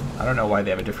odd. I don't know why they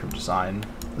have a different design.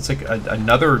 It's like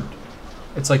another...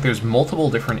 It's like there's multiple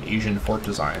different Asian fort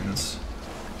designs.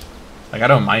 Like, I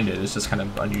don't mind it, it's just kind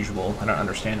of unusual. I don't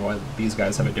understand why these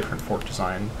guys have a different fort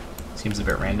design. Seems a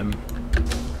bit random.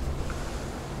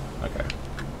 Okay.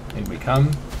 In we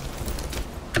come.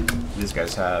 These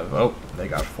guys have... Oh, they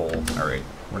got full. Alright,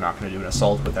 we're not going to do an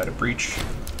assault without a breach.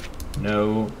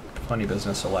 No funny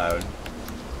business allowed.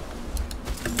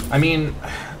 I mean,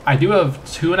 I do have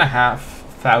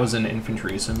 2,500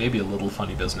 infantry, so maybe a little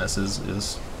funny business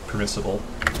is permissible.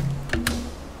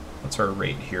 What's our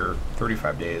rate here?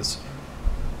 35 days.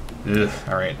 Ugh,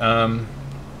 all right.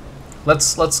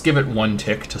 Let's give it one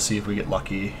tick to see if we get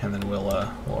lucky, and then we'll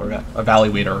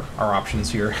evaluate our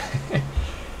options here.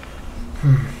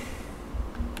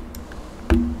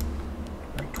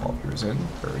 Right, 12 years in.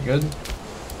 Very good.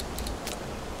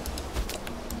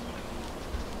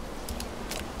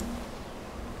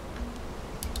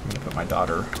 I'm gonna put my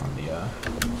daughter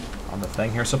on the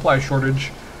thing here. Supply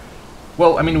shortage.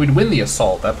 Well, I mean, we'd win the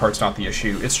assault. That part's not the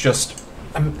issue. It's just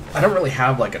I don't really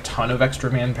have like a ton of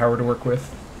extra manpower to work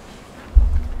with.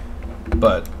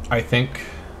 But I think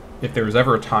if there was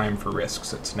ever a time for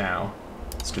risks, it's now.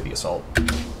 Let's do the assault.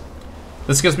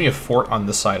 This gives me a fort on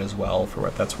this side as well, for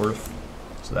what that's worth.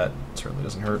 So that certainly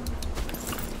doesn't hurt.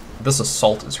 This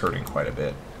assault is hurting quite a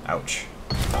bit. Ouch.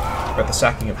 Got the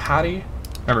sacking of Hadi.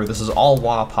 Remember, this is all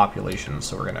Wa population,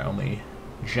 so we're going to only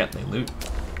gently loot.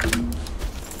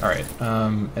 Alright,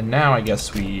 and now I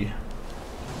guess we...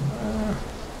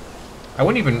 I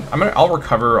wouldn't even... I'll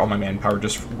recover all my manpower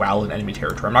just while in enemy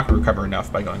territory. I'm not going to recover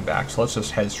enough by going back, so let's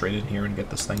just head straight in here and get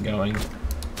this thing going.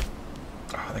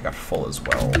 Oh, they got full as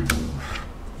well.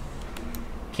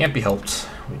 Can't be helped.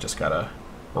 We just gotta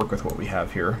work with what we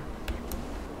have here.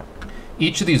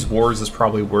 Each of these wars is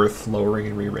probably worth lowering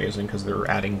and re-raising because they're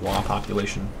adding Wa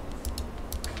population.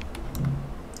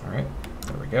 Alright,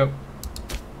 there we go.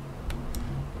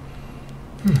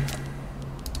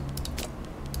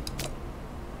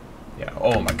 Yeah,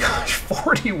 oh my gosh,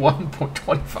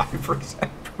 41.25%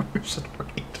 promotion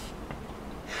rate.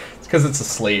 It's because it's a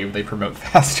slave, they promote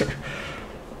faster.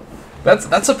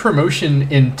 That's a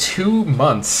promotion in 2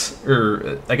 months,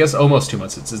 or I guess almost 2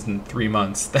 months, it's in 3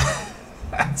 months.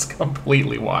 That's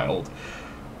completely wild.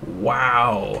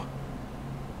 Wow.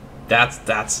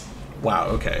 That's wow,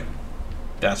 okay.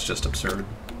 That's just absurd.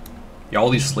 Yeah, all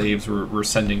these slaves we're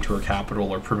sending to our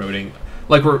capital are promoting.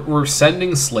 Like, we're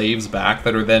sending slaves back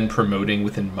that are then promoting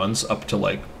within months up to,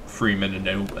 like, freemen and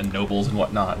nobles and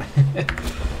whatnot.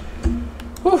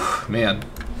 Whew, man.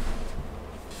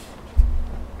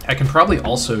 I can probably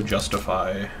also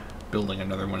justify building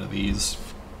another one of these.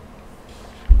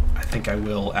 I think I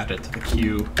will add it to the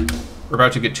queue. We're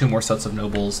about to get 2 more sets of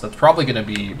nobles. That's probably going to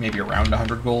be maybe around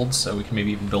 100 gold, so we can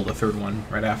maybe even build a 3rd one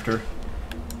right after.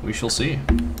 We shall see.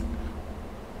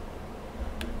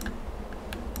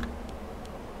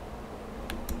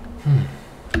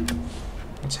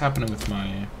 What's happening with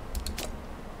my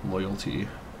loyalty?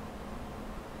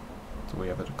 Do we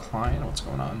have a decline? What's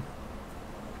going on?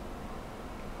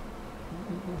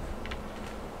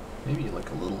 Maybe like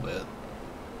a little bit.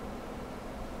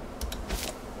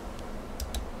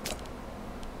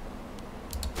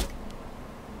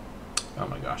 Oh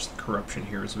my gosh, the corruption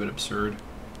here is a bit absurd.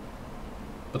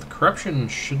 But the corruption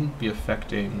shouldn't be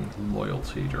affecting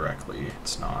loyalty directly.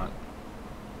 It's not.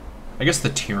 I guess the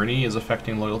tyranny is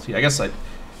affecting loyalty. I guess the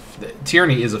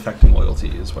tyranny is affecting loyalty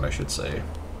is what I should say.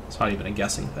 It's not even a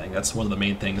guessing thing. That's one of the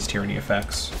main things tyranny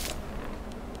affects.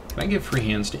 Can I give free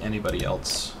hands to anybody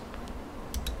else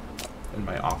in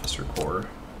my officer corps?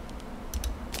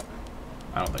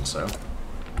 I don't think so.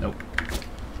 Nope.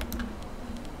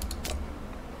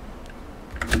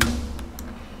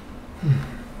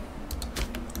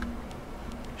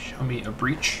 Show me a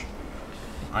breach.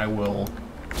 I will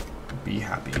be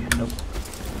happy. Nope.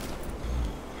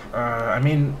 I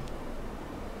mean,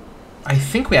 I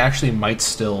think we actually might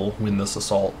still win this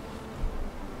assault.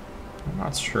 I'm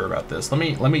not sure about this. Let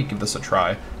me give this a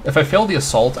try. If I fail the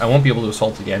assault, I won't be able to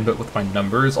assault again, but with my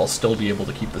numbers, I'll still be able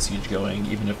to keep the siege going,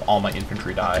 even if all my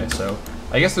infantry die. So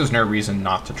I guess there's no reason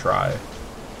not to try.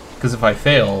 Because if I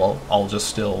fail, I'll just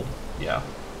still... Yeah,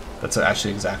 that's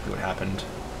actually exactly what happened.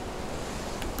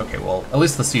 Okay, well, at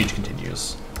least the siege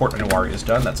continues. Port Minowari is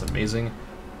done. That's amazing.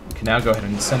 We can now go ahead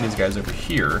and send these guys over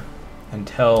here and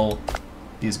tell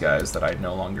these guys that I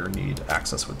no longer need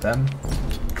access with them.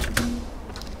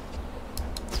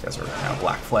 These guys are now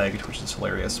black flagged, which is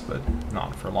hilarious, but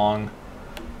not for long.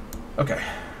 Okay.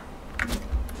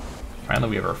 Finally,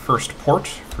 we have our first port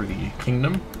for the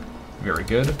kingdom. Very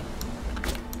good.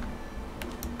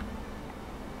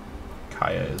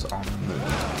 Kaya is on the move.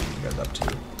 What are you guys up to?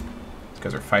 These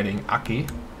guys are fighting Aki.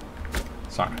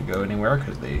 It's not going to go anywhere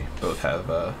because they both have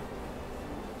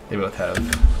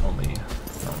only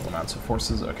normal amounts of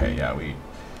forces. Okay, yeah, we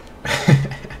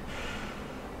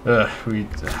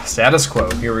status quo.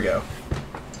 Here we go.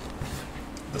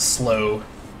 The slow,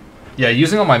 yeah,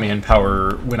 using all my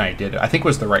manpower when I did it, I think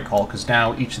was the right call because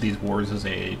now each of these wars is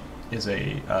a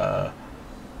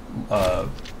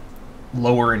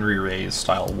lower and re-raise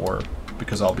style war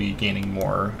because I'll be gaining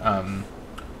more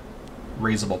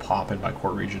raisable pop in my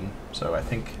core region, so I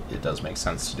think it does make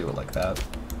sense to do it like that.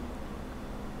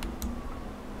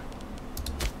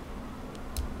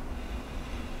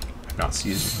 I've not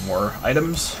seized more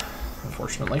items,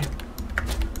 unfortunately.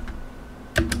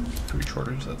 Food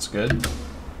shortage, that's good.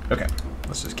 Okay,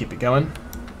 let's just keep it going.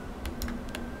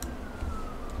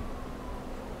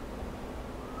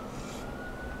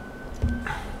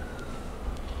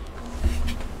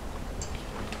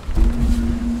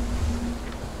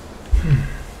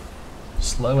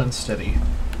 Slow and steady.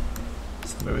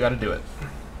 That's the way we gotta do it.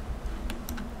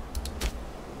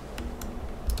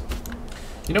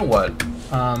 You know what?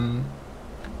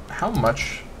 How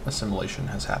much assimilation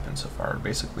has happened so far?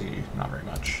 Basically, not very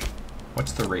much.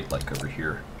 What's the rate like over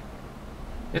here?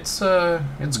 It's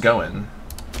going.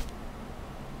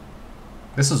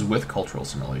 This is with cultural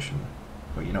assimilation.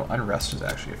 But you know, unrest is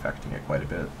actually affecting it quite a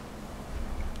bit.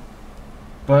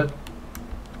 But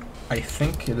I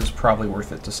think it is probably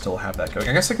worth it to still have that going.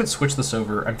 I guess I could switch this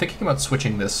over. I'm thinking about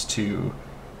switching this to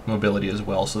mobility as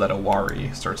well so that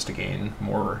Owari starts to gain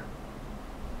more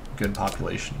good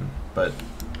population. But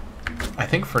I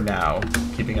think for now,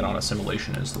 keeping it on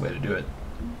assimilation is the way to do it.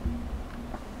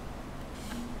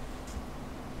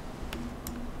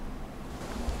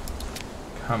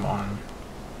 Come on.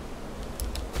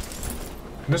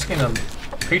 I'm just gonna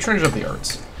patronage of the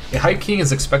arts. A High King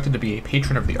is expected to be a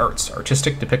patron of the arts.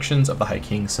 Artistic depictions of the High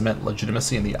King cement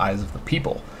legitimacy in the eyes of the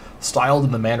people. Styled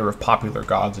in the manner of popular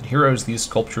gods and heroes, these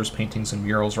sculptures, paintings, and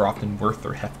murals are often worth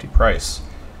their hefty price.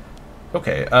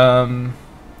 Okay, I've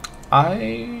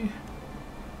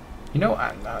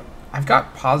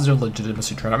got positive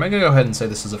legitimacy trend. I'm going to go ahead and say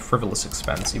this is a frivolous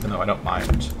expense, even though I don't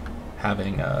mind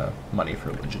having money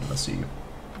for legitimacy.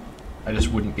 I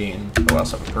just wouldn't gain... Oh, I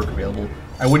also have a perk available.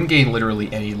 I wouldn't gain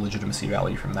literally any legitimacy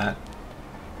value from that.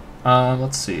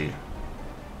 Let's see.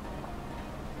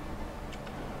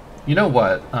 You know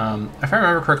what? If I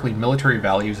remember correctly, military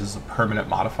values is a permanent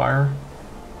modifier.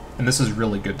 And this is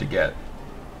really good to get.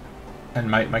 And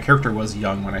my character was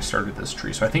young when I started this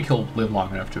tree, so I think he'll live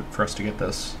long enough for us to get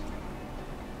this.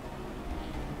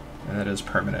 And that is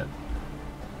permanent.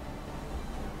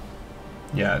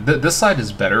 Yeah, this side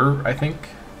is better, I think.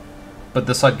 but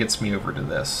this side gets me over to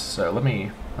this. So let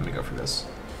me go for this.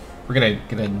 We're gonna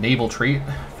get a naval trait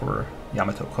for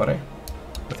Yamato Kore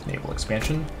with naval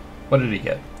expansion. What did he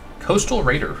get? Coastal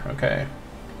Raider. Okay.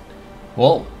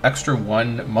 Well, extra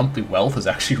 1 monthly wealth is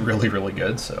actually really, really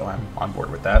good, so I'm on board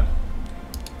with that.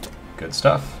 Good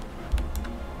stuff.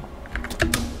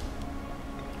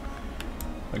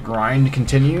 The grind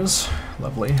continues.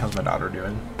 Lovely. How's my daughter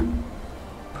doing?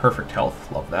 Perfect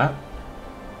health. Love that.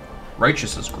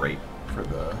 Righteous is great for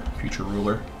the future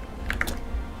ruler.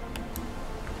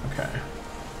 Okay.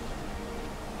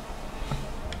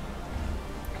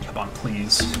 Come on,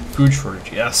 please. Food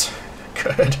shortage, yes.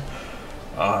 Good.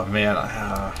 Oh, man.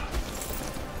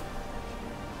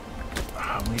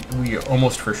 We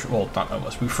almost for sure, well, not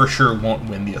almost, we for sure won't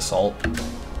win the assault.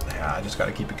 Yeah, I just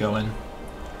gotta keep it going.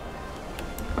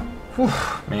 Whew,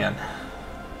 man.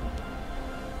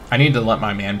 I need to let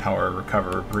my manpower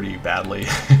recover pretty badly.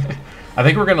 I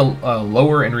think we're gonna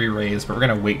lower and re-raise, but we're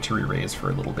gonna wait to re-raise for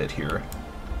a little bit here.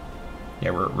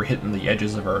 Yeah, we're hitting the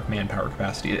edges of our manpower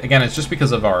capacity. Again, it's just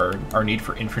because of our need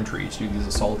for infantry to do these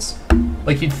assaults.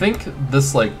 Like, you'd think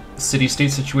this, like,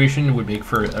 city-state situation would make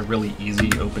for a really easy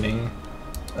opening.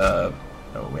 Oh,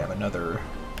 we have another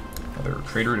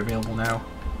trader available now.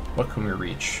 What can we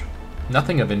reach?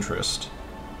 Nothing of interest.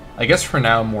 I guess for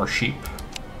now, more sheep.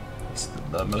 It's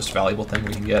the most valuable thing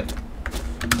we can get.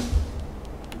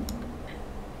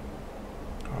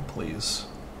 Oh, please.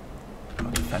 Oh,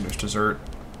 Defender's Dessert.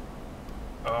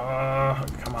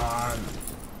 Come on.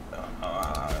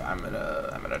 I'm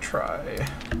gonna try.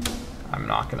 I'm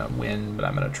not gonna win, but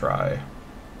I'm gonna try.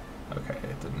 Okay,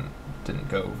 it didn't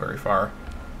go very far,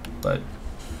 but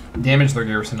damaged their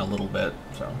garrison a little bit,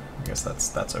 so I guess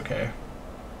that's okay.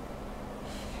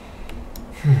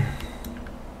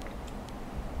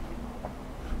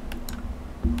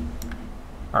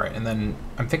 All right, and then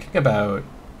I'm thinking about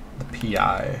the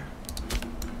PI.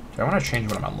 Do I want to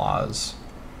change one of my laws?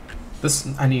 This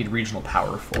I need regional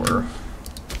power for.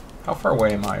 How far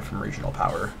away am I from regional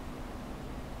power?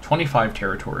 25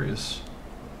 territories.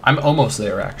 I'm almost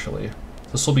there, actually.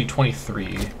 This will be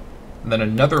 23. And then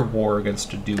another war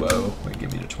against a duo would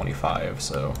give me to 25,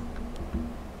 so...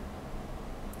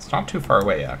 It's not too far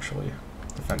away, actually.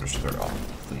 Defenders are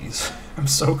off, please. I'm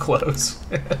so close.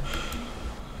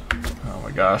 Oh my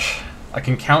gosh. I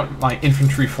can count my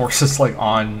infantry forces, like,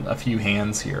 on a few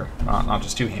hands here. Not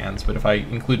just 2 hands, but if I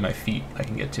include my feet, I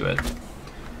can get to it.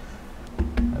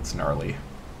 That's gnarly.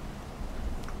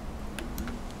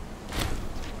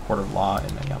 Court of Law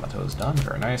in Yamato is done.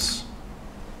 Very nice.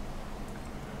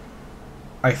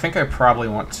 I think I probably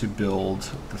want to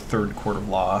build the 3rd Court of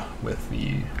Law with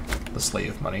the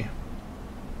slave money.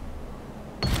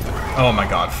 Oh my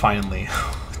god, finally.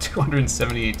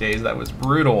 278 days, that was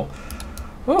brutal.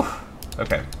 Whew.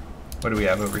 Okay, what do we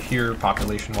have over here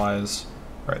population-wise?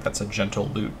 Alright, that's a gentle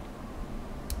loot.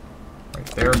 Right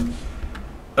there.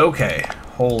 Okay,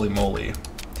 holy moly.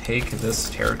 Take this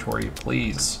territory,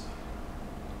 please.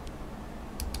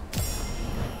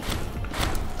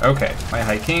 Okay, my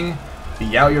High King, the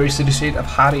Yaoi city-state of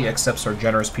Hari accepts our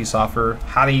generous peace offer.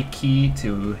 Hari key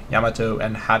to Yamato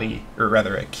and Hari, or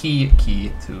rather a key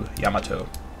to Yamato.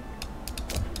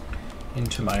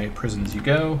 Into my prisons you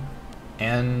go.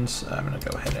 And I'm gonna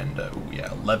go ahead and, ooh,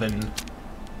 yeah, 11.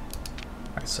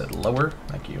 I said lower,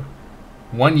 thank you.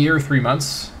 1 year, 3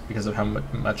 months, because of how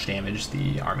much damage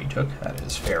the army took. That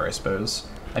is fair, I suppose.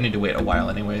 I need to wait a while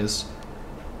anyways.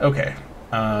 Okay,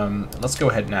 let's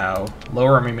go ahead now.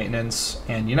 Lower army maintenance,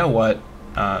 and you know what?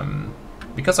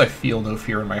 Because I feel no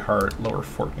fear in my heart, lower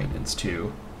fort maintenance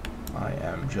too. I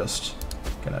am just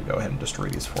gonna go ahead and destroy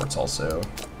these forts also.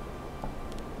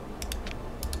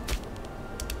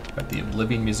 Got the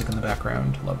Oblivion music in the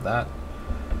background, love that.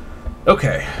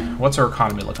 Okay, what's our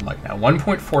economy looking like now?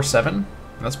 1.47,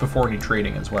 that's before any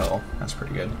trading as well. That's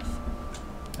pretty good.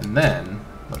 And then,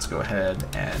 let's go ahead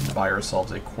and buy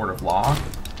ourselves a Court of Law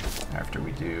after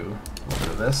we do a little bit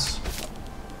of this.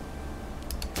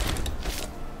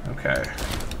 Okay.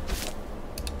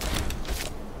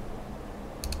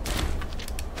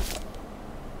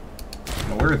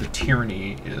 I'm aware the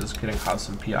tyranny is going to cause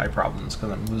some PI problems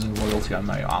because I'm losing loyalty on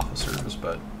my officers,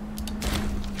 but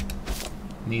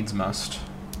needs must.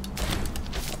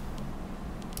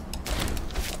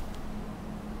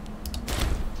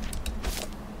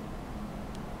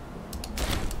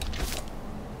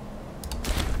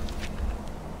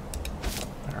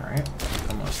 Alright,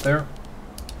 almost there.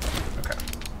 Okay.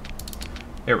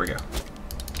 There we go.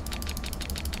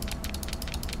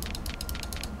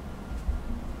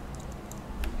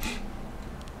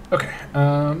 Okay,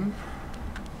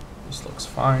 this looks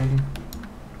fine.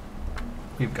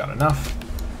 We've got enough.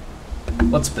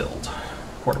 let's build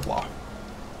Port of Law.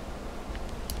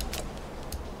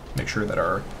 Make sure that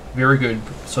our very good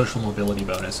social mobility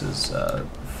bonus is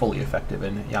fully effective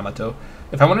in Yamato.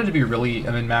 If I wanted to be really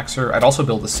a min-maxer, I'd also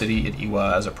build a city in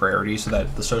Iwa as a priority so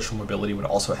that the social mobility would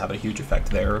also have a huge effect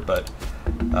there, but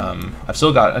I've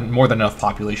still got more than enough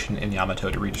population in Yamato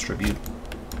to redistribute.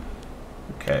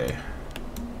 Okay,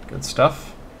 good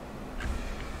stuff.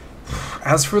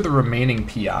 As for the remaining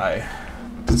PI,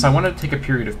 since I want to take a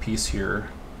period of peace here,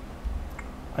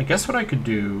 I guess what I could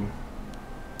do...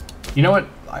 You know what?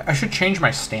 I should change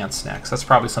my stance next. That's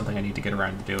probably something I need to get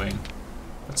around to doing.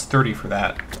 That's 30 for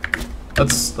that.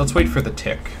 Let's wait for the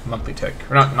tick, monthly tick.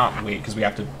 Or not wait, because we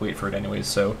have to wait for it anyways,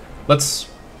 so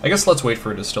I guess let's wait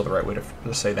for it is still the right way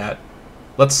to say that.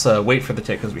 Let's wait for the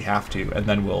tick because we have to, and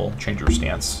then we'll change our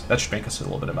stance. That should make us a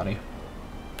little bit of money.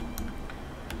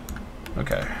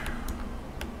 Okay.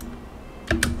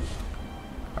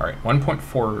 Alright,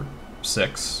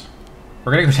 1.46.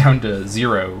 We're going to go down to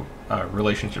 0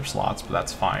 relationship slots, but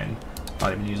that's fine.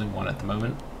 Not even using one at the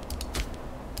moment.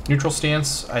 Neutral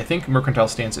stance, I think mercantile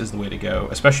stance is the way to go,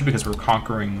 especially because we're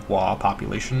conquering Wa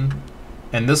population.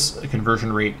 And this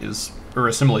conversion rate is, or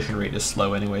assimilation rate is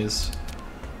slow anyways.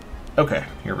 Okay,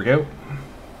 here we go.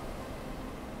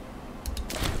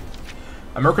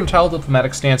 A mercantile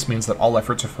diplomatic stance means that all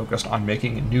efforts are focused on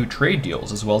making new trade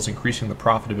deals as well as increasing the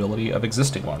profitability of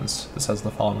existing ones. This has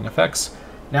the following effects.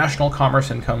 National commerce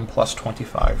income plus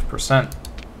 25%,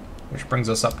 which brings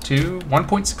us up to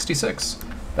 1.66.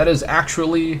 That is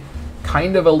actually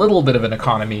kind of a little bit of an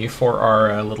economy for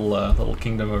our little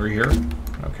kingdom over here.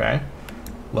 Okay,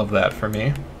 love that for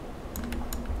me.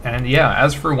 And yeah,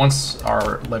 as for once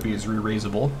our levy is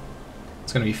re-raisable,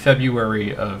 it's going to be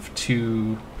February of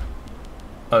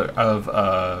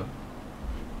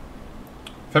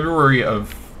February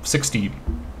of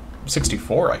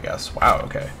 64, I guess. Wow.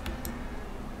 Okay.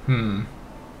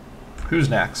 Who's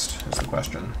next is the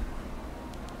question.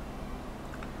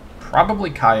 Probably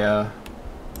Kaya,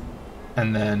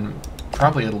 and then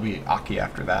probably it'll be Aki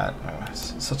after that. Oh,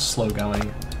 it's such slow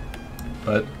going,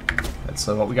 but that's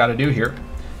what we got to do here.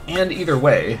 And either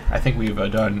way, I think we've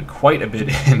done quite a bit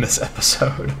in this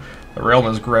episode. The realm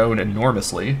has grown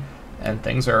enormously, and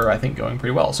things are, I think, going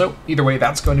pretty well. So either way,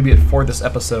 that's going to be it for this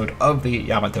episode of the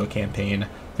Yamato campaign.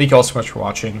 Thank you all so much for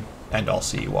watching, and I'll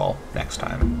see you all next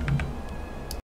time.